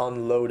cases,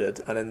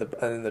 unloaded, and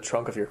in the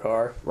trunk of your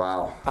car.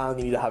 Wow. And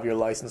you need to have your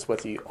license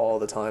with you all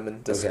the time.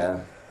 And okay.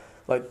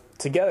 Like,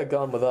 to get a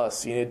gun with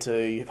us, you need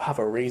to have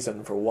a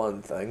reason for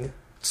one thing.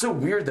 It's so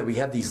weird that we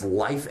have these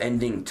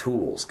life-ending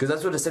tools, because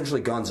that's what essentially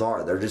guns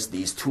are. They're just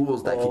these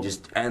tools that can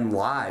just end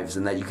lives,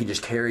 and that you can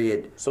just carry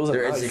it.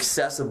 It's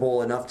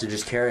accessible enough to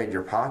just carry it in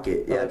your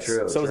pocket. Yeah,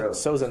 true.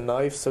 So is a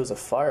knife. So is a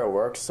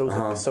firework. So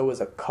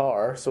is a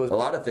car. So is a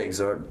lot of things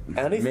are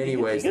many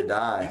ways to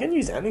die. You can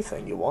use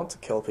anything you want to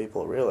kill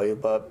people, really,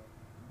 but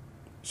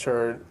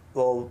sure.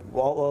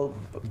 Well,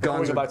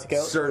 guns are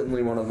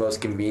certainly one of the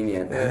most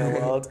convenient. Yeah,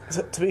 well,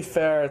 to be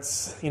fair,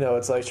 it's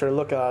like, sure,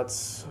 look at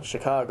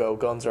Chicago.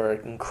 Guns are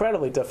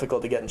incredibly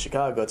difficult to get in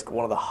Chicago. It's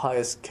one of the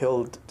highest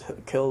kill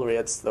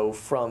rates, though,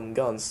 from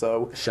guns.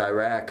 So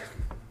Chirac.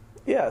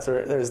 Yeah,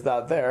 so there's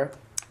that there.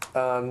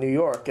 New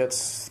York,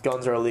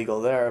 guns are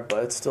illegal there,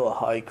 but it's still a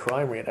high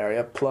crime rate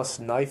area. Plus,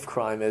 knife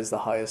crime is the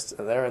highest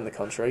there in the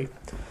country.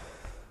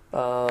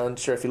 And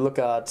sure, if you look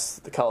at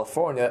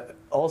California,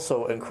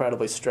 also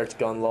incredibly strict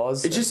gun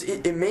laws.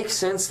 It makes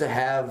sense to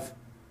have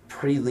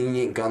pretty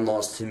lenient gun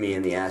laws to me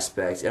in the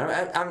aspect.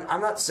 I'm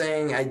not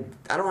saying I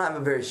don't have a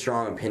very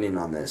strong opinion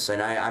on this,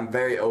 and I'm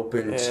very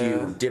open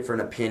to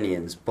different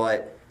opinions,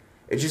 but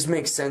it just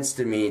makes sense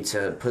to me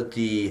to put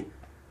the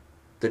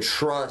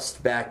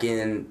trust back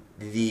in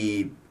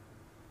the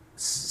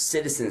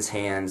citizens'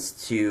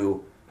 hands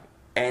to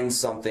end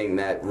something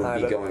that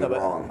would be going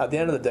wrong. At the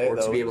end of the day, or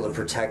to be able to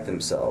protect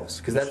themselves,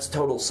 because that's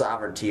total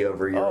sovereignty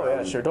over your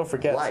own sure. Don't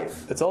forget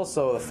life. It's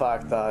also the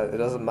fact that it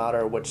doesn't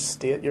matter which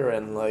state you're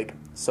in. Like,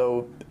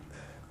 so,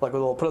 like,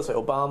 we'll put it this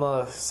way: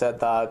 Obama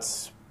said that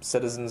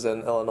citizens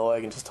in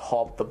Illinois can just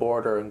hop the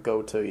border and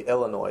go to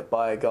Illinois,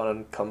 buy a gun,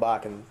 and come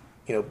back and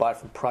buy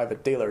from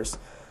private dealers.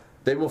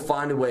 They will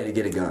find a way to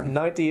get a gun.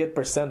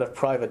 98% of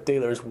private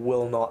dealers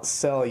will not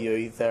sell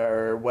you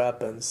their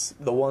weapons.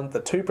 The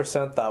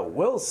 2% that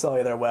will sell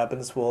you their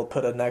weapons will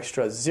put an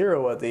extra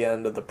 0 at the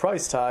end of the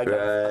price tag,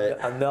 right,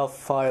 and they'll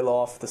file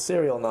off the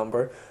serial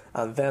number,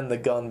 and then the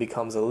gun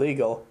becomes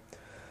illegal.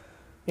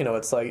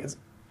 It's like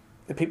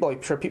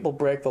people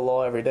break the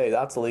law every day.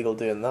 That's illegal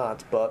doing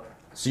that, but.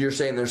 So you're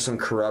saying there's some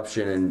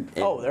corruption in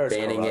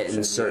banning it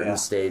in certain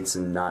states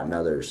and not in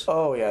others?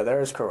 Oh yeah,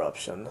 there's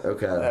corruption.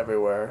 Okay.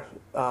 Everywhere.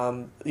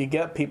 You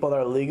get people that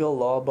are legal,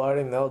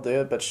 law-abiding, they'll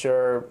do it, but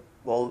sure,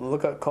 well,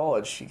 look at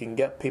college. You can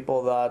get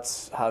people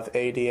that have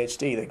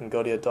ADHD. They can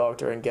go to a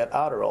doctor and get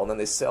Adderall, and then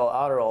they sell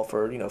Adderall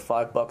for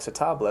 $5 a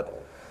tablet.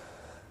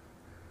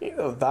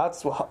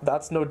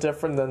 That's no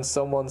different than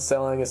someone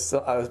selling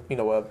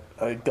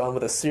a gun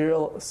with a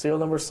serial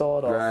number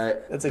sawed off.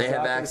 Right. They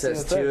have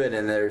access to it,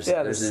 and there's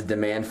a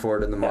demand for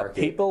it in the market.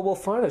 People will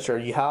find it. Sure,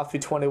 you have to be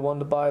 21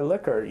 to buy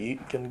liquor. You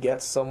can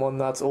get someone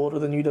that's older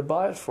than you to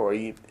buy it for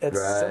you. It's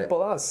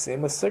simple as.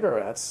 Same with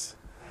cigarettes.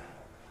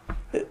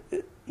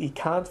 You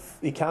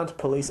can't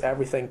police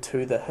everything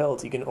to the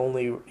hilt. You can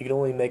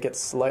only make it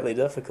slightly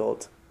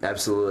difficult.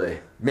 Absolutely.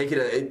 Make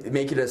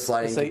it a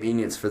slight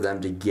inconvenience for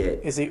them to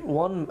get. You see,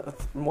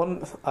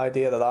 one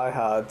idea that I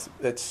had,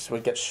 it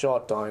would get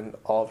shot down,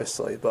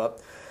 obviously,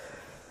 but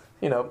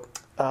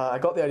I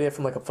got the idea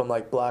from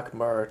Black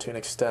Mirror to an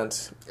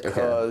extent,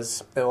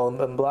 because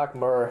in Black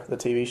Mirror, the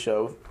TV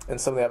show, in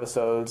some of the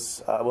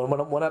episodes,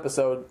 one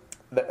episode,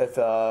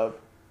 if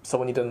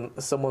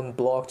someone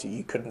blocked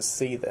you couldn't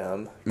see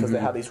them because they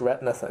had these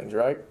retina things,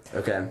 right?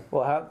 Okay.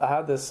 Well, I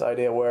had this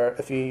idea where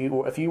if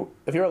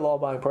you're a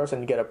law-abiding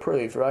person, you get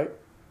approved, right?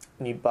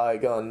 And you buy a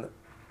gun,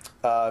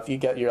 if you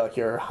get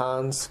your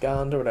hand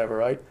scanned or whatever,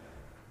 right?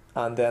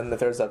 And then if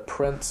there's a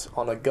print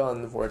on a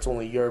gun where it's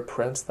only your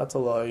print that's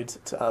allowed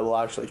to will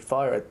actually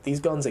fire it.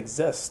 These guns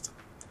exist.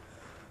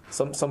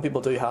 Some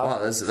people do have. Wow,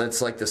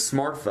 that's like the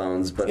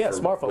smartphones, but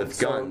smartphones with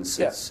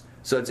guns.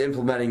 So it's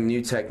implementing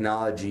new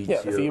technology.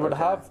 Yeah, if you were to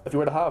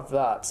have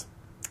that,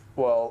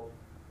 well,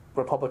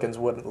 Republicans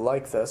wouldn't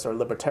like this, or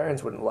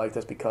libertarians wouldn't like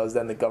this, because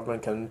then the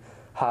government can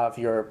have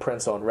your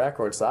prints on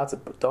record. So that's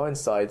a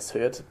downside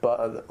to it.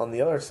 But on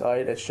the other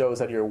side, it shows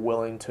that you're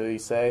willing to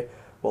say,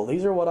 well,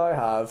 these are what I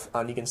have,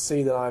 and you can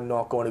see that I'm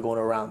not going to go on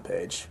a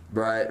rampage.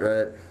 Right.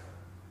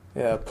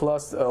 Yeah.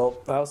 Plus, I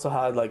also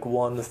had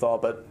one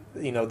thought, but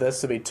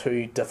this would be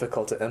too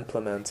difficult to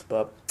implement,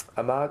 but.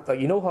 I'm at,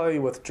 how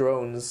with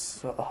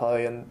drones,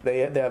 and they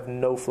have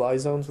no fly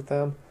zones with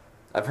them?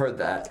 I've heard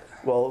that.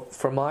 Well,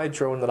 for my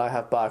drone that I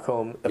have back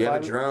home... You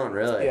have a drone,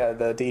 really? Yeah,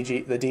 the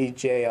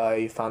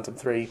DJI Phantom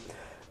 3.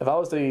 If I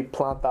was to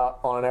plant that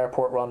on an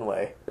airport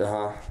runway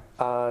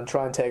and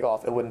try and take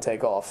off, it wouldn't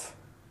take off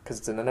because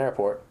it's in an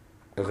airport.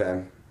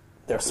 Okay.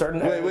 There are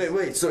certain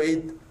Wait. So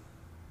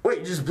Wait,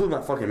 you just blew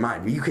my fucking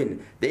mind. You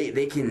can,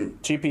 they can...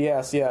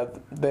 GPS, yeah.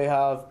 They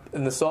have,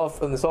 in the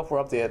software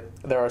update,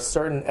 there are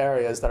certain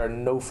areas that are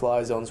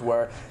no-fly zones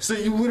where... So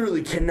you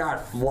literally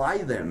cannot fly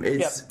them.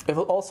 It's... Yeah.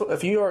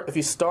 If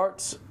you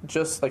start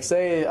just, like,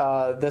 say,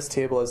 this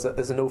table is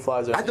a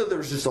no-fly zone. I thought there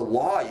was just a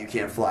law you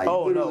can't fly.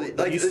 Oh, no.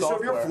 Like, so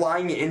if you're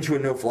flying into a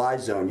no-fly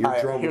zone,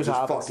 your drone will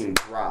just fucking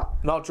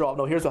drop. Not drop.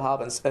 No, here's what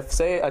happens. If,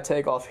 say, I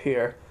take off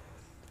here,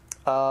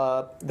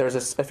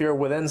 if you're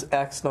within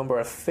X number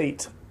of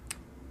feet...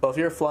 Well, if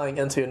you're flying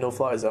into a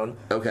no-fly zone,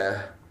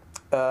 okay,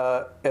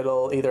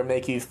 it'll either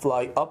make you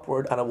fly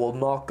upward and it will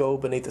not go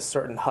beneath a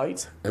certain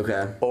height,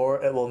 okay, or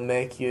it will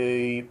make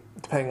you,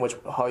 depending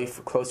how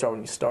close you are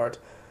when you start,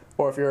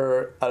 or if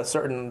you're at a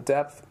certain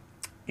depth,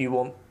 you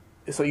won't.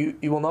 So you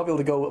will not be able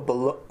to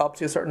go up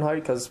to a certain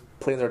height because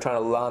planes are trying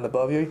to land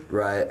above you.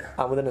 Right.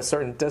 And within a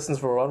certain distance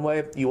from a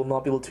runway, you will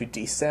not be able to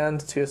descend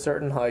to a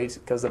certain height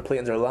because the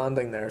planes are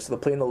landing there. So the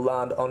plane will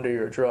land under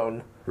your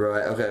drone.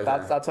 Right. Okay.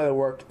 That's how it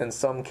worked in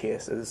some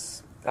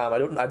cases. I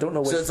don't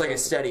know. So it's like a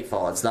steady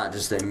fall. It's not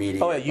just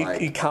immediate. Oh yeah,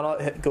 you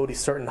cannot go to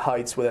certain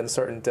heights within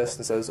certain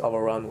distances of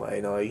a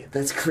runway. No.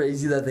 That's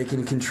crazy that they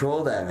can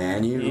control that,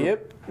 man.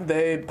 Yep,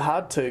 they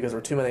had to because there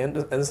were too many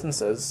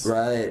instances.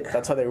 Right.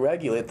 That's how they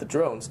regulate the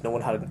drones. No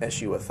one had an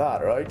issue with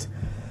that, right?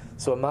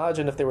 So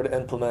imagine if they were to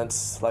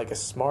implement like a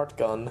smart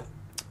gun,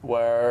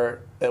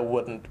 where it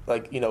wouldn't,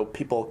 like,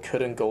 people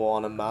couldn't go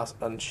on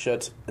and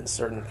shoot in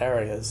certain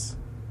areas,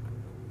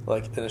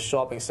 like in a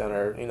shopping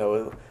center.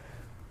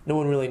 No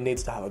one really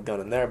needs to have a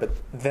gun in there, but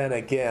then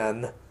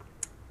again,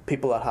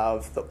 people that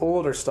have the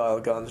older style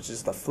guns, which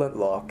is the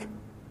flintlock,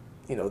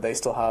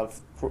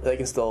 they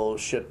can still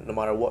shoot no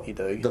matter what you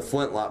do. The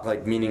flintlock,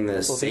 like meaning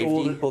the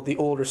safety? The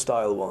older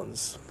style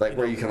ones. Like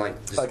where you can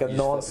just like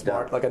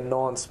a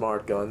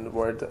non-smart gun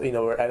where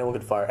where anyone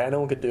could fire.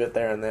 Anyone could do it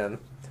there and then.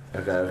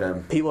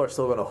 Okay. People are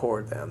still going to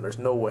hoard them. There's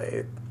no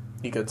way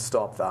you could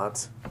stop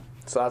that.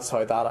 So that's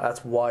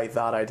why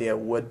that idea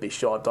would be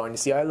shot down. You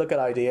see, I look at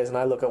ideas and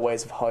I look at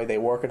ways of how they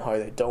work and how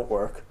they don't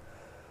work.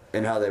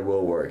 And how they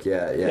will work,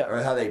 yeah.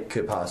 Or how they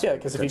could possibly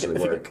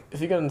work.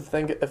 If you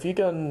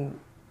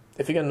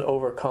can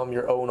overcome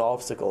your own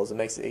obstacles, it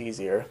makes it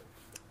easier.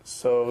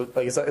 So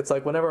it's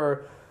like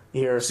whenever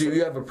you hear... So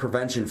you have a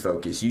prevention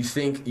focus. You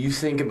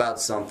think about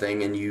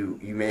something and you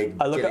may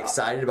get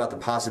excited about the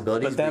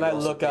possibilities, but then I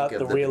look at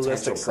the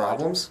realistic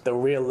problems. The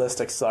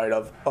realistic side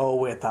of, oh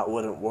wait, that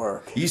wouldn't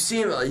work. You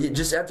seem,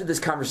 just after this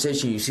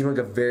conversation, you seem like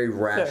a very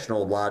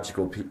rational,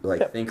 logical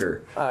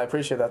thinker. I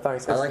appreciate that.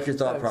 Thanks. I like your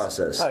thought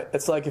process.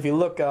 It's like if you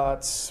look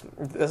at...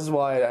 This is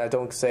why I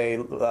don't say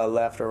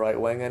left or right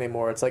wing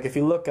anymore. It's like if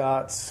you look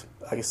at,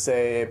 like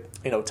say,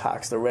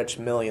 tax the rich,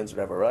 millions,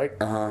 whatever, right?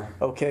 Uh-huh.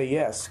 Okay,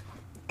 yes.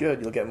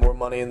 Good, you'll get more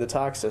money in the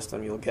tax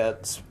system, you'll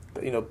get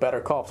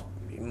better cops,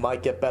 you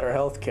might get better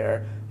health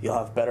care, you'll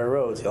have better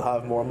roads, you'll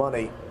have more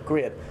money.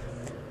 Great.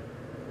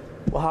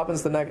 What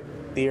happens the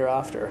year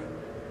after?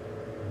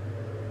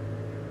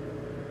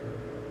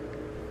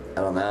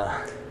 I don't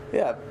know.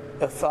 Yeah,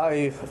 if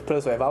I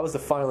was to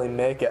finally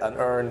make it and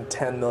earn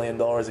 $10 million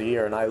a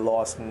year and I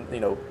lost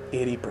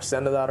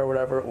 80% of that or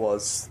whatever it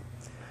was,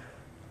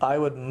 I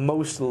would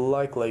most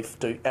likely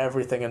do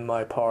everything in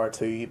my power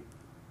to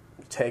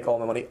take all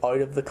my money out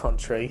of the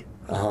country,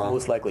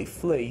 most likely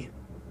flee.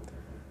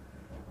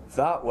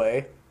 That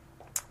way,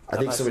 I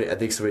think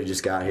somebody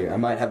just got here. I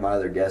might have my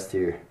other guest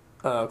here.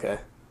 Oh, okay.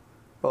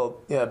 Well,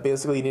 yeah.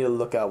 Basically, you need to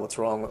look at what's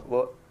wrong.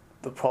 What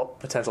the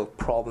potential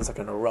problems that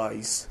can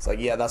arise. It's like,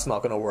 yeah, that's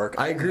not going to work.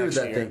 I agree with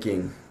that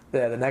thinking.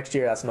 Yeah, the next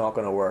year that's not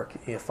going to work.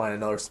 You find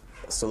another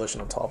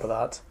solution on top of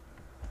that.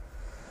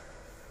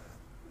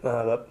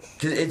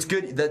 It's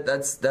good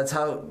that's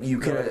how you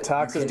can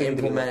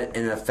implement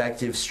an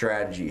effective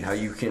strategy. How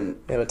you can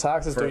but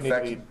taxes do need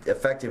to be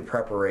effective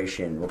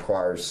preparation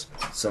requires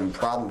some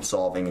problem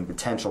solving and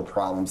potential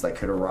problems that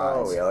could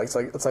arise. Oh yeah,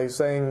 it's like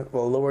saying,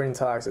 well, lowering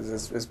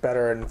taxes is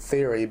better in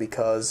theory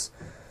because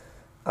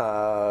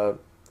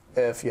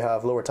if you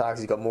have lower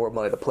taxes, you got more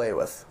money to play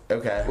with.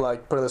 Okay.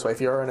 Like, put it this way: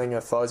 if you're earning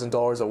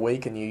 $1,000 a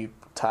week and you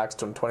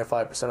taxed on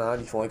 25% of that,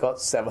 you've only got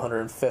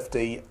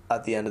 $750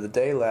 at the end of the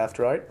day left,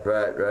 right?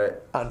 Right.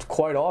 And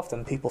quite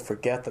often, people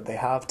forget that they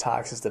have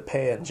taxes to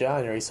pay in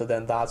January, so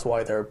then that's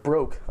why they're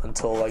broke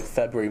until like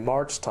February,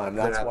 March time.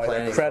 That's why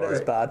their credit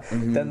is bad.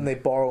 Mm-hmm. Then they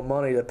borrow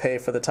money to pay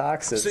for the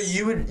taxes. So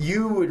you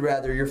would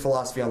rather, your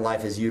philosophy on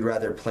life is you'd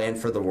rather plan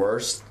for the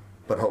worst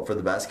but hope for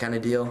the best kind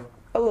of deal?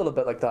 A little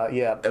bit like that,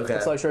 yeah. Okay.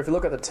 It's like, sure, if you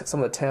look at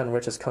some of the 10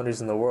 richest countries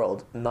in the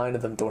world, 9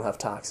 of them don't have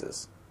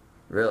taxes.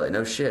 Really?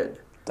 No shit.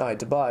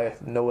 Dubai,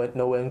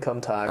 no income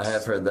tax. I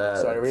have heard that.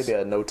 Saudi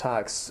Arabia, no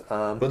tax.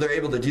 But they're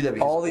able to do that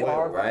because all the oil,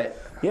 Arab, right?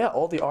 Yeah,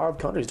 all the Arab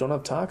countries don't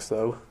have tax,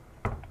 though.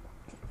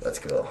 That's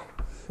cool.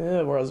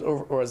 Yeah,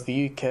 whereas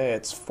the UK,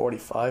 it's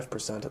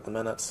 45% at the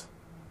minute.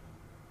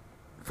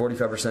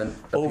 45%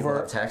 of people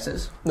have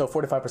taxes? No,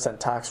 45%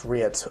 tax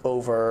rate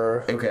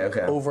over...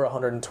 Okay. Over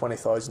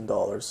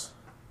 $120,000.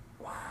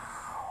 Wow.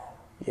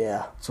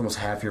 Yeah. It's almost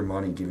half your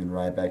money given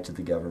right back to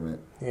the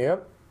government.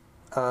 Yep.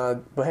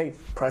 But hey,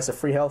 price of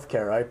free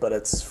healthcare, right? But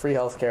it's free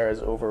healthcare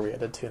is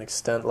overrated to an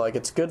extent. Like,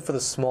 it's good for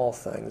the small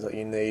things that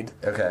you need.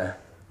 Okay.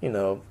 You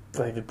know,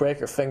 like if you break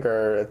your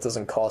finger, it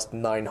doesn't cost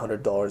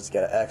 $900 to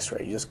get an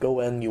X-ray. You just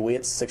go in, you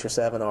wait 6 or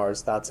 7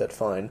 hours. That's it,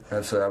 fine.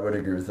 Absolutely, I would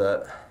agree with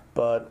that.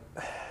 But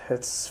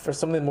it's for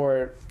something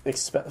more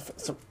expensive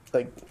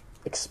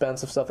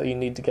stuff that you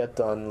need to get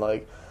done.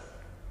 Like,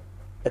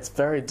 it's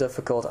very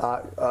difficult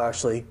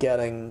actually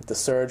getting the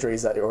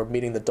surgeries or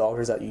meeting the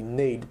doctors that you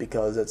need,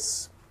 because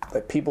it's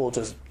like people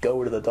just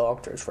go to the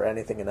doctors for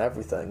anything and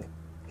everything.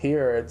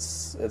 Here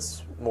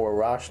it's more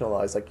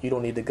rationalized. Like, you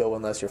don't need to go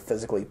unless you're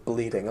physically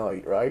bleeding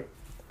out, right?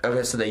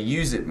 Okay, so they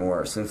use it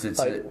more since it's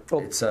put it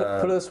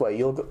this way: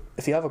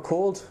 if you have a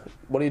cold,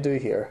 what do you do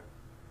here?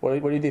 What do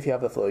you do if you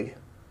have the flu?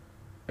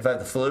 If I have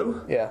the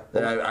flu, yeah,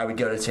 then I would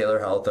go to Taylor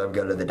Health. I would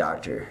go to the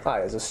doctor.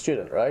 As a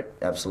student, right?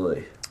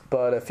 Absolutely.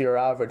 But if you're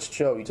average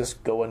Joe, you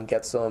just go and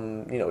get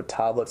some,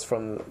 tablets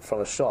from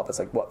a shop. It's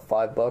like, what,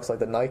 $5, like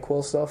the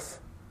NyQuil stuff?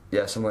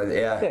 Yeah, something like that,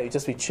 yeah. Yeah, you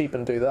just be cheap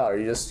and do that, or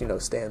you just,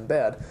 stay in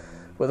bed.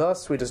 With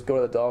us, we just go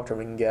to the doctor and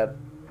we can get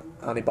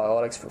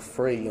antibiotics for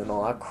free and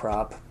all that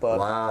crap. But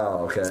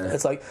wow, okay.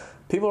 It's like,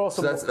 people are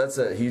also... So that's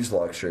a huge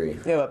luxury.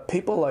 Yeah, but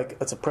people like...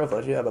 It's a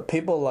privilege, yeah, but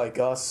people like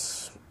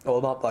us... Well,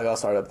 not like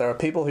us, sorry. There are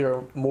people who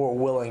are more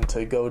willing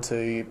to go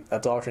to a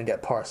doctor and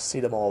get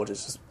paracetamol, which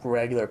is just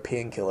regular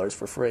painkillers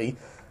for free,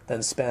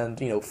 than spend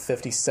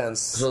 50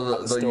 cents at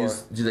the store.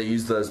 Do they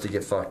use those to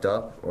get fucked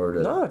up, or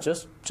no,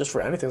 just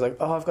for anything? It's like,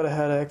 oh, I've got a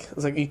headache.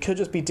 It's like, you could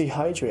just be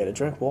dehydrated.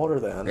 Drink water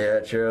then. Yeah,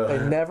 true. They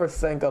never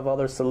think of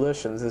other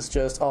solutions. It's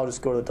just, oh,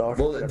 just go to the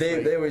doctor. Well,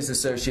 they always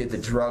associate the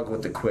drug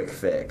with the quick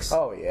fix.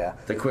 Oh yeah,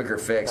 the quicker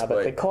fix.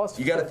 But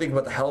you got to think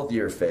about the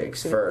healthier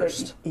fix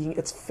first.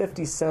 It's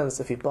 50 cents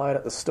if you buy it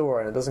at the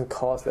store, and it doesn't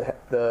cost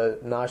the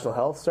National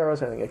Health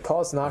Service or anything. It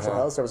costs the National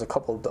Health Service a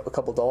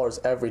couple dollars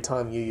every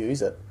time you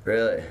use it.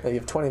 Really? And you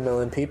have 20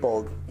 million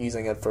people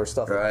using it for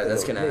stuff. Right,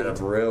 that's gonna add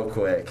up real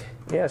quick.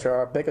 Yeah, sure.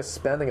 Our biggest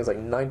spending is like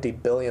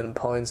 £90 billion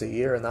a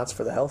year, and that's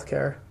for the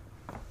healthcare.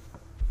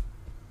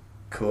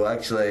 Cool.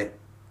 Actually,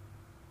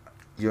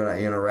 you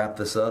wanna wrap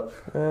this up?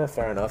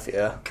 Fair enough.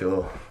 Yeah.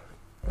 Cool.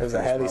 It was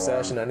a heavy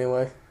session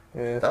anyway.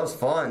 Yeah. That was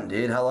fun,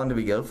 dude. How long did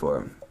we go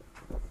for?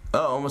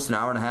 Oh, almost an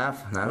hour and a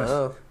half. Nice.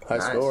 Oh, high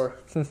score.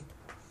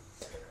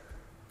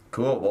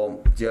 Cool.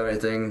 Well, do you have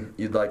anything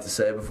you'd like to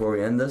say before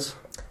we end this?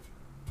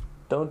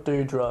 Don't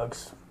do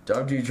drugs.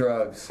 Don't do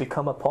drugs.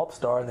 Become a pop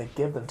star and they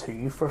give them to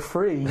you for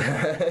free.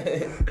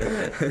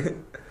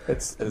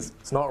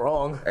 It's not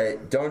wrong. Hey,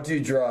 don't do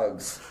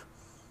drugs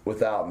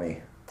without me.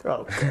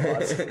 Oh,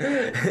 God.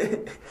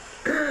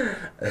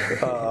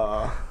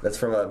 That's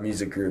from a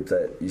music group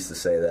that used to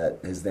say that.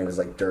 His name was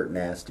like Dirt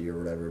Nasty or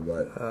whatever,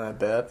 but... I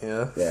bet,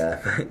 yeah.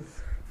 Yeah.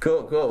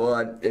 Cool.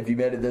 Well, if you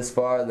made it this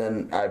far,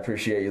 then I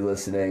appreciate you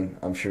listening.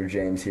 I'm sure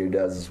James here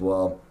does as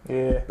well.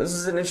 Yeah. This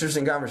is an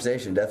interesting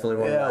conversation. Definitely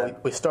one. Yeah,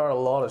 we started a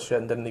lot of shit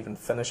and didn't even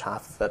finish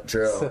half of it.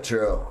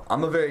 True.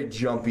 I'm a very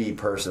jumpy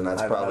person.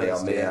 That's probably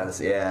on me,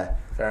 honestly. Yeah.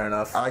 Fair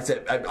enough. I like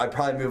to. I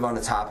probably move on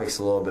to topics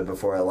a little bit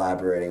before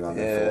elaborating on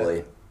them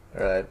fully.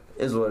 Right.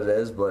 Is what it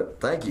is, but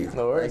thank you.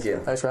 No worries. Thank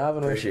you. Thanks for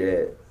having me. Appreciate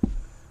it.